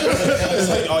 It's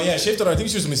like, oh yeah, shifted. I think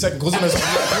she was my second cousin or something.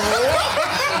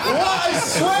 What? I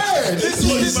swear, this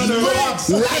is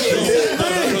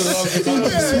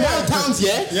Small towns,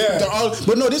 yeah. They're all,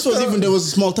 but no, this was even there was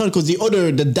a small town because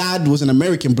the dad was an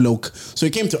American bloke, so he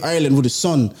came to Ireland with his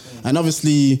son, and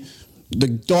obviously the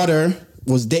daughter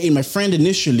was dating my friend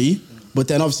initially. But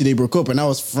then obviously they broke up, and I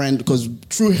was friend because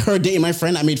through her dating my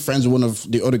friend, I made friends with one of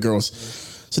the other girls.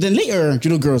 So then later,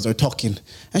 girls are talking,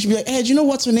 and she'd be like, "Hey, do you know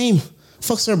what's her name?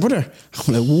 Fucks her brother."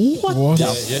 I'm like, "What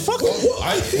the fuck?"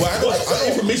 I know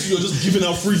information you're just giving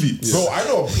out freely. Bro, I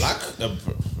know a black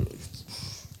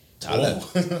talent.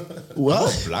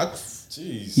 What? Black.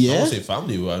 Jeez. I Yeah. won't say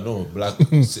family, but I know a black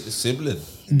sibling.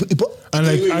 And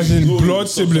like, as in blood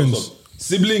siblings.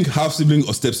 Sibling, half sibling,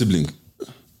 or step sibling.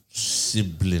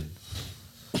 Sibling.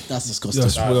 That's disgusting.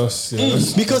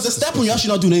 That's Because the step one, you're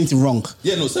actually not doing anything wrong.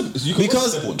 Yeah, no, you can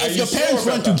Because step one. if your parents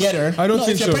went together, I don't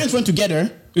think if your so. parents went together,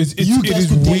 It you is guys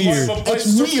would date. weird.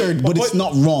 It's weird, but it's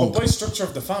not wrong. But by structure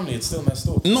of the family, it's still messed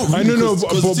up. Not really, I don't know,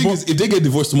 because the thing is, if they get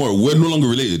divorced tomorrow, we're no longer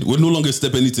related. We're no longer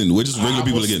step anything. We're just regular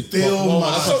people again.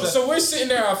 So we're sitting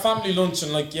there at family lunch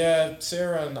and like, yeah,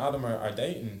 Sarah and Adam are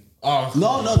dating. No.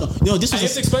 This was I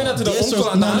have to explain that to the this uncle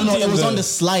was- and no. the auntie It was and on the- the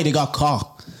slide. They got caught.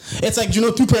 It's like two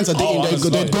parents are dating. on the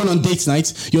they're slide. going on dates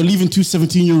nights. You're leaving two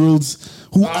 17-year-olds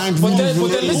who aren't But really then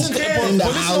related listen, in the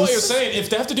but listen to what you're house. saying. If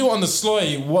they have to do it on the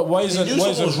sly, why is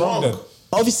it wrong then?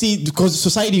 Obviously, because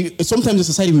society. Sometimes in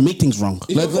society we make things wrong.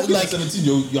 If you're fucking at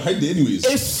 17, you're hiding anyways.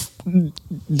 If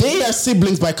they are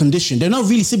siblings by condition, they're not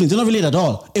really siblings. They're not related at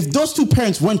all. If those two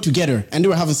parents went together and they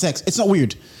were having sex, it's not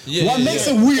weird. What makes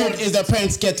it weird is their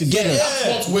parents get together. That's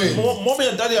what's weird. Mommy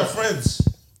and daddy are friends.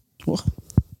 What?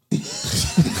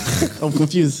 I'm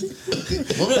confused.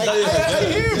 Mommy and daddy are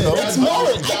friends. It's more.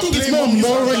 I think it's more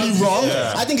morally wrong.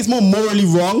 I think it's more morally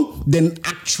wrong than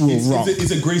actual wrong.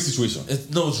 It's a gray situation. It's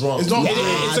wrong. It's not.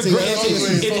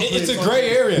 It's a gray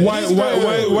area.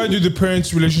 Why do the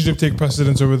parents' relationship take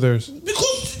precedence over theirs?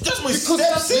 Because that's my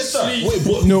stepsister. Wait,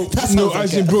 but No, sounds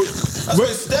as in, bro. my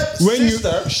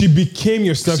stepsister. She became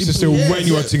your stepsister when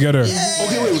you were together.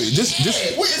 okay, wait. Just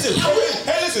Wait, is it?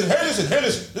 Hey,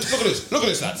 listen. Look at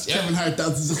this, lads. Yeah? Kevin Hart,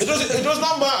 that's It does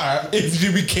not matter if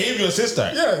she became your sister.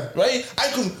 Yeah. Right? I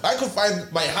could find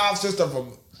my half sister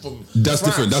from That's France.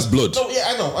 different. That's blood. No,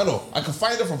 yeah, I know. I could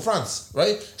find her from France,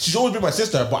 right? She's always been my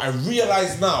sister, but I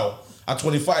realize now at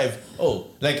 25,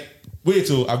 like, wait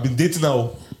till I've been dating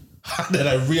now, and then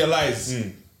I realize,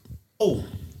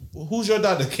 who's your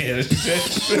dad again?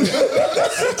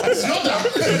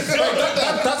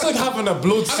 That's like having a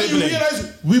blood And then you sibling.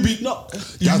 realize we be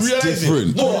That's realize different.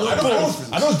 It. No, I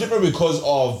know it's different because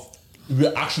of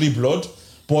we're actually blood,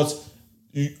 but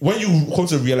when you come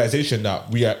to the realization that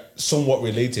we are somewhat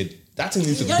related, that thing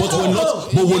needs to be. But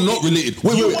we're not related.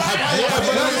 Wait.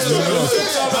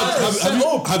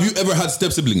 Have you ever had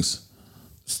step siblings?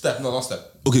 Not step.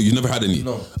 Okay, you never had any.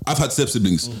 No. I've had step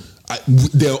siblings.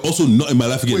 They're also not in my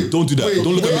life again. Don't do that.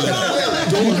 Don't look at me like that.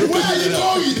 Don't look at me like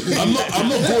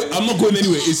that. I'm not going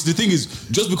anywhere. It's the thing is,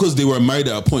 just because they were married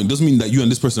at a point doesn't mean that you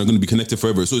and this person are going to be connected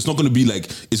forever. So it's not going to be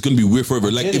like it's going to be weird forever.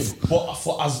 Like But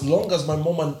for as long as my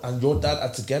mom and your dad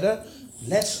are together,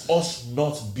 let us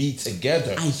not be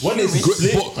together. When they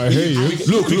split, I hear you.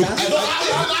 look. you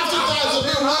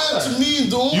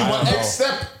want X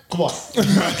step. Come on.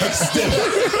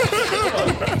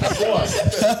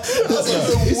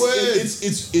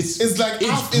 It's like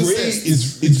half gray.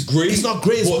 incest. It's gray. It's not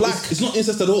gray, it's but black. It's not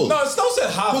incest at all. No, it's not said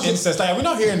half incest. Like, we're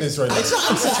not hearing this right now. It's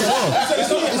not incest at all.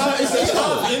 It's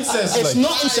half incest. It's like.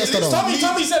 not incest at all. Tommy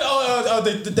said,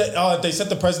 they said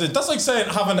the president. That's like saying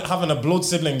having a blood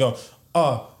sibling go,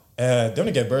 They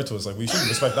only gave birth to us. Like, we shouldn't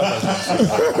respect that.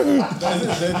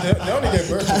 They only gave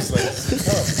birth to us. Like,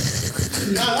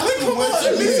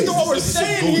 listen to what we're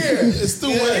saying here. It's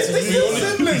still weird.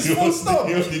 Siblings, full stop.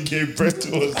 He only gave birth to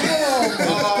us. Oh my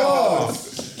God.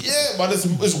 Yeah, but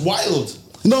it's wild.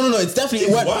 No. It's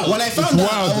definitely when I found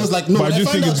out. wild, I was like, no. but I When I do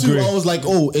found think out it's too, great. I was like,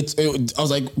 oh, I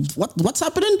was like, what's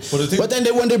happening? But then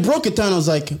when they broke it down, I was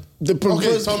like,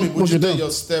 Okay, tell me, would you date your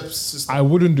stepsister? I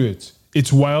wouldn't do it.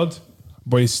 It's wild,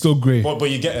 but it's still great. But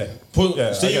you get it.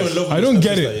 Say you're in love with I don't your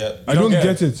get stepsister, it. yeah? I don't get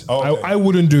get it? it. Oh, okay. I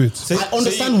wouldn't do it. I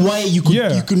understand why you can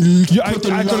Yeah, you can I put the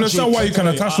can understand why you can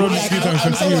attach I rubbish feet and understand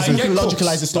continue why you to. can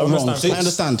logicalize it's not wrong. I Say-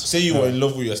 understand. Say you were in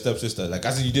love with your stepsister, like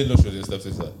as in you didn't know she was your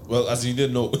stepsister. Well, as in you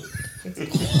didn't know.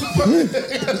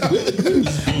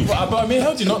 But I mean,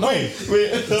 how do you not know? Wait.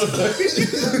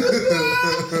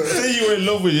 Say you were in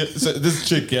love with this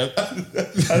chick, yeah.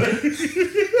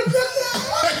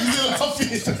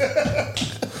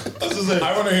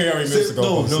 I want to hear how he makes the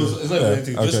goal. No, it's not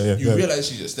anything. Okay, Just yeah, you yeah. realize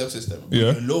she's your stepsister. But Yeah.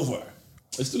 you're in love with her.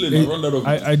 I still in. I run that over.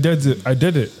 I did it. I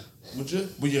did it. Would you?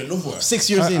 But you're in love with her. 6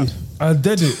 years in. I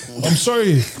did it. I'm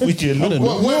sorry. With your love.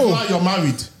 What now you're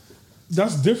married?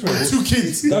 That's different. 2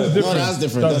 kids. That's different. No, that's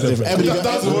different. That's different. Everybody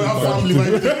That's the way our family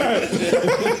went.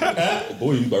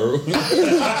 Oh, you borrow.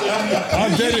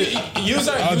 I did it. You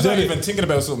are even thinking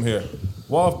about something here.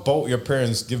 What if both your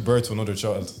parents give birth to another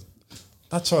child?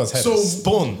 That child's head So- is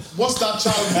spun. What's that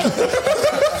child?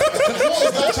 What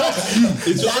was that child to you?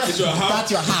 It's your half.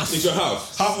 That's your half. It's your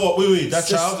half. Half what? Wait. That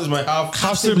child is my half.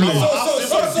 Half sibling.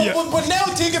 But now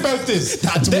think about this.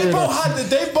 They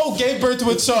both gave birth to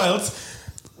a child.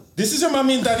 This is your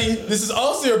mommy and daddy. This is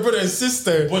also your brother and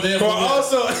sister. But they- who are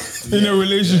also In a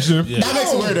relationship. That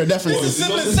makes it weirder, definitely.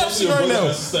 Siblingception right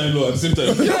now. Sister-in-law at the same time.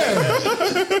 Is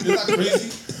that crazy?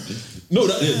 No,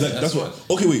 that's what.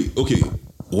 Okay, okay.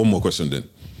 One more question then.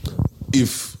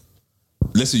 If,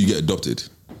 let's say you get adopted,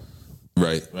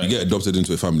 right? You get adopted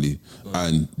into a family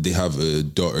and they have a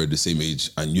daughter the same age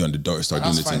and you and the daughter start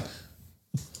doing That's the fine. thing.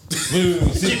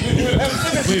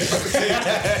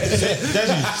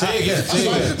 Say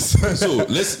again. So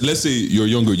let's say you're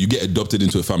younger, you get adopted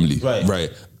into a family,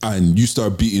 Right. and you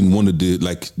start beating one of the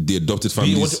adopted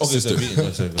family's sister.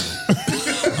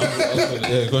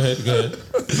 Yeah, go ahead.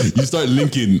 You start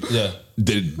linking Yeah.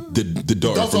 the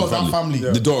daughter Daughter from of that family.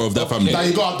 the daughter of that family. That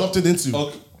you got adopted into.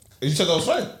 Okay. You said that was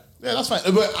fine. Yeah, that's fine.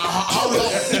 But how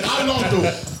long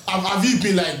though? Have you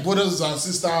been like brothers and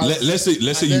sisters? Let's say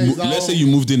And then let's say you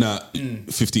moved in at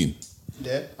 15,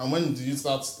 Yeah. And when did you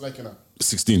start liking her?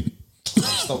 16.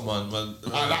 Stop, man.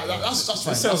 That's fine. That sounds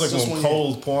like That's just one 1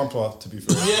 cold porn plot, to be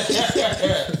fair.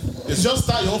 It's just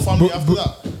start your own family after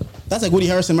that. That's like Woody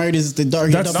Harrelson married the daughter.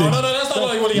 he That's adopted. No, that's not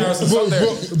like Woody Harrelson. Stop there.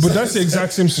 But that's the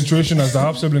exact same situation as the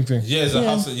half sibling thing. Yeah, it's a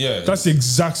house. Yeah. That's the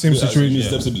exact same situation.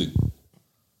 Step sibling.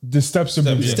 The step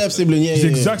sibling. Step sibling, yeah. It's the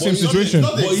exact same situation.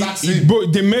 Not the exact same.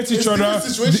 But they met each It's other. different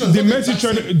situations, They not the met each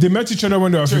exact other. They met each other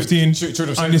when they were 15, true, and they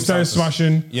started circumstances.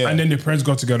 smashing. Yeah. And then their parents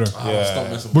got together. Stop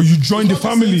messing. But you joined the It's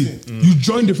not the family. same You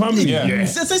joined the family. Yeah.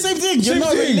 It's the same thing. You're Same not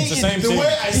thing. related. It's the same The thing.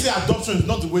 way I say adoption is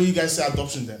not the way you guys say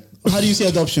adoption then. How do you say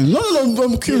adoption? No,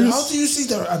 I'm curious. How do you see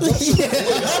that adoption?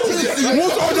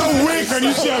 What other way can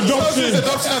you see adoption?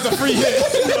 Adoption as a free hit.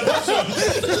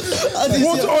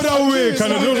 What other way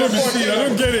can adoption be seen? I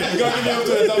don't get it. You gotta give me up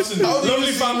to adoption.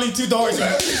 Lovely family, 2 daughters.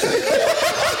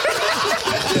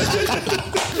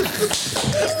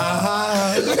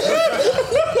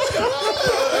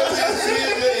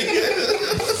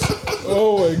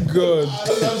 Oh my god.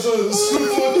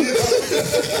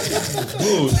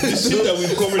 Bro, the shit that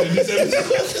we've covered in this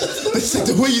episode.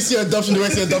 The way you see adoption, the way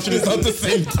you see adoption is not the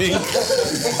same thing.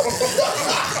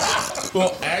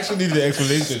 Well, I actually need the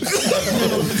explanation.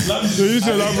 So you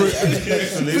should elaborate.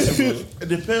 It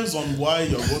depends on why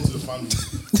you're going to the family.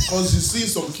 Because you see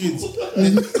some kids.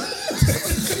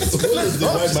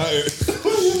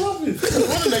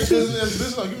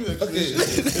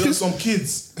 Some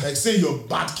kids, like say you're a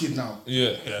bad kid now.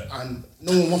 Yeah. And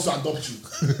no one wants to adopt you.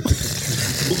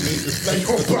 Like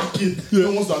you're a bad kid, no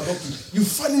one wants to adopt you. You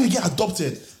finally get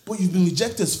adopted, but you've been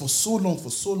rejected for so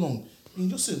long. You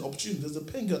just say an opportunity. There's a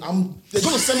pen girl. They're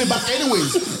gonna send me back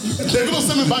anyways.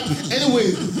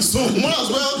 So might as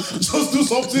well just do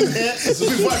something here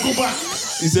before I go back.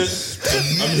 He said,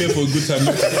 I'm here for a good time.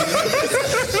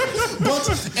 But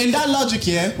in that logic,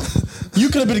 yeah, you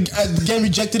could have been getting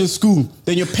rejected in school.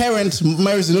 Then your parent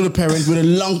marries another parent with a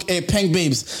long peng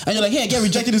babes, and you're like, "Hey, I get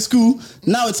rejected in school.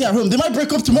 Now it's here at home. They might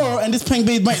break up tomorrow, and this peng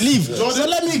babe might leave. So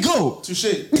let me go."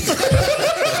 Touché.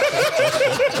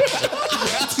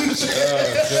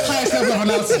 Highest level of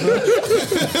analysis, bro.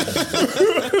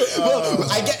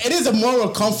 Well, I get it is a moral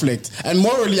conflict, and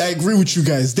morally, I agree with you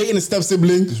guys. Dating a step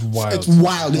sibling, it's wild. It's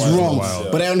wild. It's wrong.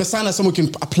 Wild. But I understand that someone can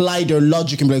apply their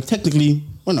logic and be like, technically,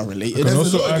 we're not related. I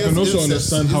can also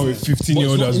understand how a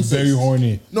 15-year-old is very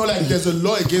horny. No, like there's a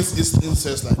law against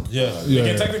incest. Like, You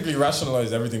can technically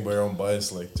rationalize everything by your own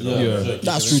bias. Like, do you know? Like,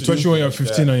 That's true. Especially when you're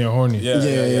 15 and you're horny. So,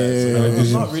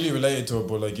 it's not really related to it,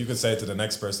 but like you could say to the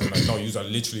next person, like, no, you are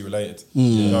literally related.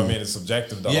 You know what I mean? It's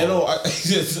subjective. Yeah, no, I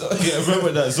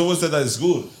remember that. Someone said that in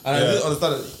school, and I didn't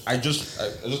understand it. I just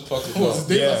clocked it. what's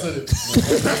the date that said it?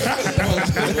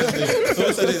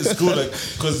 Someone said it in school, like,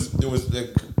 because it was like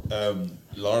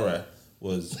Laura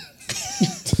was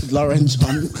Lauren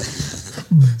John.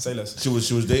 Say less. she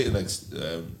was dating like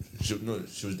she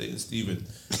was dating Steven,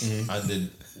 and then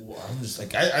I'm just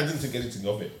like I didn't think anything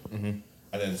of it, and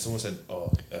then someone said,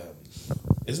 "Oh,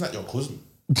 isn't that your cousin?"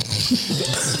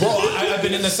 Bro, I've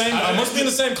been in the same. I must be in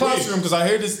the same classroom because I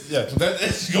heard this. Yeah, Then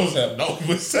she goes, "No, he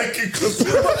was second cousin."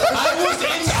 I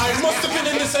must have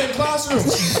been in the same classroom.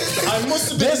 I must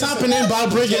have been. This happened in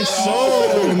Balbriggan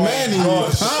so many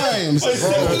times.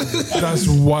 That's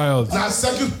wild. Now,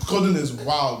 second cousin is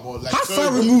wild, but like How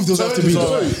far removed does that have to be?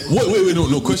 Wait,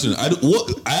 no question. I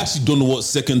actually don't know what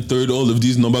second, third, all of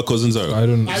these number cousins are. I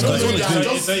don't know. I don't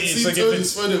know. It's like if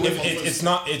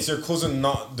it's your cousin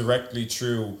not directly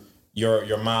through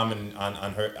your mom and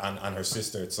her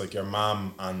sister. It's like your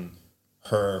mom and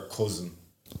her cousin.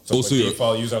 So Also, by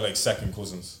default, you are like second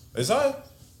cousins. Is that?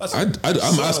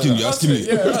 I'm asking you. Asking me.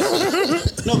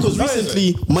 No, because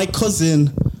recently my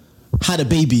cousin had a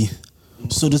baby.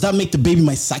 So does that make the baby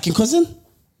my second cousin?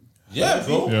 Yeah,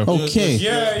 bro. Yeah. Okay.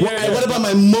 Yeah. What about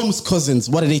my mom's cousins?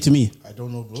 What are they to me? I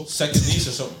don't know, bro. Second niece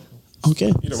or something.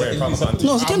 Okay. Either way, I call them auntie.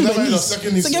 No, it can't be I've my never had a niece.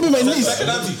 second niece. It can't be my niece. Second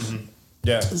auntie.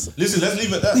 Yeah. Listen, let's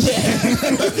leave it at that.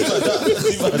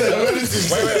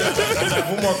 Wait. I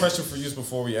have one more question for you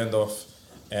before we end off.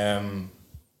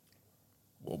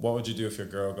 What would you do if your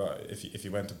girl got if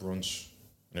you went to brunch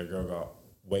and your girl got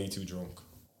way too drunk?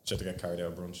 She had to get carried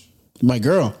out at brunch. My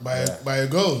girl. By a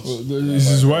girl. This is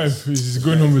his wife. He's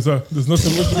going home with her. There's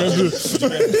nothing much to do.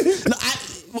 No,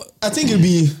 I think it'd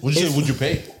be. Would you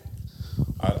pay?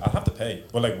 I have to pay.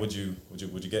 But like, would you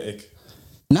get ick?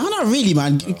 No, not really,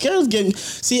 man. Girls getting.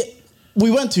 See, we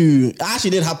went to. It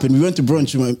actually did happen. We went to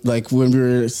brunch, like when we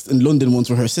were in London once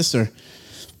with her sister.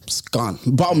 It's gone.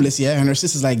 Bottomless, yeah. And her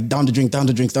sister's like, down the drinks, down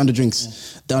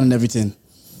and everything.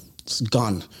 It's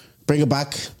gone. Bring her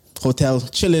back, hotel,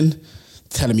 chilling,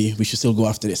 telling me we should still go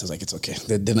after this. I was like, it's okay.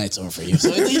 The night's over for you. So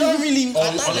you don't really. At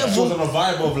that level, on a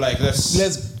vibe of like let's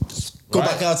go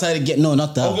back outside and get. No,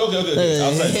 not that. Okay.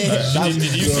 Outside. Did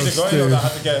you see the guy though that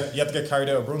had to get carried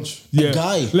out at brunch? Yeah.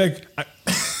 guy. Like,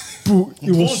 bro,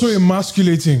 it was so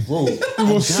emasculating. Bro, it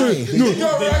was so. No,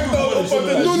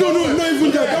 not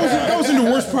even that. That was in the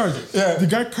worst part. Yeah. The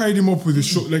guy carried him up with his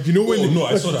shoulder. Like, you know when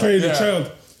I saw that. carried the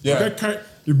child? Yeah. The guy carried.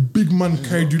 The big man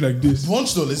carried you like this.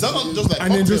 Brunch though, is that not just like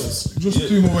And then cocktails? just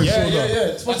threw him over his shoulder.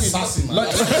 It's That's sassy,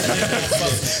 man.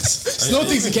 Snow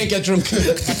thinks he can't get drunk.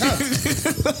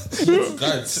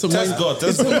 God, thank God. I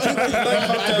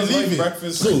believe it.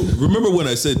 breakfast. So remember when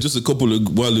I said just a couple of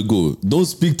while ago, don't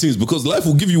speak things because life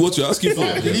will give you what you're asking for.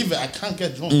 I believe it. I can't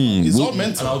get drunk. It's all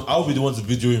mental. And I'll be the one to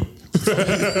video him.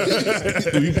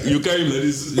 you carry him like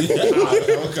this.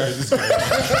 Okay, this guy.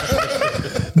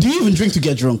 Do you even drink to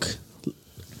get drunk?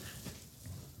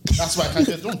 That's why I can't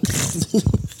get drunk.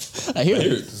 I hear it.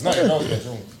 It's not your goal to get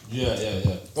drunk. Yeah.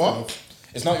 What?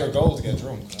 It's not your goal to get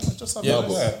drunk. Just have Yeah,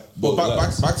 that. but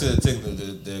back to the thing,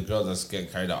 the girl that's getting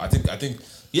carried out. I think,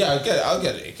 yeah, I'll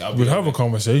get it. We'll have a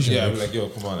conversation. Yeah, I'll like, be like, yo,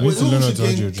 come on. Wait Like, till Who Leonard was tells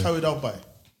she you. getting carried out by?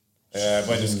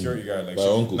 By the security guard. Like, By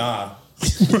uncle. Nah. Her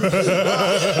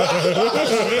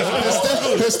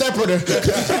stepbrother. Trying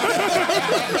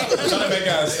to make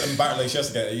us embarrassed. Like, she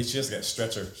has to get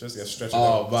stretcher. She has to get stretcher.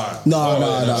 oh, man. No.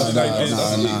 That's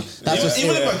That's just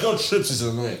Even if my girl trips, it's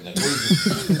annoying. Like,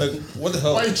 what the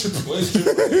hell? Why you tripping? Why is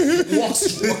tripping?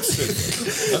 Walks trip.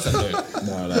 That's annoying.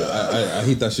 Nah, I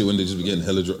hate that shit when they just be getting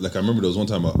hella drunk. Like I remember there was one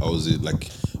time I was like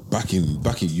back in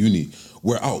uni.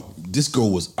 We're out. This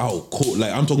girl was out cold.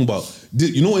 Like I'm talking about.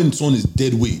 You know when someone is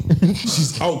dead weight,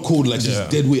 she's out cold like she's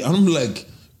dead weight. And I'm like,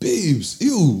 babes,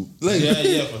 ew. Like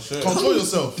Yeah, for sure. Control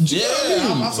yourself. Yeah,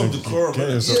 have some decorum.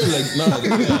 Man. So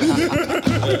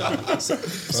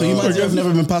you might have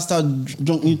never been passed out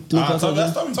drunk. Tell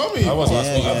me. I was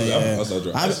last week. I was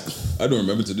like, I don't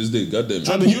remember to this day. Goddamn.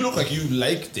 I mean, you look like you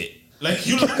liked it. Like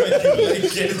you look like you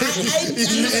liked it. It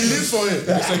lives for him.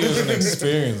 It's like it was an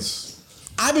experience.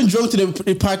 I've been drunk to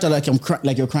the part that like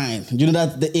like you're crying. You know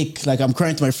that the ick, like I'm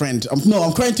crying to my friend. I'm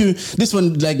crying to this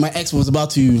one. Like my ex was about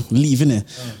to leave, innit?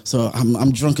 So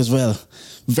I'm drunk as well.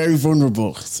 Very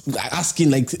vulnerable,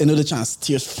 asking like another chance.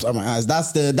 Tears from my eyes.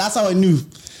 That's how I knew.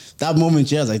 That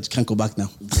moment, I was like, can't go back now.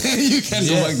 You can't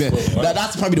go back there.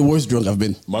 That's probably the worst drunk I've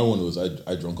been. My one was I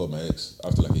drunk up my ex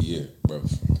after like a year, bro.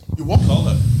 You what?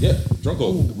 Yeah, drunk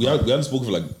up. We hadn't spoken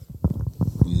for like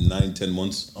 9-10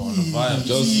 months. Oh, the vibe.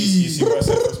 You see what I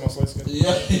said first, my slice skin?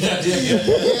 Yeah. I think I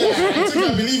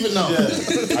believe it now.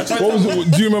 What was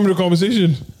it? Do you remember the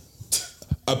conversation?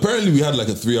 Apparently, we had like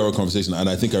a 3-hour conversation, and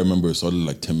I think I remember it started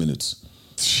like 10 minutes.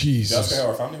 Jesus. That's how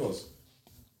our family was.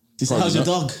 How's your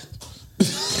dog? Did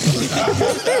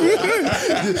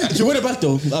you win it back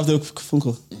though after the phone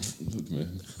call? Look,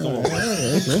 man. Come on, bro.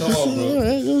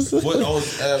 What I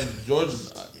was, George,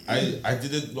 I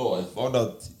didn't know. I found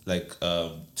out like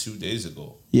 2 days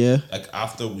ago. Yeah. Like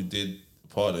after we did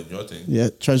part of your thing. Yeah,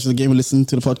 Trash the Game and listen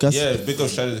to the podcast. Yeah,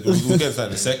 because we'll get to that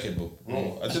in a second, but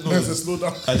bro, I didn't know. Slow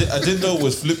down. I didn't know it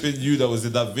was flipping you that was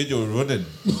in that video running.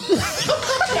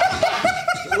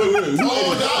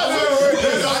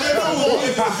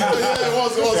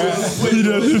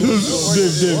 Dave.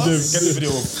 Get the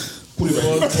video up.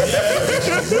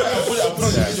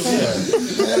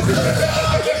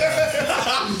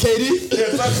 Katie? Have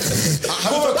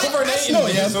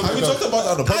we talked about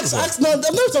that on the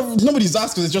podcast? Nobody's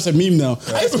asked because it's just a meme now.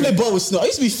 I used to play ball with Snow. I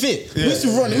used to be fit. We used to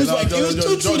run. It was like, it was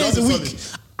 2-3 days a week.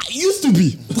 I used to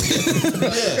be.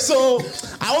 So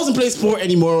I wasn't playing sport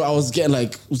anymore. I was getting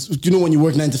like, you know, when you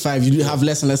work 9 to 5, you have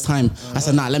less and less time. I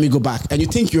said, nah, let me go back. And you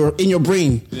think you're in your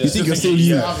brain. You think you're still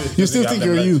you. You still think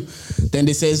you're you. Then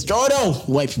they say, Jordo.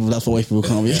 White people, that's what white people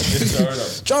call me.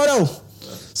 Jordo.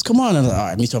 So come on. And I'm like, all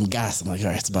right, me too, I'm gassed. I'm like, all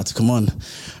right, it's about to come on.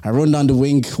 I run down the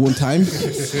wing one time.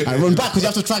 I run back because you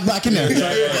have to track back in there.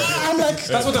 I'm like,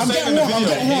 that's what I'm getting warm. I'm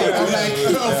like,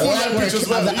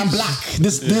 I'm black.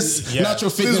 This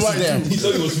natural fitness is there. He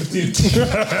thought he was 15.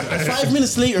 5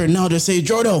 minutes later, now they say,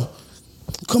 Jordo,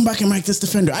 come back and make this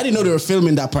defender. I didn't know they were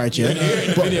filming that part yet.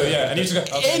 But video, yeah. And you just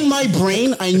go, in my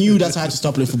brain, I knew that's how I had to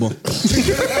stop playing football.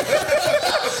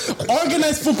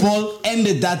 Organized football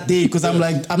ended that day because I'm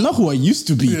like, I'm not who I used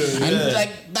to be. And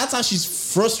like that's actually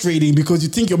frustrating because you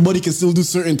think your body can still do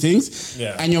certain things,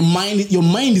 and your mind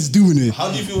is doing it.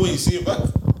 How do you feel when you see it back?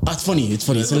 It's funny. It's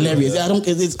hilarious.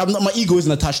 My ego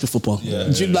isn't attached to football.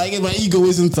 Like my ego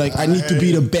isn't like I need to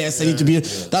be the best. I need to be.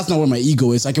 That's not where my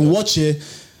ego is. I can watch it.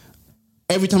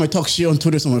 Every time I talk shit on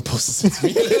Twitter, someone posts it.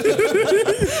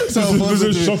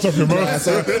 Shut up your mouth.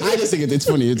 I just think it's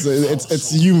funny.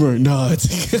 It's humor. No,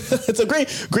 it's a great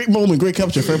moment, great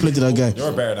capture. Fair play to that guy.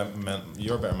 You're a better man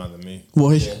than me.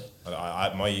 Why?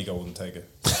 My ego wouldn't take it.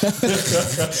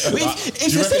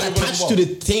 If you're still attached to the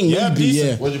thing, maybe.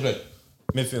 Yeah. Where'd you play?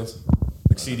 Midfield,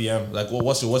 like CDM. Like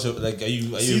what's your like? Are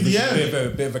you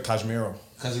CDM? Bit of a Casemiro.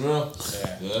 Casemiro?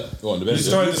 Yeah. Go on, the bench.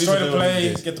 Just try to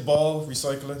play, get the ball,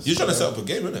 recycle it. You're trying to set up a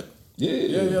game, innit?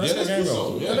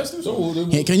 Yeah. Let's do so.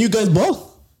 Hey, can you guys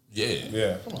ball?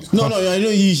 Yeah. No, I know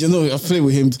I play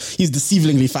with him. He's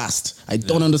deceivingly fast. I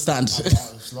don't understand.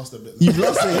 I've lost a bit. You've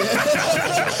lost it.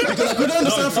 Because I couldn't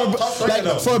understand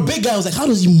for a big guy, I was like, how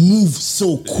does he move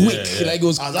so quick? Like it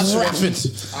was rapid.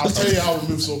 I'll tell you how we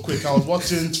move so quick. I was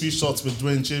watching 3 Shots with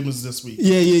Dwayne Chambers this week.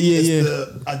 Yeah.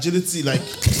 The agility, like.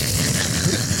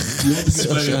 No,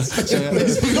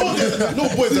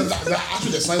 boys, there's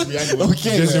actually the science behind it.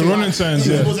 Okay. There's a running science,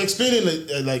 He was explaining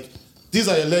like these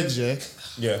are your legs, yeah?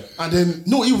 Yeah. And then,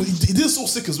 he did it so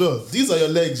sick as well. These are your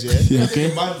legs, yeah? Yeah,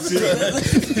 okay.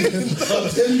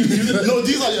 No,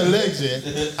 these are your legs, yeah?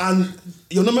 And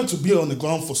you're not meant to be on the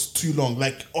ground for too long.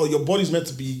 Like, your body's meant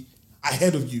to be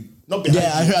ahead of you, not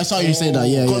behind you. I saw you say that.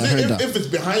 Yeah, I heard that. If it's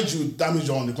behind you, that means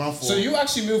you're on the ground for... So you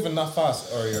actually moving that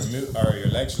fast, or your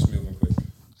legs just moving quick?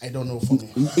 I don't know for me.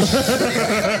 There's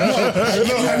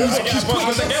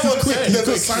guys that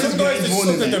look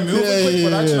like they're moving quick,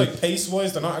 but actually, like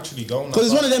pace-wise, they're not actually going. Because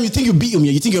it's one of them, you think you beat him,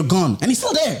 you think you're gone, and he's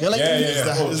still there. You're like,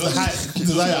 It's the height.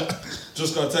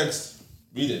 Just got a text.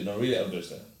 Read it. No, read it.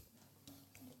 Understand.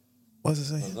 What's it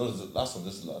say? No, this is the last one.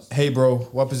 This is the last. Hey, bro,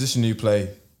 what position do you play?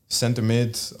 Centre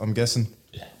mid, I'm guessing.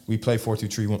 Yeah. We play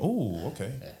 4-2-3-1. Oh,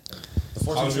 okay. The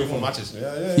 4-2-3-1 matches.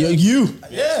 Yeah. You.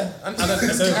 Yeah. And then we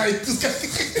did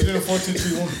a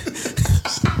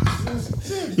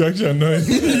 4-2-3-1. You're actually annoying.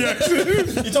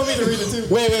 You told me to read it too.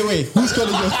 Wait. Who's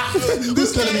calling you?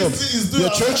 Who's calling you up? Your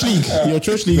church league. Your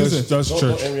church league, is it? That's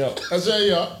church. Don't me up. That's right,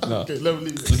 yeah. Okay, let me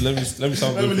leave it. Just let me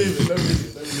sound Let me good. leave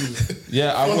it.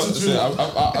 Yeah, I'll do it.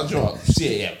 See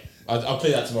it. Yeah, I'll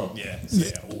play that tomorrow. Yeah.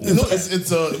 You know,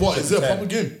 it's a proper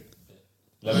game.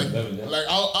 11, yeah. Like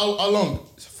how long?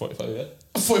 45, yeah.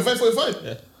 45.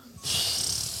 Yeah.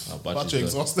 But you're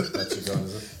exhausted.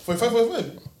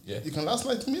 45. Yeah. You can last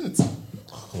like 2 minutes.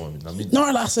 Come on, I mean. No,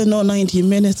 I lasted no 90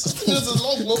 minutes. Minutes is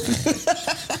long, bro.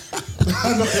 No,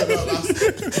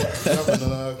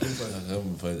 I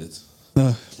haven't played it.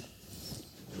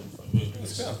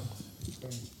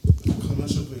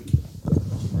 Commercial break.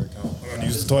 I'm gonna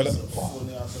use the toilet.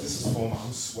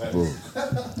 Bro,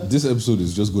 this episode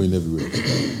is just going everywhere.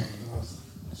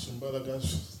 Shimbala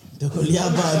guys. That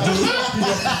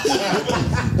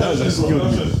was actually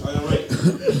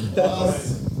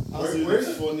Where's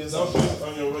the phone?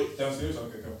 On your right. Downstairs?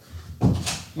 Okay, come.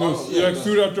 No, like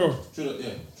through that door. Through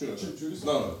this.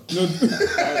 No. No,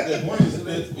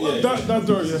 that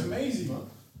door, yeah. Amazing, man.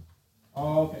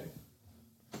 Oh, okay.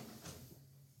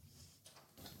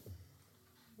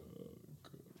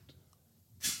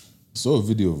 saw a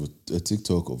video of a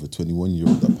TikTok of a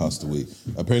 21-year-old that passed away.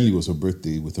 Apparently, it was her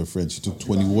birthday with her friend. She took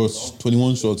 21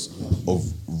 shots of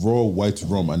raw white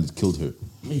rum and it killed her.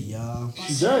 Yeah.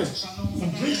 She died.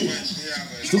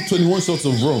 She took 21 shots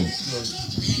of rum.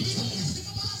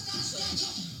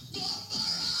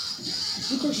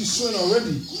 Look how she's sweating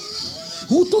already.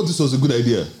 Who thought this was a good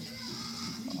idea?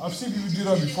 I've seen people do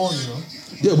that before, you know.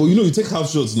 Yeah, but you know, you take half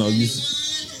shots now.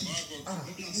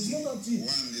 It's not that deep.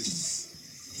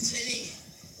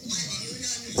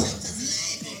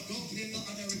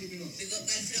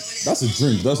 That's a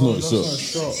drink. That's not a That's not a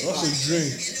shot. shot. That's a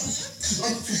drink.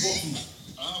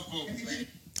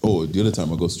 Oh, the other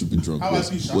time I got stupid drunk How I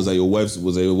feel, Sha? was at your wife's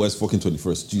fucking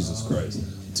 21st. Jesus Christ.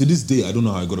 To this day, I don't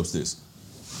know how I got upstairs.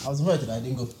 I was invited. I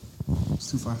didn't go. It's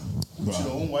too far. It's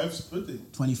your own wife's birthday.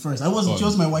 21st. I wasn't. She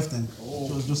was my wife then. She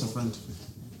was just a friend.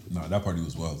 Nah, that party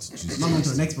was wild. Jesus. Not going to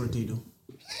her next birthday though.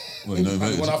 Well, you know, And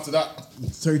the one after that.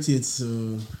 30th.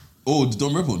 So oh, the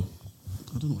Don Rep one.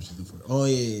 I don't know what she's doing for. Oh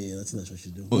yeah. That's what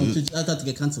she's doing. Oh, No, yeah. I had to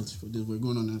get cancelled. We're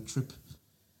going on a trip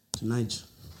to Niger.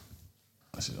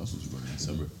 Actually, that's what's running in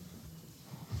December.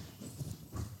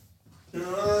 Oh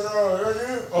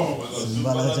my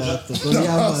god.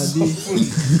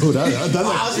 Oh,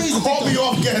 that's Call me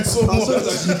off again so much.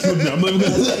 actually killed me. I'm not even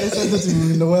gonna. I said that to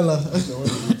Noella.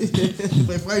 If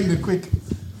I find it quick.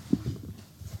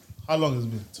 How long has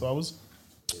it been? 2 hours?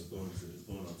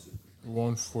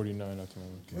 1:49 at the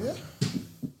moment. Yeah.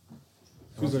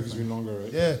 Feels like it's been longer,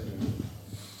 right? Yeah.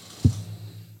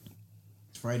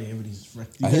 It's Friday. Everybody's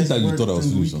wrecked. I hate that you thought I was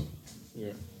feeling you.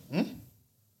 Yeah.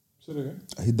 Say that again.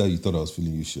 I hate that you thought I was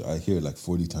feeling you shit. I hear it like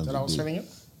 40 times That a I was day. feeling it?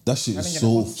 That shit I is didn't get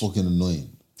so it much. fucking annoying.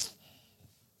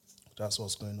 That's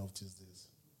what's going on these days.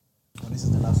 Oh, this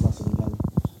is the last of the gala.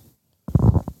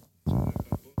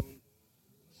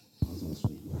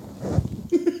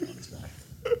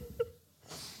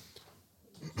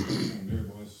 There,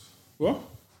 boys. What?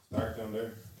 Dark down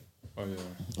there. Oh yeah.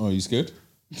 Oh, are you scared?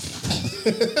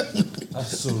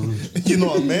 That's so rude. You know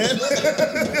what, man?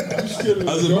 As a man,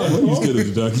 what are you scared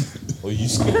of the dark? Are you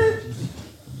scared?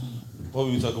 What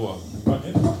were you talking about?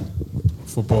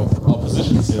 Football.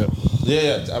 Oppositions?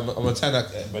 Yeah. I'm a 10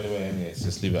 by the way, anyways.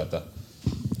 Just leave it at that.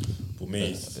 But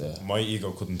me, Yeah. my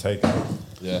ego couldn't take it.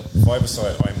 Yeah.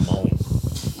 5-a-side, I moan.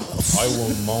 I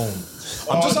will moan.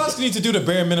 I'm just asking you to do the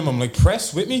bare minimum, like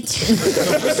press with me. Dave,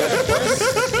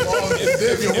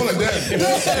 you're one of them.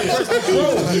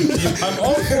 I'm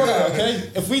all for that, okay?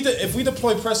 If we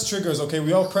deploy press triggers, okay,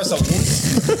 we all press at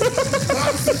once.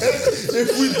 If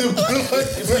we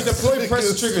If we deploy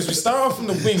press triggers, we start off from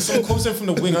the wing, someone comes in from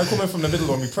the wing, I come in from the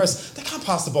middle and we press. They can't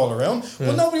pass the ball around.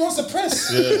 Well, nobody wants to press.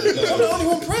 I'm the only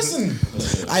one pressing.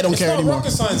 I don't It's care not anymore.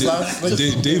 rocket science, lads. Like,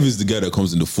 Dave is the guy that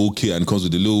comes in the full kit and comes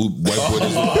with the little whiteboard.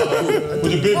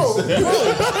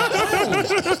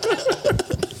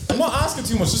 I'm not asking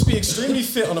too much. Just be extremely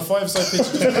fit on a 5-side pitch.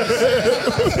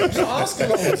 Just asking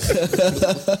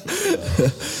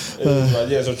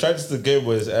Yeah, so try the game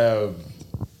was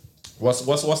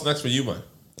what's next for you, man?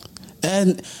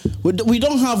 And we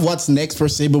don't have what's next per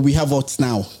se, but we have what's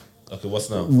now. Okay, what's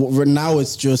now? Right now,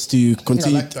 it's just to I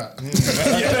continue. like that.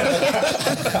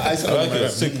 I like it.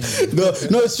 Sick.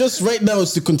 No, it's just right now.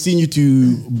 It's to continue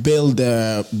to build,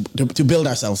 to build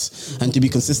ourselves and to be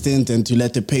consistent and to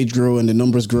let the page grow and the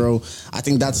numbers grow. I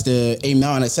think that's the aim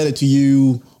now. And I said it to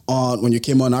you on when you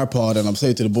came on our pod, and I'm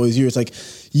saying it to the boys here. It's like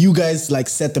you guys like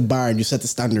set the bar and you set the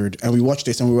standard. And we watched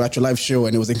this and we were at your live show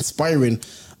and it was inspiring.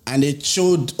 And it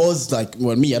showed us like,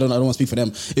 well, me, I don't want to speak for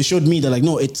them. It showed me that like,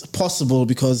 no, it's possible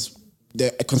because the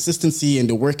consistency and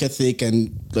the work ethic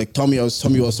and like I was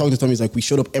talking to Tommy, he's like, we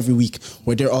showed up every week.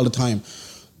 We're there all the time.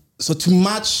 So to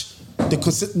match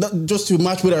just to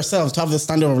match with ourselves, to have the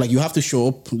standard of like you have to show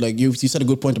up. Like you said a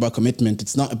good point about commitment.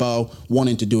 It's not about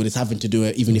wanting to do it; it's having to do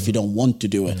it, even if you don't want to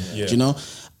do it. Yeah. You know,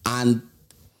 and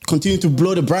continue to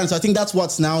blow the brand. So I think that's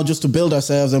what's now, just to build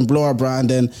ourselves and blow our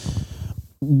brand. And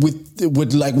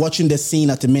with like watching the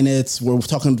scene at the minute, we're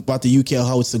talking about the UK,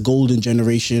 how it's the golden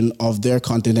generation of their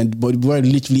content, but we're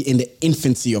literally in the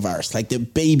infancy of ours, like the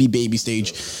baby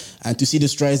stage. And to see the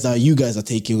strides that you guys are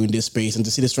taking in this space, and to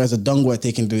see the strides that Dongo are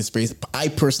taking in this space, I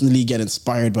personally get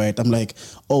inspired by it. I'm like,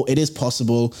 oh, it is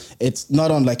possible. It's not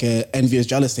on like a envious,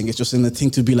 jealous thing. It's just in the thing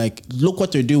to be like, look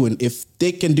what they're doing. If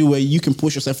they can do it, you can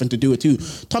push yourself into do it too.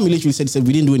 Tommy literally said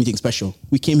we didn't do anything special.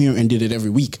 We came here and did it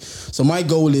every week. So my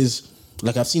goal is,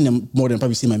 like I've seen them more than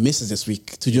probably seen my misses this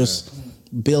week, to just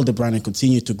build the brand and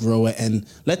continue to grow it and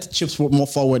let the chips more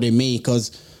fall where they may,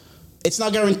 because it's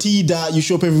not guaranteed that you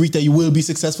show up every week that you will be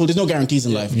successful. There's no guarantees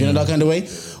in life, you know, that kind of way.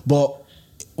 But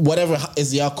whatever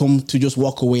is the outcome, to just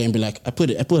walk away and be like, I put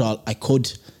all I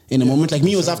could in a moment. Like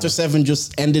me, it was After 7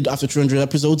 just ended after 300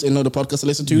 episodes in another podcast I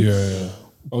listened to. Yeah.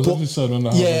 I was actually sad when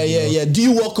that happened. Yeah. Do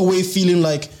you walk away feeling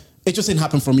like it just didn't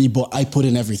happen for me, but I put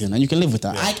in everything, and you can live with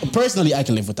that? I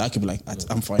can live with that. I could be like,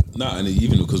 I'm fine. Nah, and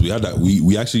even because we had that,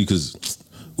 we actually, because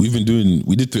we did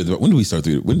Three at the Back. When did we start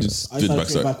Three? When did Three at the Back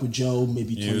start? Back with Joe,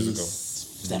 maybe Years ago.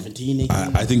 2017,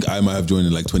 18. I think I might have joined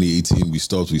in like 2018. We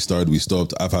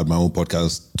stopped. I've had my own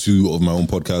podcast, 2 of my own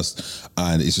podcasts,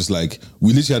 and it's just like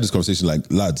we literally had this conversation like,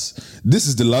 lads, this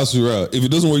is the last hurrah. If it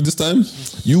doesn't work this time,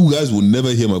 you guys will never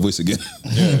hear my voice again.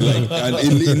 And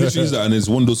it literally is that, and it's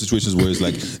one of those situations where it's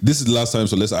like, this is the last time,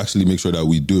 so let's actually make sure that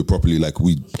we do it properly. Like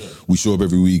we show up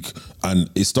every week, and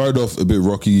it started off a bit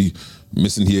rocky.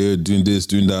 Missing here, doing this,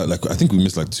 doing that. Like I think we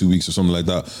missed like 2 weeks or something like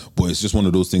that. But it's just one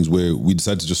of those things where we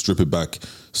decided to just strip it back,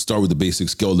 start with the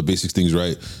basics, get all the basics things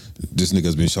right. This nigga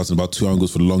has been shouting about 2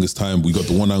 angles for the longest time. We got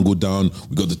the 1 angle down,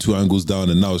 we got the 2 angles down,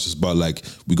 and now it's just about like,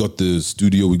 we got the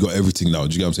studio, we got everything now.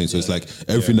 Do you get what I'm saying? So it's like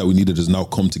everything that we needed has now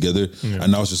come together,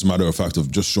 and now it's just a matter of fact of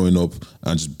just showing up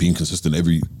and just being consistent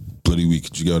every bloody week.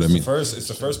 Do you get what I mean? It's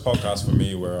the first podcast for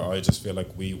me where I just feel like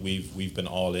we've been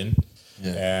all in.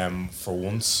 For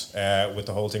once, with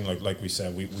the whole thing, like we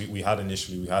said, we had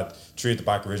initially, we had Three at the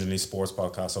Back, originally sports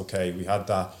podcast. Okay, we had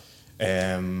that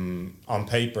on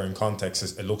paper, in context,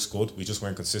 it looks good. We just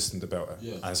weren't consistent about it.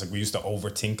 And it's like we used to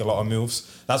overthink a lot of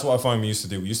moves. That's what I find we used to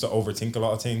do. We used to overthink a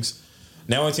lot of things.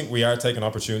 Now I think we are taking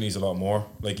opportunities a lot more.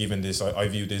 Like even this, I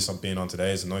view this on being on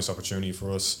today as a nice opportunity for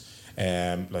us.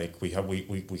 Like we have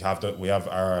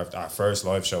our first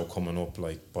live show coming up.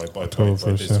 Like by the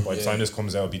time this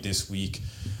comes out, it'll be this week.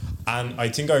 And I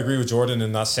think I agree with Jordan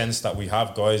in that sense that we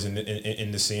have guys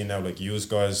in the scene now. Like yous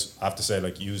guys, I have to say,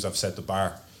 like yous have set the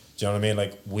bar. Do you know what I mean?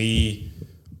 Like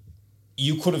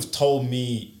you could have told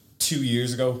me 2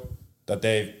 years ago that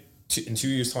Dave, in 2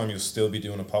 years' time you'll still be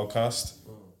doing a podcast.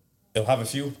 It'll have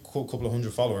a couple of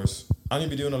hundred followers, and you'll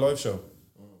be doing a live show.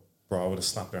 Bro, I would have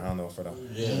snapped your hand off for that.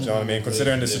 Do you know what I mean?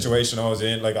 Considering the situation I was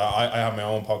in, like I have my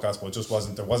own podcast, but it just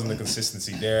there wasn't the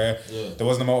consistency there. There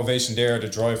wasn't the motivation there, the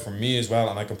drive from me as well.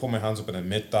 And I can put my hands up and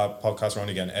admit that podcasts are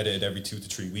only getting edited every 2 to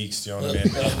 3 weeks. Do you know what I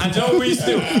mean? And you know what we used to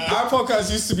do? Our podcast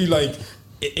used to be like,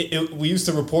 we used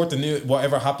to report the news,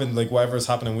 whatever happened, like whatever's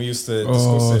happening, we used to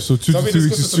discuss it. So 2 to 3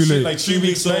 weeks is too late. Like 3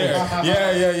 weeks later.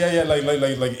 Yeah.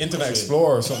 Like Internet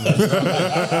Explorer or something. So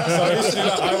I used to do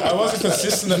that. I wasn't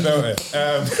consistent about it.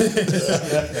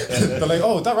 They're like,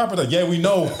 oh, that rapper, yeah, we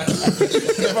know.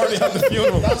 They've already had the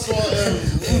funeral. That's what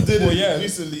who did it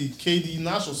recently, KD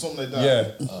Nash or something like that.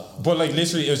 Yeah. But like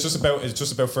literally it's just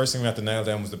about first thing we had to nail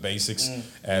down was the basics,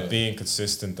 being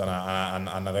consistent, and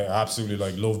I absolutely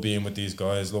like love being with these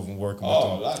guys. Loving working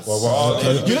with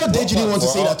them. You know, Deji didn't want to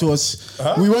say that to us.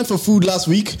 We went for food last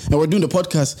week and we're doing the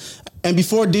podcast. And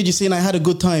before Deji saying I had a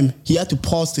good time, he had to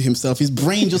pause to himself. His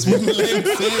brain just wouldn't let him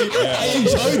say, I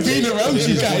enjoyed being around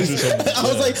you guys. I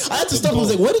was like, I had to stop. I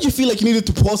was like, why did you feel like you needed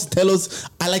to pause to tell us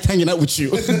I liked hanging out with you?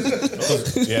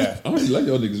 Yeah. I really like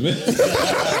y'all niggas, man.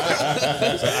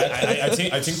 So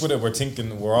I think with it,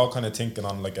 we're all kind of thinking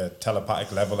on like a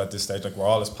telepathic level at this stage. Like we're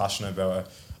all as passionate about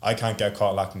it. I can't get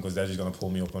caught lacking because Deji's going to pull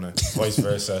me up on it. Vice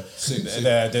versa.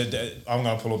 I'm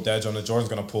going to pull up Dej on it. Jordan's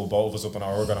going to pull both of us up on it.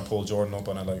 Or we're going to pull Jordan up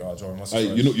on it. Like, oh, Jordan, what's the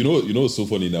you know what's so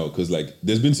funny now? Because like,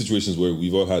 there's been situations where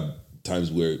we've all had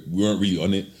times where we weren't really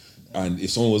on it. And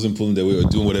if someone wasn't pulling their weight or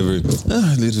doing whatever,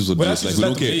 this is what this. Like, we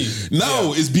don't care.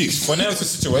 Now it's beef. But now it's a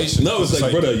situation. Now it's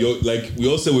like, brother, you're like, we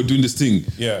all said we're doing this thing.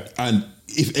 Yeah. And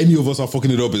if any of us are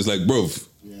fucking it up, it's like, bro,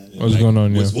 What's going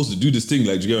on, We're yeah. supposed to do this thing,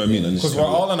 like, do you get what I mean? And it's Because just we're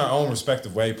like, all in our own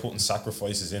respective way putting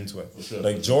sacrifices into it.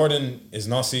 Like Jordan is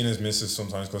not seeing his missus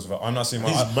sometimes because I'm not seeing my.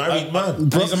 He's a married man.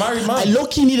 And he's a married I man.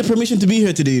 low-key needed permission to be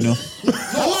here today, you know.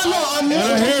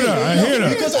 I hear that.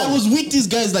 Because I was with these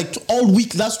guys like all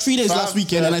week, last 3 days last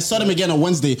weekend, and I saw them again on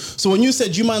Wednesday. So when you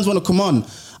said you mans want to come on,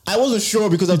 I wasn't sure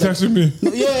because I was like, texted me.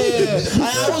 Yeah.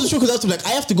 I wasn't sure because I was like, I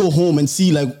have to go home and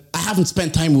see, like, I haven't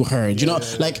spent time with her. Do you know?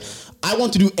 Like, I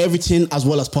want to do everything as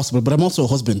well as possible, but I'm also a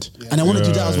husband, and I want to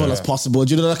do that as well as possible.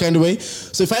 Do you know that kind of way?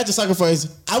 So if I had to sacrifice,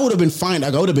 I would have been fine.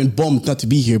 Like, I would have been bummed not to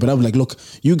be here, but I was like, look,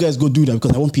 you guys go do that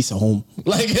because I want peace at home.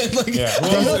 Like That's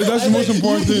the most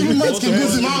important thing. You guys can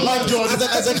visit my life, Jordan.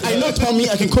 I know Tommy,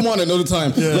 I can come on another time.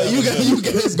 Like, you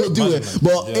guys go do it.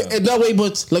 But in that way,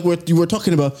 but like you were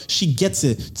talking about, she gets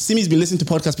it. Simi's been listening to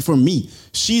podcasts before me.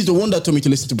 She's the one that told me to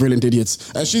listen to Brilliant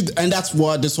Idiots, and that's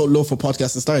what this whole love for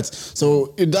podcasting starts.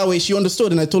 So in that way, she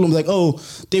understood, and I told him like, oh,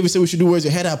 David said we should do Where's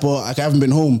Your Head At, but I haven't been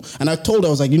home. And I told her,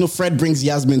 I was like, you know, Fred brings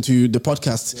Yasmin to the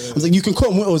podcast. I was like, you can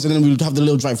come with us, and then we'll have the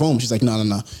little drive home. She's like,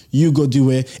 no, you go do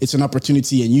it. It's an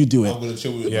opportunity, and you do it. I'm gonna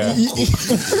chill with you. Yeah.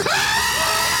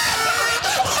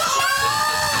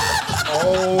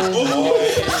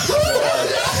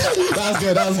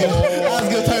 That was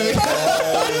good, Terry.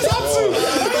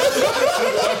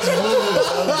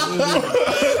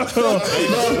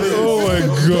 Oh my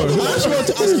god. I actually want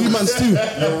to ask you, man, too.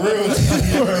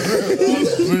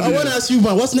 I want to ask you,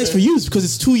 man, what's next for you? Because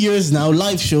it's 2 years now,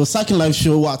 live show, second live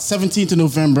show, 17th of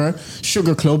November,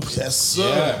 Sugar Club. Yes,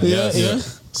 sir. Yeah.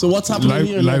 So what's happening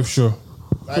here? Live show.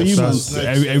 For you, man. That's,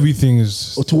 everything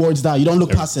is Or towards that, you don't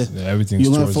look past it. everything's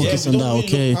You want to towards focus we on don't that, really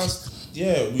okay? look past-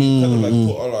 we kind of like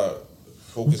put all our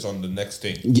focus on the next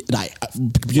thing. Yeah, like,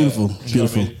 beautiful, Do you know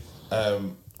beautiful. what I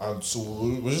mean? And so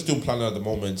we're just doing planning at the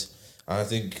moment. And I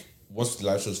think once the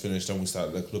live show's finished, then we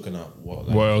start like looking at what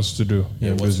else to do.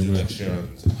 yeah, what to do basically. next year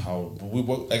and how. But we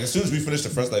like as soon as we finished the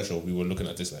first live show, we were looking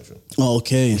at this live show. Oh,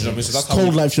 okay. You know what I mean? So that's how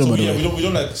Cold live show, by the yeah, way. we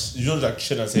don't like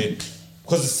chill and say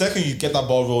because the second you get that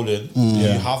ball rolling, you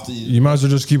have to. You might as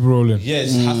well just keep rolling. Yeah,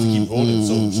 you have to keep rolling.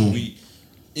 So we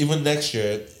even next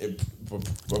year.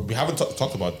 We haven't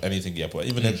talked about anything yet, but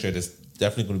even next year, there's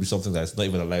definitely going to be something that's not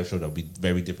even a live show that will be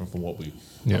very different from what we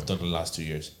have done the last 2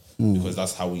 years. Because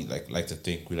that's how we like to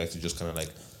think. We like to just kind of like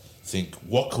think,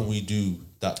 what can we do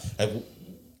that? Like,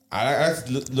 I like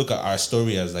to look at our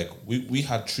story as like we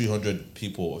had 300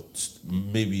 people,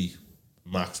 maybe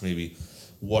max, maybe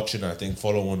watching our thing,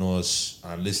 following us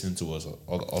and listening to us,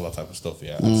 all that type of stuff.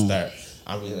 Yeah, at start,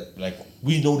 and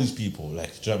we know these people.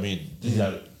 Like, do you know what I mean? These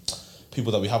are people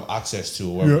that we have access to,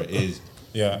 or whatever it is.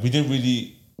 Yeah. We didn't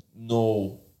really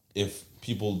know if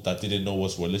people that didn't know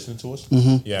us were listening to us.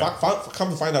 Yeah. Come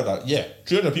to find out that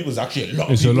 300 people is actually a lot.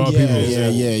 It's of a people. lot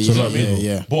of people.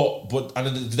 Yeah. But and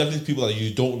then there's definitely people that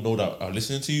you don't know that are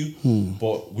listening to you.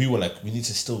 But we were like, we need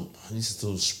to still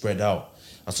spread out.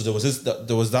 And so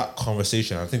there was that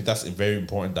conversation. I think that's very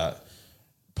important that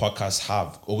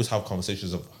podcasts always have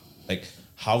conversations of like,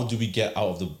 how do we get out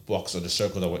of the box or the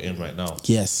circle that we're in right now?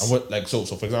 Yes. And what like so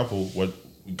for example,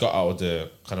 we got out of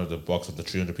the kind of the box of the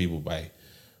 300 people by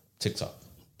TikTok,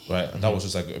 right? And that was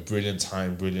just like a brilliant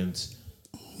message.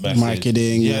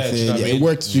 Marketing, method, do you know what I yeah, it mean?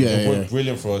 worked, It worked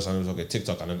brilliant for us, and it was okay.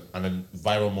 TikTok, and then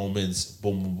viral moments,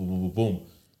 boom,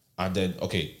 and then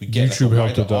okay, we get YouTube like a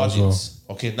helped wider with that as well. audience.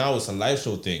 Okay, now it's a live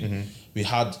show thing. We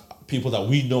had people that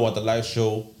we know at the live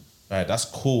show. Right, that's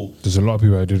cool. There's a lot of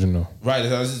people I didn't know. Right,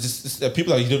 it's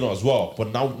people that you don't know as well. But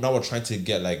now we're trying to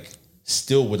get like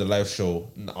still with the live show.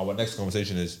 Our next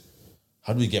conversation is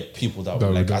how do we get people that That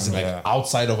were we like don't as in know. like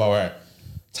outside of our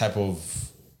type of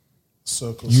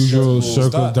Circles. Usual Does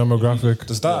circle that- demographic.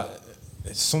 Does that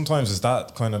sometimes is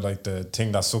that kind of like the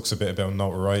thing that sucks a bit about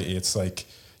notoriety? It's like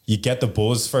you get the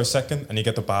buzz for a second and you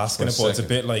get the bask in it, but it's a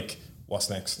bit like what's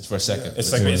next? it's for a second.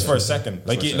 It's like it's for a second.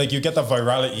 Like you get that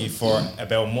virality for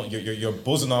about a month. You're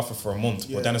buzzing off it for a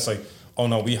month, but then it's like, oh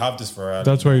no, we have this virality.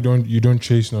 That's why you don't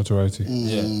chase notoriety.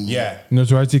 Yeah.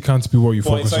 Notoriety can't be what you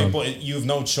But it's focus like, on. but you've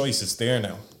no choice. It's there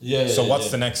now. Yeah, So yeah, what's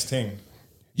yeah. the next thing?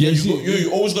 Yeah, you see-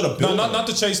 you always gotta build. No, not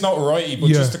to chase notoriety, but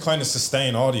Yeah. just to kind of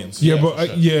sustain audience. Yeah, Yeah, but for sure. I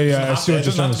see It what you're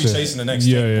doesn't trying have to to be say. chasing the next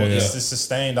Yeah, thing, yeah, but yeah. it's to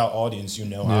sustain that audience you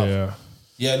now have. Yeah.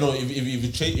 Yeah, no. If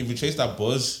you chase that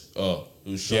buzz, it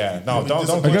was Yeah, shocking. no, don't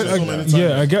I put guess, it so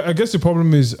many I guess the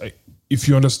problem is if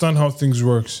you understand how things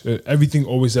works, everything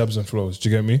always ebbs and flows. Do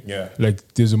you get me? Yeah.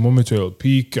 Like there's a moment where it'll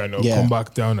peak and it'll Yeah. come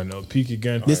back down and it'll peak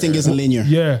again. This thing isn't linear.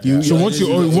 Yeah. So once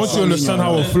you understand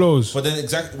how it flows, But then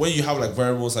exactly when you have like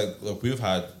variables like we've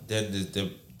had, then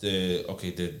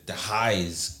the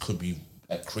highs could be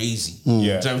like crazy.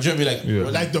 Yeah. Do you know what I mean?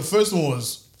 Like Like the first one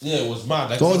was yeah, it was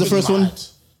mad. Like, What was the it was first one? mad.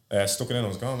 Stuck It In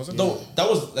was gone, was it? No, that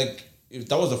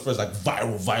was the first like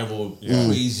viral,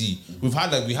 crazy. We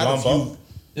had a Lambo.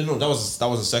 few. That was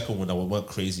the second one that went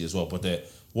crazy as well. But the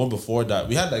one before that,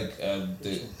 we had like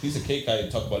the piece of cake I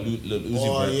talked about Lil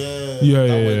Uzi Vert.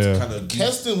 Yeah. Kind of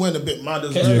Keston went a bit mad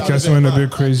as Yeah, Keston went a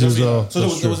bit crazy as well. So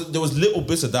there was little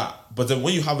bits of that, but then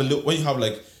when you have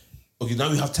like, okay, now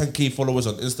we have 10K followers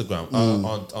on Instagram,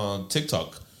 on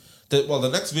TikTok. The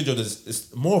next video is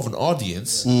more of an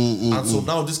audience, and so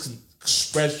now this can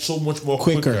spread so much more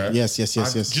quicker. Yes. Do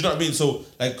you know what I mean? So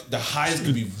like the highs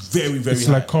could be very, very It's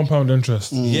high. like compound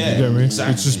interest. Yeah, You get me?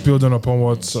 exactly. It's just building upon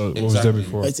what was there Exactly.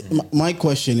 before. My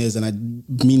question is, and I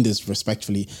mean this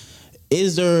respectfully,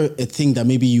 is there a thing that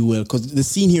maybe you will, because the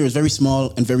scene here is very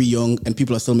small and very young and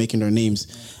people are still making their names,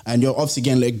 and you're obviously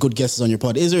getting like good guesses on your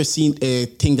pod. Is there a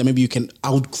thing that maybe you can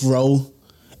outgrow?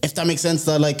 If that makes sense,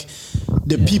 that like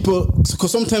the people,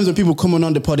 because sometimes when people come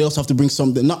on the pod, they also have to bring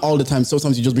something. Not all the time.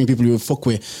 Sometimes you just bring people you fuck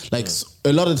with. Like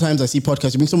a lot of the times I see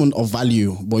podcasts, you bring someone of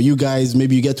value, but you guys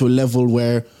maybe you get to a level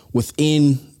where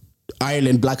within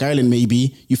Ireland, Black Ireland,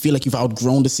 maybe you feel like you've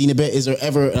outgrown the scene a bit. Is there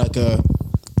ever like a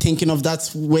thinking of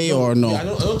that way or no? Yeah, I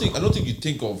don't think you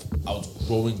think of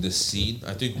outgrowing the scene.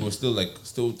 I think we're still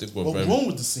think we're very grown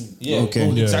with the scene. Yeah, Okay.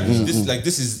 growing, Yeah, exactly.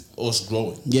 This is us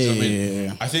growing. Yeah, You know what I yeah, mean?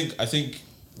 yeah. I think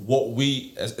what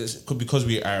we because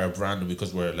we are a brand and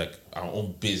because we're like our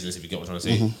own business, if you get what I'm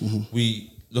trying to say,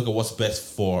 we look at what's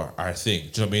best for our thing.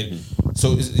 Do you know what I mean?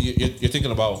 So you're thinking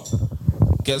about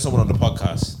getting someone on the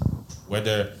podcast,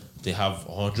 whether they have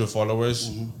 100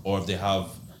 followers or if they have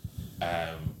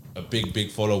a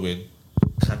big following.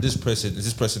 Is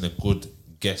this person a good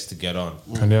guest to get on?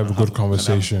 Can they have a good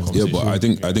conversation? Yeah, but I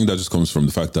think that just comes from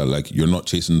the fact that like you're not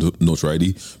chasing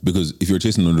notoriety, because if you're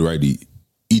chasing notoriety,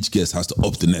 each guest has to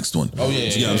up the next one. Oh, yeah,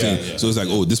 Do you know what I'm saying? yeah. So it's like,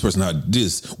 oh, this person had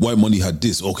this, White Money had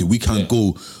this. Okay, we can't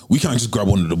just grab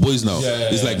one of the boys now.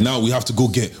 It's like now we have to go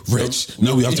get Rich.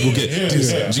 Now we have to go get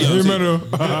this. Do you know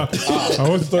what I'm saying? I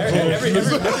want to talk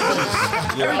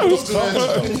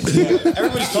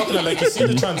Everybody's talking about, like, you see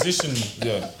the transition.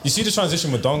 Yeah, you see the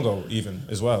transition with Dongo even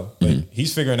as well. Like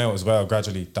he's figuring out as well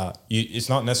gradually that it's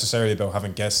not necessarily about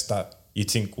having guests that you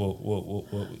think will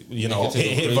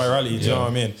hit virality. Do you know what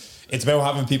I mean? It's about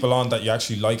having people on that you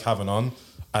actually like having on,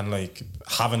 and like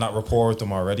having that rapport with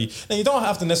them already. And you don't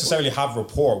have to necessarily have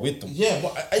rapport with them. Yeah,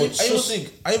 but I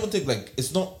even think like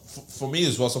it's not for me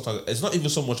as well. Sometimes it's not even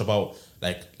so much about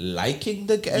like liking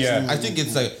the guest. Yeah. I think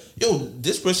it's like, yo,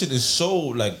 this person is so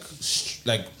like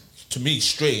to me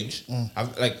strange. I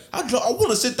want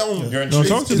to sit down. You're No,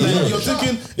 talk to them. You're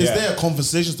thinking, is there a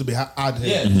conversation to be had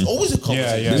here? Yeah, there's always a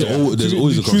conversation. There's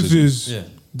always a The truth conversation. is,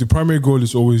 the primary goal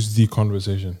is always the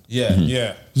conversation. Yeah,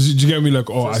 Yeah. Do you get me? Like,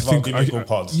 First of all, give me good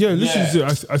pods. Yeah, listen.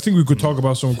 Yeah. I think we could talk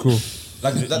about something cool.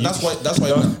 like that's why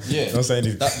yeah. Don't say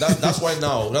anything. That's why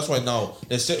now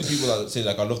there's certain people that say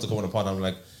like I love to come on the pod. I'm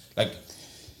like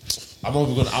I'm not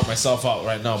even gonna out myself out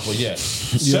right now, but yeah,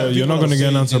 certain you're people not gonna that get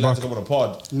an say answer they like back. to come on the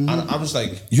pod, and I'm just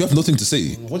like, You have nothing to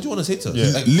say. what do you want to say to us? Yeah.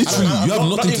 Like, Literally, I'm you have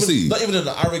not nothing to even, say. Not even in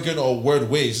an arrogant or weird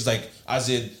way. It's just like, as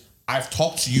in, I've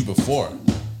talked to you before.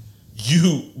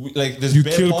 There's You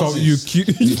bare kill pauses.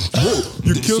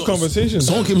 you kill conversations.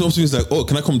 Someone came up to me and was like, "Oh,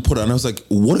 can I come put it?" And I was like,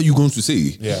 "What are you going to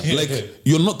say? Yeah. Like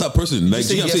you're not that person. Like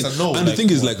say you know what I'm yes saying? and no, And the like, thing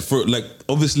is, like for like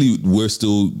obviously we're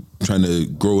still trying to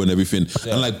grow and everything.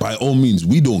 And like by all means,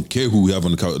 we don't care who we have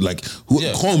on the couch. Like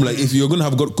come. Like if you're gonna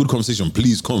have a good conversation,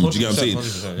 please come. Do you get what I'm saying?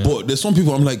 100%, yeah. But there's some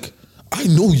people I'm like, I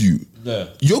know you. Yeah.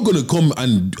 You're gonna come,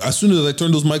 and as soon as I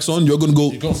turn those mics on, you're gonna go.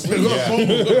 Go free. And then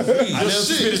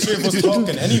the three of us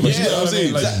talking anyway. Yeah, You know what I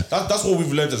mean? Like, that's what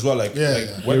we've learned as well. Like,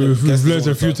 when the we've guests learned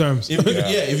go a few on top- times.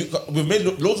 We've made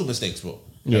loads of mistakes, bro.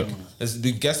 Yeah. There's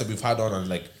the guests that we've had on, and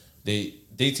like they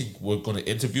think we're gonna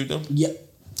interview them, Yeah.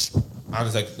 and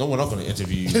it's like, no, we're not gonna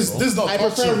interview you. This bro. is not I talk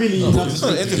prefer show. really not It's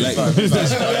not an interview. Like, fam.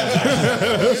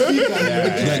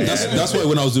 That's why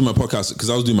when I was doing my podcast, because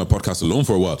I was doing my podcast alone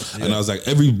for a while, and I was like,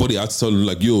 everybody I had to tell them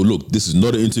like, yo, look, this is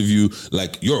not an interview.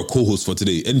 Like, you're a co-host for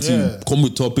today. Anything, come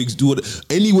with topics, do it.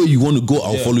 Anywhere you want to go,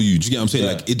 I'll follow you. Do you get what I'm saying?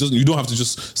 Yeah. Like, it doesn't. You don't have to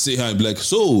just sit here and be like,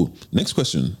 so next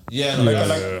question. Yeah,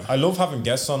 I love having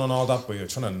guests on and all that, but you're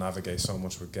trying to navigate so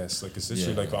much with guests. Like, it's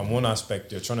literally like on one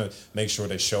aspect, you're trying to make sure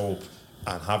they show up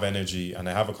and have energy and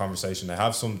they have a conversation. They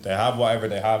have whatever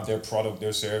they have, their product,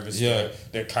 their service,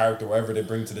 their character, whatever they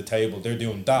bring to the table. They're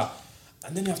doing that.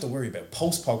 And then you have to worry about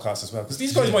post podcast as well. Because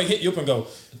these guys might hit you up and go,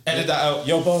 edit that out.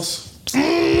 yo, boss. You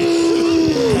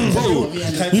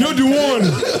know the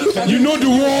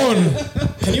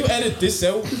one. Can you edit this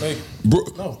out? Like, bro,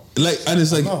 No. like, and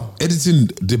it's like No. editing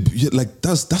like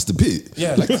that's the bit.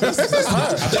 yeah, like that's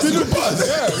hard. That's the part.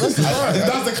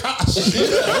 That's the cash.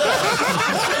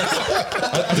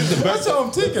 I think That's how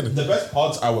I'm thinking. the best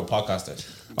parts are with podcasting.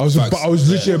 I was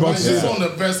literally about to This is say. one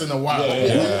of the best in a while.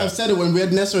 I've said it when we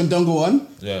had Nestor and Dungo on.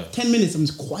 Yeah. 10 minutes, I'm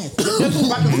just quiet. They're going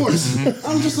back and forth.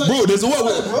 I'm just like, Bro, there's a one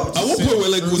where, bro. at one point we're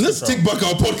like, well, let's take back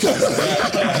our podcast.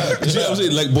 You know what I'm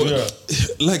saying? Like, but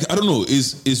like, I don't know.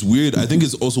 It's weird. I think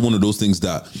it's also one of those things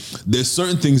that there's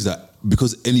certain things that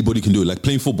because anybody can do it, like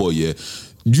playing football. Yeah,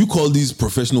 you call these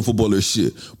professional footballers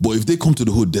shit, but if they come to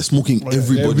the hood, they're smoking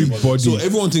everybody. Everybody. So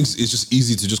everyone thinks it's just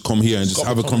easy to just come here and just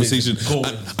have a conversation.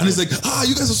 And it's like,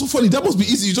 you guys are so funny. That must be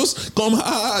easy. You just come,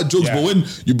 jokes. Yeah. But when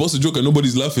you bust a joke and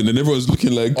nobody's laughing and everyone's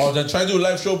looking like, Or then try to do a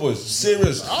live show, boys.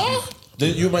 Serious.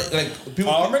 Then you might like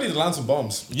people. I'm ready to land some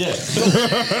bombs. Yeah. like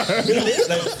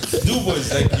do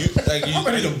boys like you I'm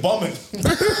ready to bomb it.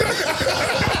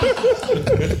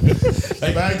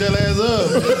 Back that ass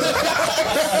up.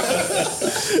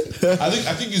 I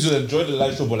think you should enjoy the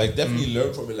live show, but like definitely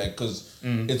learn from it, like because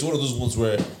it's one of those ones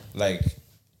where like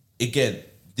again,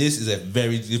 this is a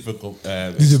very difficult.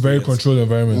 This is a very controlled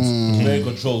environment. Very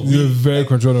controlled. This is a very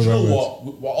controlled You know environment.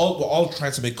 what? We're all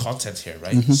trying to make content here,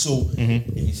 right? So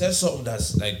if he says something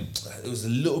that's like it was a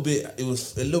little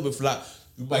bit flat,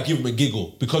 we might give him a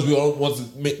giggle because we all want to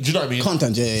make. Do you know what I mean?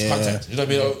 Content, yeah, It's yeah, content. You know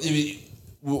what I mean?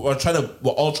 We're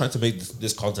all trying to make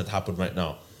this content happen right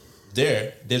now.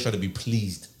 They're trying to be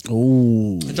pleased.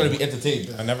 ooh. They're trying to be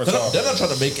entertained. I never They're not, thought. they're not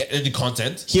trying to make any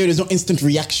content. Here, there's no instant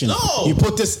reaction. No. You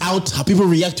put this out, how people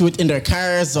react to it in their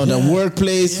cars or the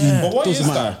workplace. But why doesn't is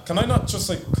matter. that? Can I not just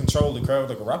like control the crowd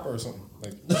like a rapper or something?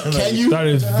 Like, Can you? That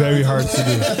is very hard to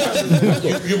do.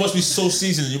 You must be so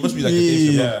seasoned. You must be like a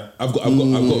Dave Chappelle. yeah. I've got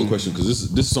a question because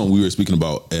this is something we were speaking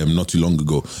about not too long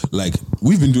ago. Like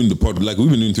we've been doing the pod, like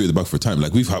we've been doing Three at the Back for time.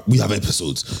 Like we have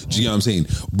episodes. Do you know what I'm saying?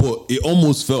 But it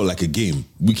almost felt like a game.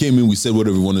 We came in, we said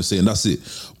whatever we want to say, and that's it.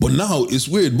 But now it's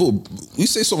weird, bro. We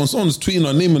say someone's tweeting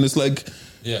our name, and it's like,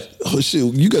 Yeah. oh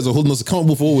shit, you guys are holding us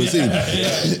accountable for what we're saying.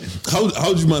 How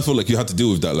did you man feel like you had to deal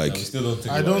with that? Like, Still don't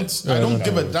think I about it. don't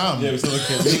give a damn. Yeah, we still don't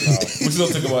care. We still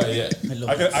don't think about it yet.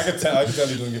 I could tell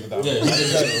you don't give a damn. Yeah. I can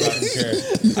tell you, I don't care.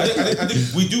 I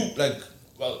think we do like.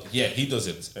 Well, yeah, he does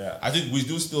it. Yeah. I think we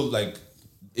do still like.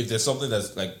 If there's something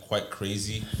that's like quite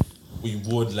crazy, we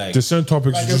would like. There's certain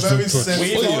topics Like you a just very don't touch.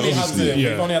 sensitive.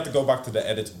 We've only had to go back to the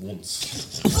edit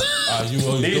once.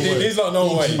 These lot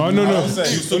no way. Oh no, I'm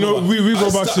saying. we go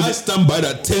back to I the. stand by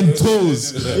that 10 toes.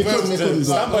 Stand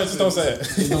by, just don't say it.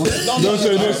 Don't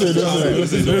say.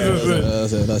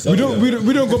 We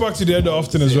don't go back to the end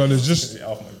often as well. It's just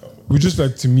Oh my god. we just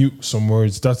like to mute some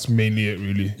words. That's mainly it,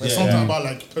 really. Like something about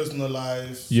like personal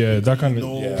life. Yeah, that kind of.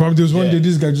 Yeah. Probably there was one day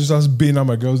this guy just asked Bane out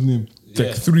my girl's name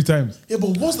like 3 times. Yeah,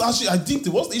 but what's the actually? I think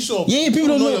what's the issue? Of Yeah, people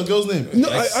don't know. your girl's name. No,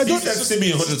 I He don't. said to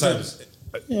me 100 times.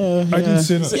 I didn't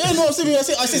say that. Yeah, no, I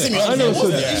say Simi. I know. What's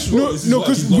the issue? No,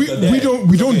 because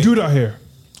we don't do that here.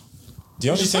 The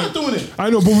only thing. Start doing it. I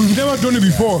know, but we've never done it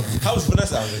before. How's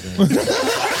Vanessa out there?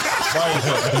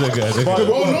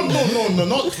 Oh no,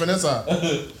 not Vanessa.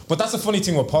 But that's the funny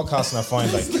thing with podcasting, I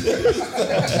find. Like,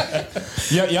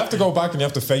 you have to go back and you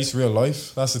have to face real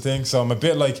life. That's the thing. So I'm a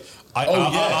bit like,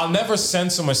 I'll never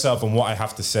censor myself on what I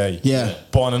have to say. Yeah.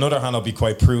 But on another hand, I'll be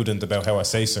quite prudent about how I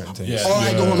say certain things. Yeah. Or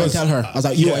I go home and tell her. I was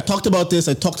like, yo, I talked about this.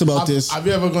 I talked about this. Have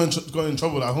you ever gone in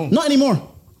trouble at home? Not anymore.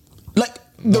 Like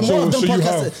the more I've done so you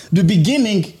podcasts, the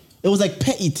beginning it was like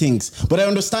petty things, but I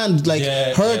understand like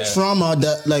her trauma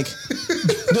that like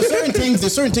there's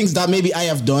certain things that maybe I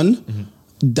have done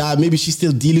that maybe she's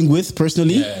still dealing with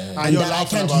personally, and you're that I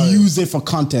laughing can't about it. use it for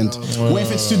content. When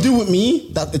if it's to do with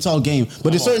me, that it's all game. But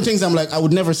there's certain things I'm like I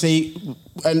would never say,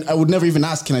 and I would never even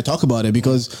ask, can I talk about it?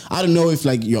 Because I don't know if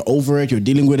like you're over it, you're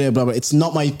dealing with it, blah blah. It's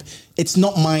not mine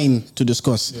to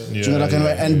discuss. Do you know that kind of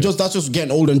way? And just that's just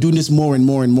getting older and doing this more and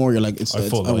more and more. You're like, I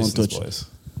full I won't license, touch. boys.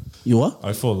 You what?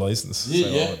 I full license. Yeah,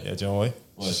 So, yeah. Do you know why?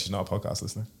 She's not a podcast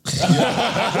listener.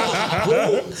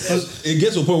 It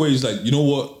gets to a point where he's like, you know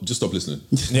what? Just stop listening.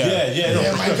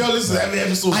 Yeah, my girl listens to every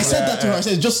episode. I said that to her. I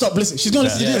said, just stop listening. She's gonna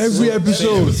listen to this. Every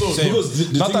episode.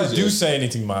 Because the Not thing that is, I do say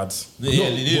anything mad.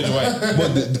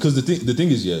 because the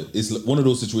thing is, it's like one of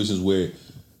those situations where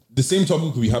the same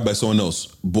topic could be had by someone else,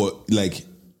 but like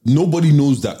nobody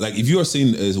knows that. Like if you are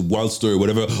saying a wild story, or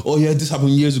whatever, oh yeah, this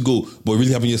happened years ago, but it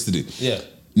really happened yesterday. Yeah.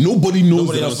 Nobody knows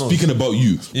Nobody that I'm else knows. speaking about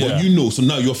you, Yeah. but you know. So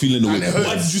now you're feeling the way.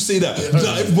 Why did you say that?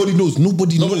 Nah, everybody knows.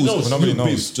 Nobody knows. Nobody Yo, babe,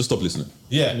 knows. just stop listening.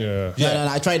 Yeah. Yeah.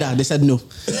 No, I tried that. They said no.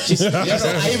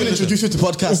 I even introduced you to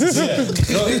podcasts.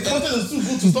 Content is too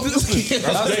good to stop listening.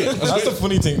 That's the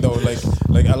funny thing though. Like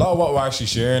a lot of what we're actually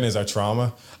sharing is our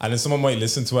trauma, and then someone might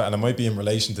listen to it, and it might be in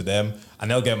relation to them, and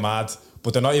they'll get mad.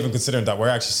 But they're not even considering that we're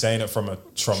actually saying it from a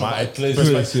traumatic place.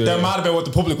 perspective. Yeah. They're mad about what the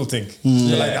public will think.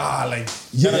 They're like,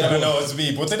 they're not gonna know it's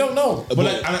me, but they don't know. But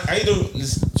like, I don't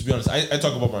listen. To be honest, I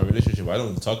talk about my relationship. I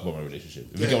don't talk about my relationship.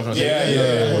 If you get what I'm saying?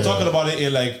 Yeah. We're talking about it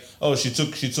in like, oh, she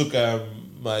took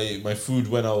my food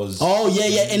when I was. Oh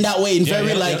yeah, in that way, in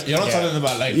very like. You're not talking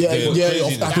about like. Yeah, the yeah,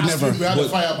 craziness. I could never. We had a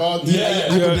fire about I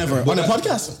could never on a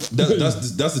podcast.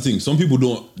 That's the thing. Some people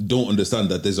don't understand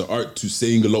that there's an art to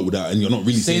saying a lot without, and you're not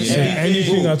really saying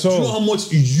Anything at Do you know all. how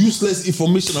much useless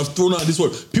information I've thrown out of this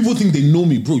world? People think they know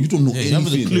me, bro. You don't know You haven't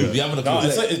a anything. clue. You haven't a clue. No,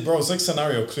 it's like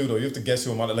scenario clue though. You have to guess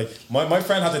who I'm on. Like my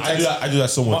friend had to text. I do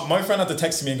that so much. My friend had to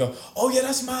text me and go, "Oh yeah,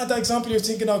 that's mad. That example you're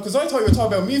thinking of, because I thought you were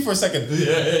talking about me for a second."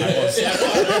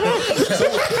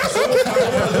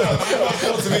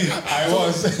 I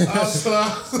was.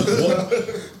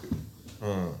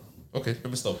 Okay, let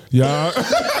me stop. Yeah.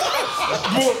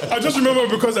 But I just remember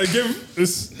because I gave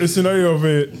this a scenario of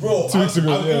it 2 weeks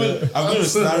ago. I'm doing a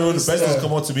scenario. The best has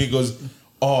come out to me. Goes,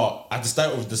 oh, at the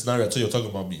start of the scenario, I told you you're talking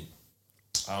about me.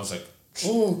 I was like,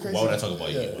 Oh, crazy. why would I talk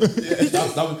about you?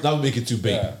 That would make it too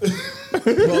big.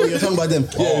 Bro, you're talking about them.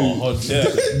 I'm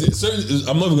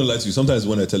not even gonna lie to you. Sometimes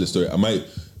when I tell a story, I might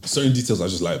certain details I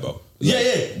just lie about.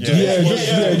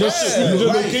 Just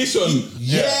Location.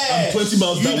 I'm 20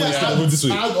 miles that way instead of this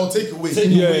way. Add or take away.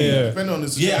 Yeah. Depending on the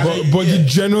Yeah. situation. but the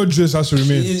general gist has to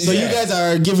remain. So you guys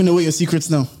are giving away your secrets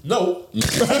now. No.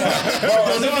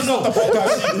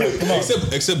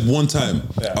 Except one time,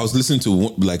 I was listening to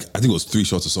like I think it was 3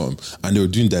 Shots or something, and they were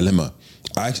doing Dilemma.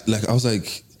 I was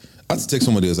like, I had to text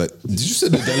somebody. I was like, "Did you say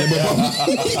the Dilemma?"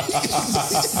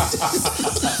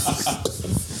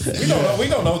 We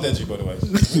don't know Deji, by the way.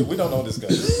 We don't know this guy.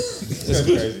 It's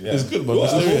crazy. Yeah. It's good, but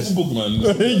Well, I mysterious. wrote a book,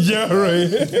 man. Yeah,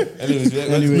 right. Anyways,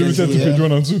 Limited to page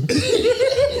 1 and 2.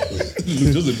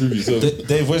 Just a preview. So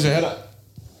Dave, where's your head at?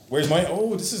 Where's my?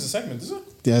 Oh, this is a segment, is it?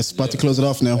 Yeah, it's about to close it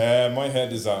off now. My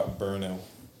head is at burnout,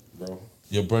 bro.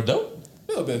 You're burned out?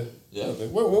 A little bit. Yeah.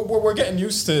 We're getting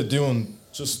used to doing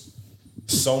just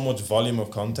so much volume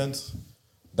of content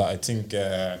that I think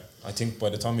by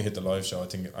the time we hit the live show, I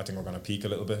think we're gonna peak a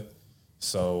little bit.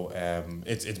 So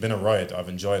it's been a ride. I've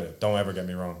enjoyed it. Don't ever get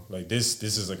me wrong. Like this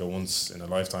is like a once in a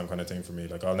lifetime kind of thing for me.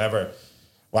 Like I'll never.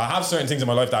 Well, I have certain things in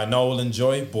my life that I know I'll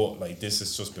enjoy, but like this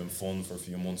has just been fun for a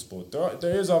few months. But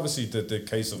there is obviously the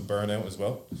case of burnout as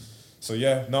well. So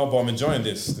yeah, no, but I'm enjoying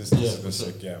this. This is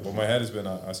sick, yeah. But my head has been,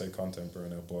 I say, content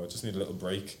burnout. But I just need a little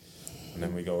break, and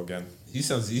then we go again. He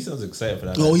sounds excited for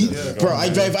that. Oh, bro, I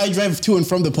drive to and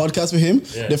from the podcast with him.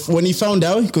 Yeah. When he found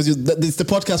out, because it's the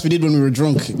podcast we did when we were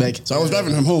drunk. Like, so I was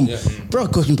driving him home. Bro, I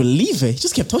couldn't believe it. He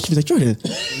just kept touching me. Like, Jordan,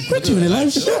 we're doing a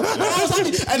live show. I was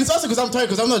happy. And it's also because I'm tired,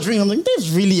 because I'm not drinking. I'm like,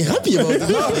 Dave's really happy about it.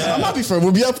 I'm happy for him.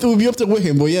 We'll be up to with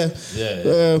him. But yeah.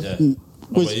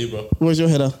 What about you, bro? Where's your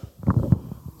head at?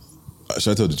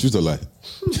 should I tell the truth or lie?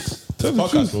 The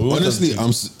podcast, bro. Honestly,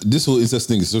 this whole incest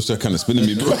thing is just kind of spinning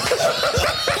me, bro. He's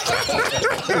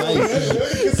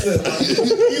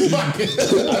back. I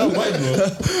don't mind, bro.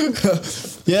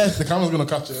 Yeah. The camera's gonna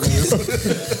catch it.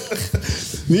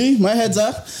 Me, my head's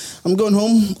at. I'm going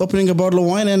home, opening a bottle of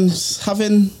wine, and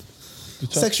having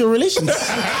sexual relations. I'm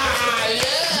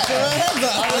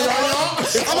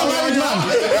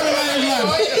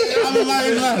a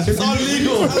married man. It's all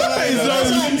legal. God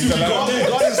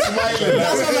is smiling.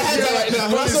 That's what my head's at right now.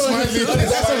 That's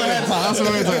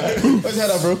what my head's at. What's your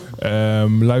head at, bro?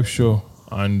 Live show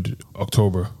and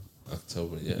October.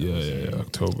 October, yeah. Yeah,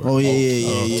 October. Oh,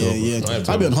 yeah.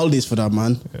 I'll be on holidays for that,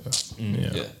 man.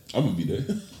 Yeah. I'm gonna be there.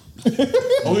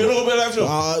 Oh, you're not gonna be live show?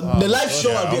 The live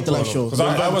show, I'll be at the live show. Because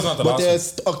I was not the But last one.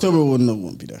 there's October one, no,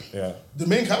 won't be there. Yeah. The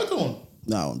main character one.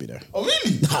 No, I won't be there. Oh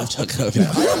really? Nah, I'm joking. I'm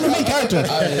the main character.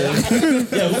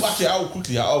 Yeah, who actually out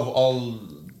quickly out of all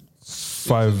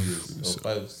 5,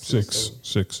 6.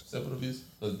 7 of you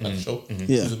at the show?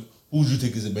 Yeah. Who do you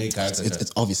think is the main character?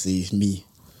 It's obviously me.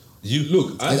 You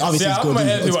look. Obviously, See, it's out of my Goldie.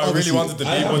 head, who It's I really obviously- wanted to be,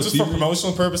 I have but a just for theory.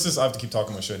 promotional purposes, I have to keep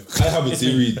talking my shit. I have a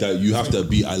theory that you have to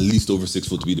be at least over 6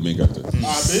 foot to be the main character.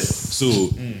 So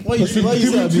Why you say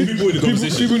Abi? people in the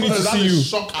conversation. People need to That see is you.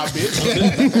 shock a bit.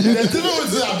 There's different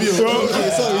ways to Abi. Okay,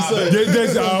 sorry.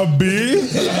 There's a B.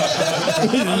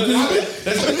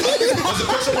 There's a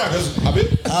question mark. There's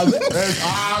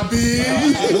Abi.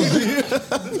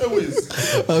 Different ways.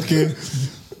 Okay.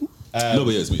 No,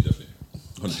 but yeah, it's me definitely.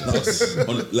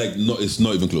 Like, no, it's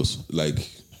not even close. Like,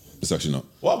 it's actually not.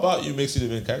 What about you makes you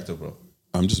the main character, bro?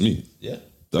 I'm just me. Yeah.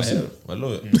 That's I it. hear I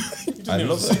love it. I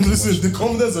love it. Listen, the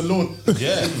confidence alone.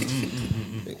 Yeah.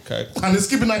 Character. And it's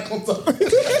keeping eye contact.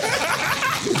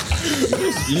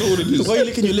 You know what it is? Why are you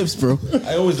licking your lips, bro?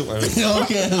 I always do my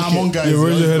Okay. I'm on, guys. Yeah,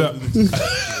 where's your head at?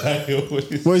 I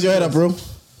always. Where's your head at, bro?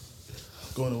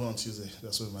 Going away on Tuesday.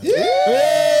 That's what man.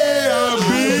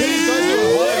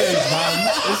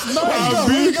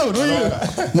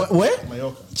 Where?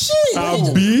 Mallorca. Shit.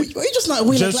 I'll be Why you just not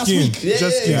away like jet last skiing. week?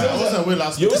 Jet skiing. I wasn't away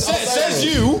last week. It says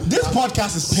you. This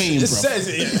podcast is pain, bro. It says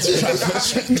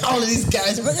it. All of these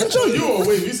guys, but enjoy You were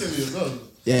away recently as well.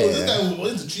 Yeah, So yeah, this guy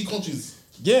went to 3 countries.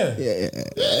 Yeah. Yeah. Yeah.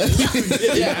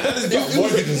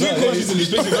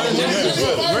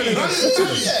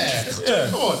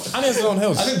 Come on. And he has his own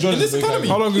house. I think Jordan in this is economy.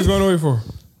 How long are you going away for?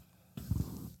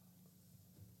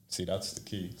 See, that's the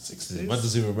key. 6 days. Man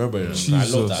doesn't even remember it. I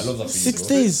Jesus. love that. I love that for you, 6 bro.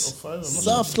 days.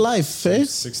 Soft life, eh?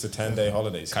 6 to 10 day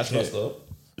holidays. Catch lost though.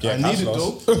 Yeah, I need it cash though.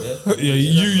 loss. Yeah,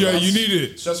 you need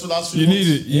it. Stressful last few You months.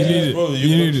 need it. You need it. Bro,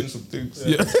 You need do it. some things.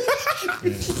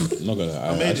 Not gonna lie.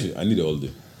 I need it all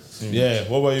day. Yeah.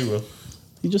 What about you, bro?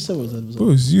 You just said what that Bro,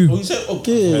 it's you. Oh, you said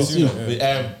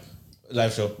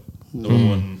live show number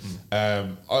one. I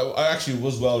actually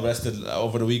was well rested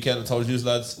over the weekend. I told you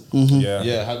lads. Yeah.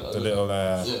 Yeah, The little.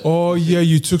 Oh yeah,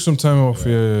 you took some time off.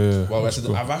 Yeah. Well rested.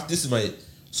 This is my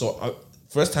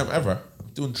first time ever. I'm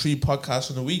doing 3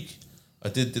 podcasts in a week. I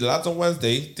did the lads on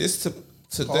Wednesday. This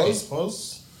today.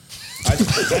 Pause. That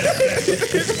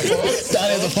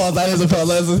is a pause. That is a pause.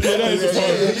 That is a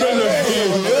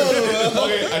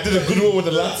Okay, I did a good one with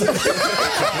the lads.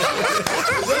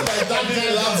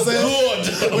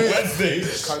 Good on Wednesday.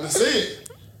 Can't say it.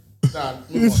 Nah,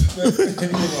 move on.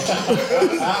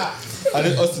 I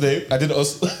did us today. I did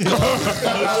us. 6 of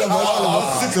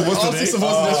us today. 6 of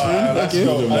us in this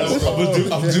room.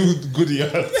 Okay. I'm doing goodie on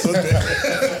Sunday.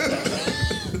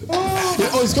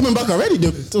 Oh, he's coming back already.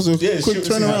 That was a quick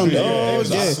turnaround. Oh,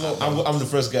 okay. I'm the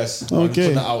first guest. Okay. I'm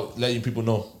putting that out, letting people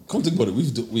know. Come think about it.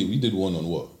 We did one on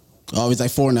what? Oh, it's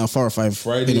like 4 now, 4 or 5.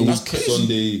 Friday, in a week.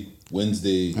 Sunday,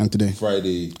 Wednesday, And today.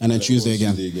 Friday, And then Tuesday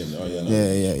again. Oh yeah, no.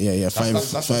 Yeah.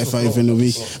 that's Five in a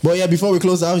week. But yeah, before we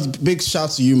close out, big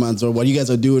shout to you, man. So what you guys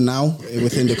are doing now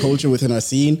within the culture, within our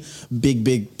scene, big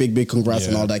congrats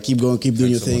and all that. Keep going, keep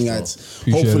doing your thing.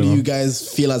 Hopefully you guys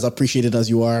feel as appreciated as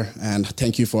you are, and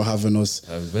thank you for having us.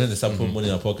 When they start putting money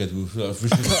in our pocket, we feel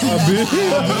appreciated.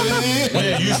 When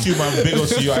you're used to, man, big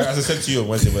ups to you. As I said to you on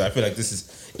Wednesday, but I feel like this is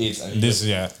it. This is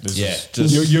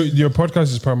Just Your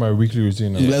podcast is part of my weekly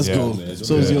routine now. Let's Yeah. go.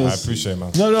 So is I yours. appreciate it,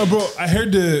 man. No, bro. I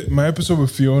heard my episode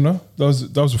with Fiona. That was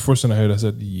the first thing I heard. I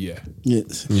said, yeah,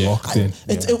 locked in.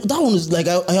 That one was like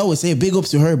I always say, big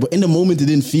ups to her, but in the moment it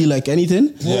didn't feel like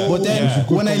anything. But then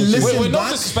when I listened Wait, no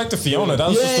back, disrespect to Fiona. That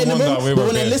was yeah, just in the the one that moment, we but were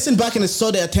when I getting. listened back and I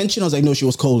saw the attention, I was like, no, she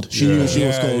was cold. She knew she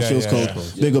was Yeah, cold. yeah, She was yeah, cold.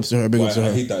 yeah. Big ups to her. Big ups to I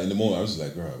her. hate that in the moment. I was just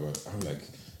like, bro. I'm like,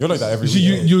 You're like that every You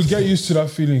see, week. you'll get used to that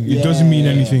feeling. It doesn't mean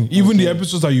anything. Even the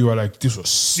episodes that you are like, this was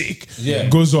sick,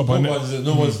 goes up. no And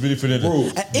one's really feeling it. bro.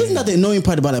 And isn't that the annoying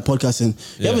part about like podcasting?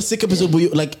 You have a sick episode, but you,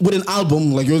 like with an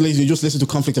album, like you just listen to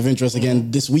Conflict of Interest again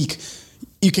this week.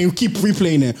 You can keep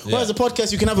replaying it. Whereas a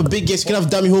podcast, you can have a big guest, you can have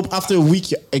Dammy Hope. After a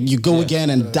week, you go again,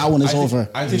 and that one is over.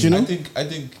 I think, you know? I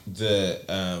think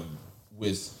the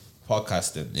with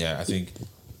podcasting, I think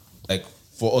like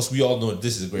for us, we all know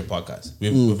this is a great podcast.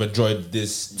 We've enjoyed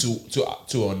this two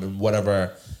on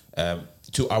whatever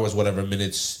 2 hours, whatever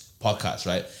minutes podcast,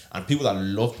 right? And people that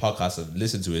love podcasts and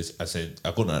listen to it,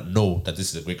 are gonna know that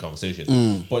this is a great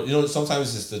conversation. But you know,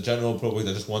 sometimes it's the general public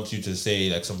that just wants you to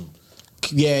say like some.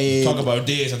 Talk about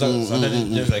this and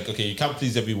then it's like, okay, you can't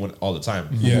please everyone all the time.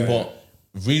 But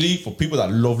really, for people that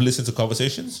love listening to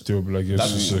conversations, they'll be like, yes,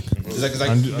 that's it's sick. It's like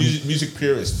And- music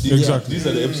purists. Exactly. These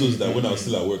are the episodes that when I was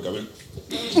still at work, I went,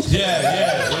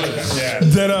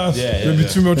 Dead ass. Maybe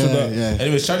too much of that. Yeah.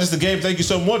 Anyways, Charge is the game. Thank you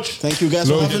so much. Thank you guys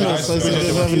for Love having you us. guys. Thank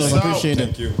you for having us. I appreciate it.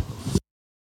 Thank you.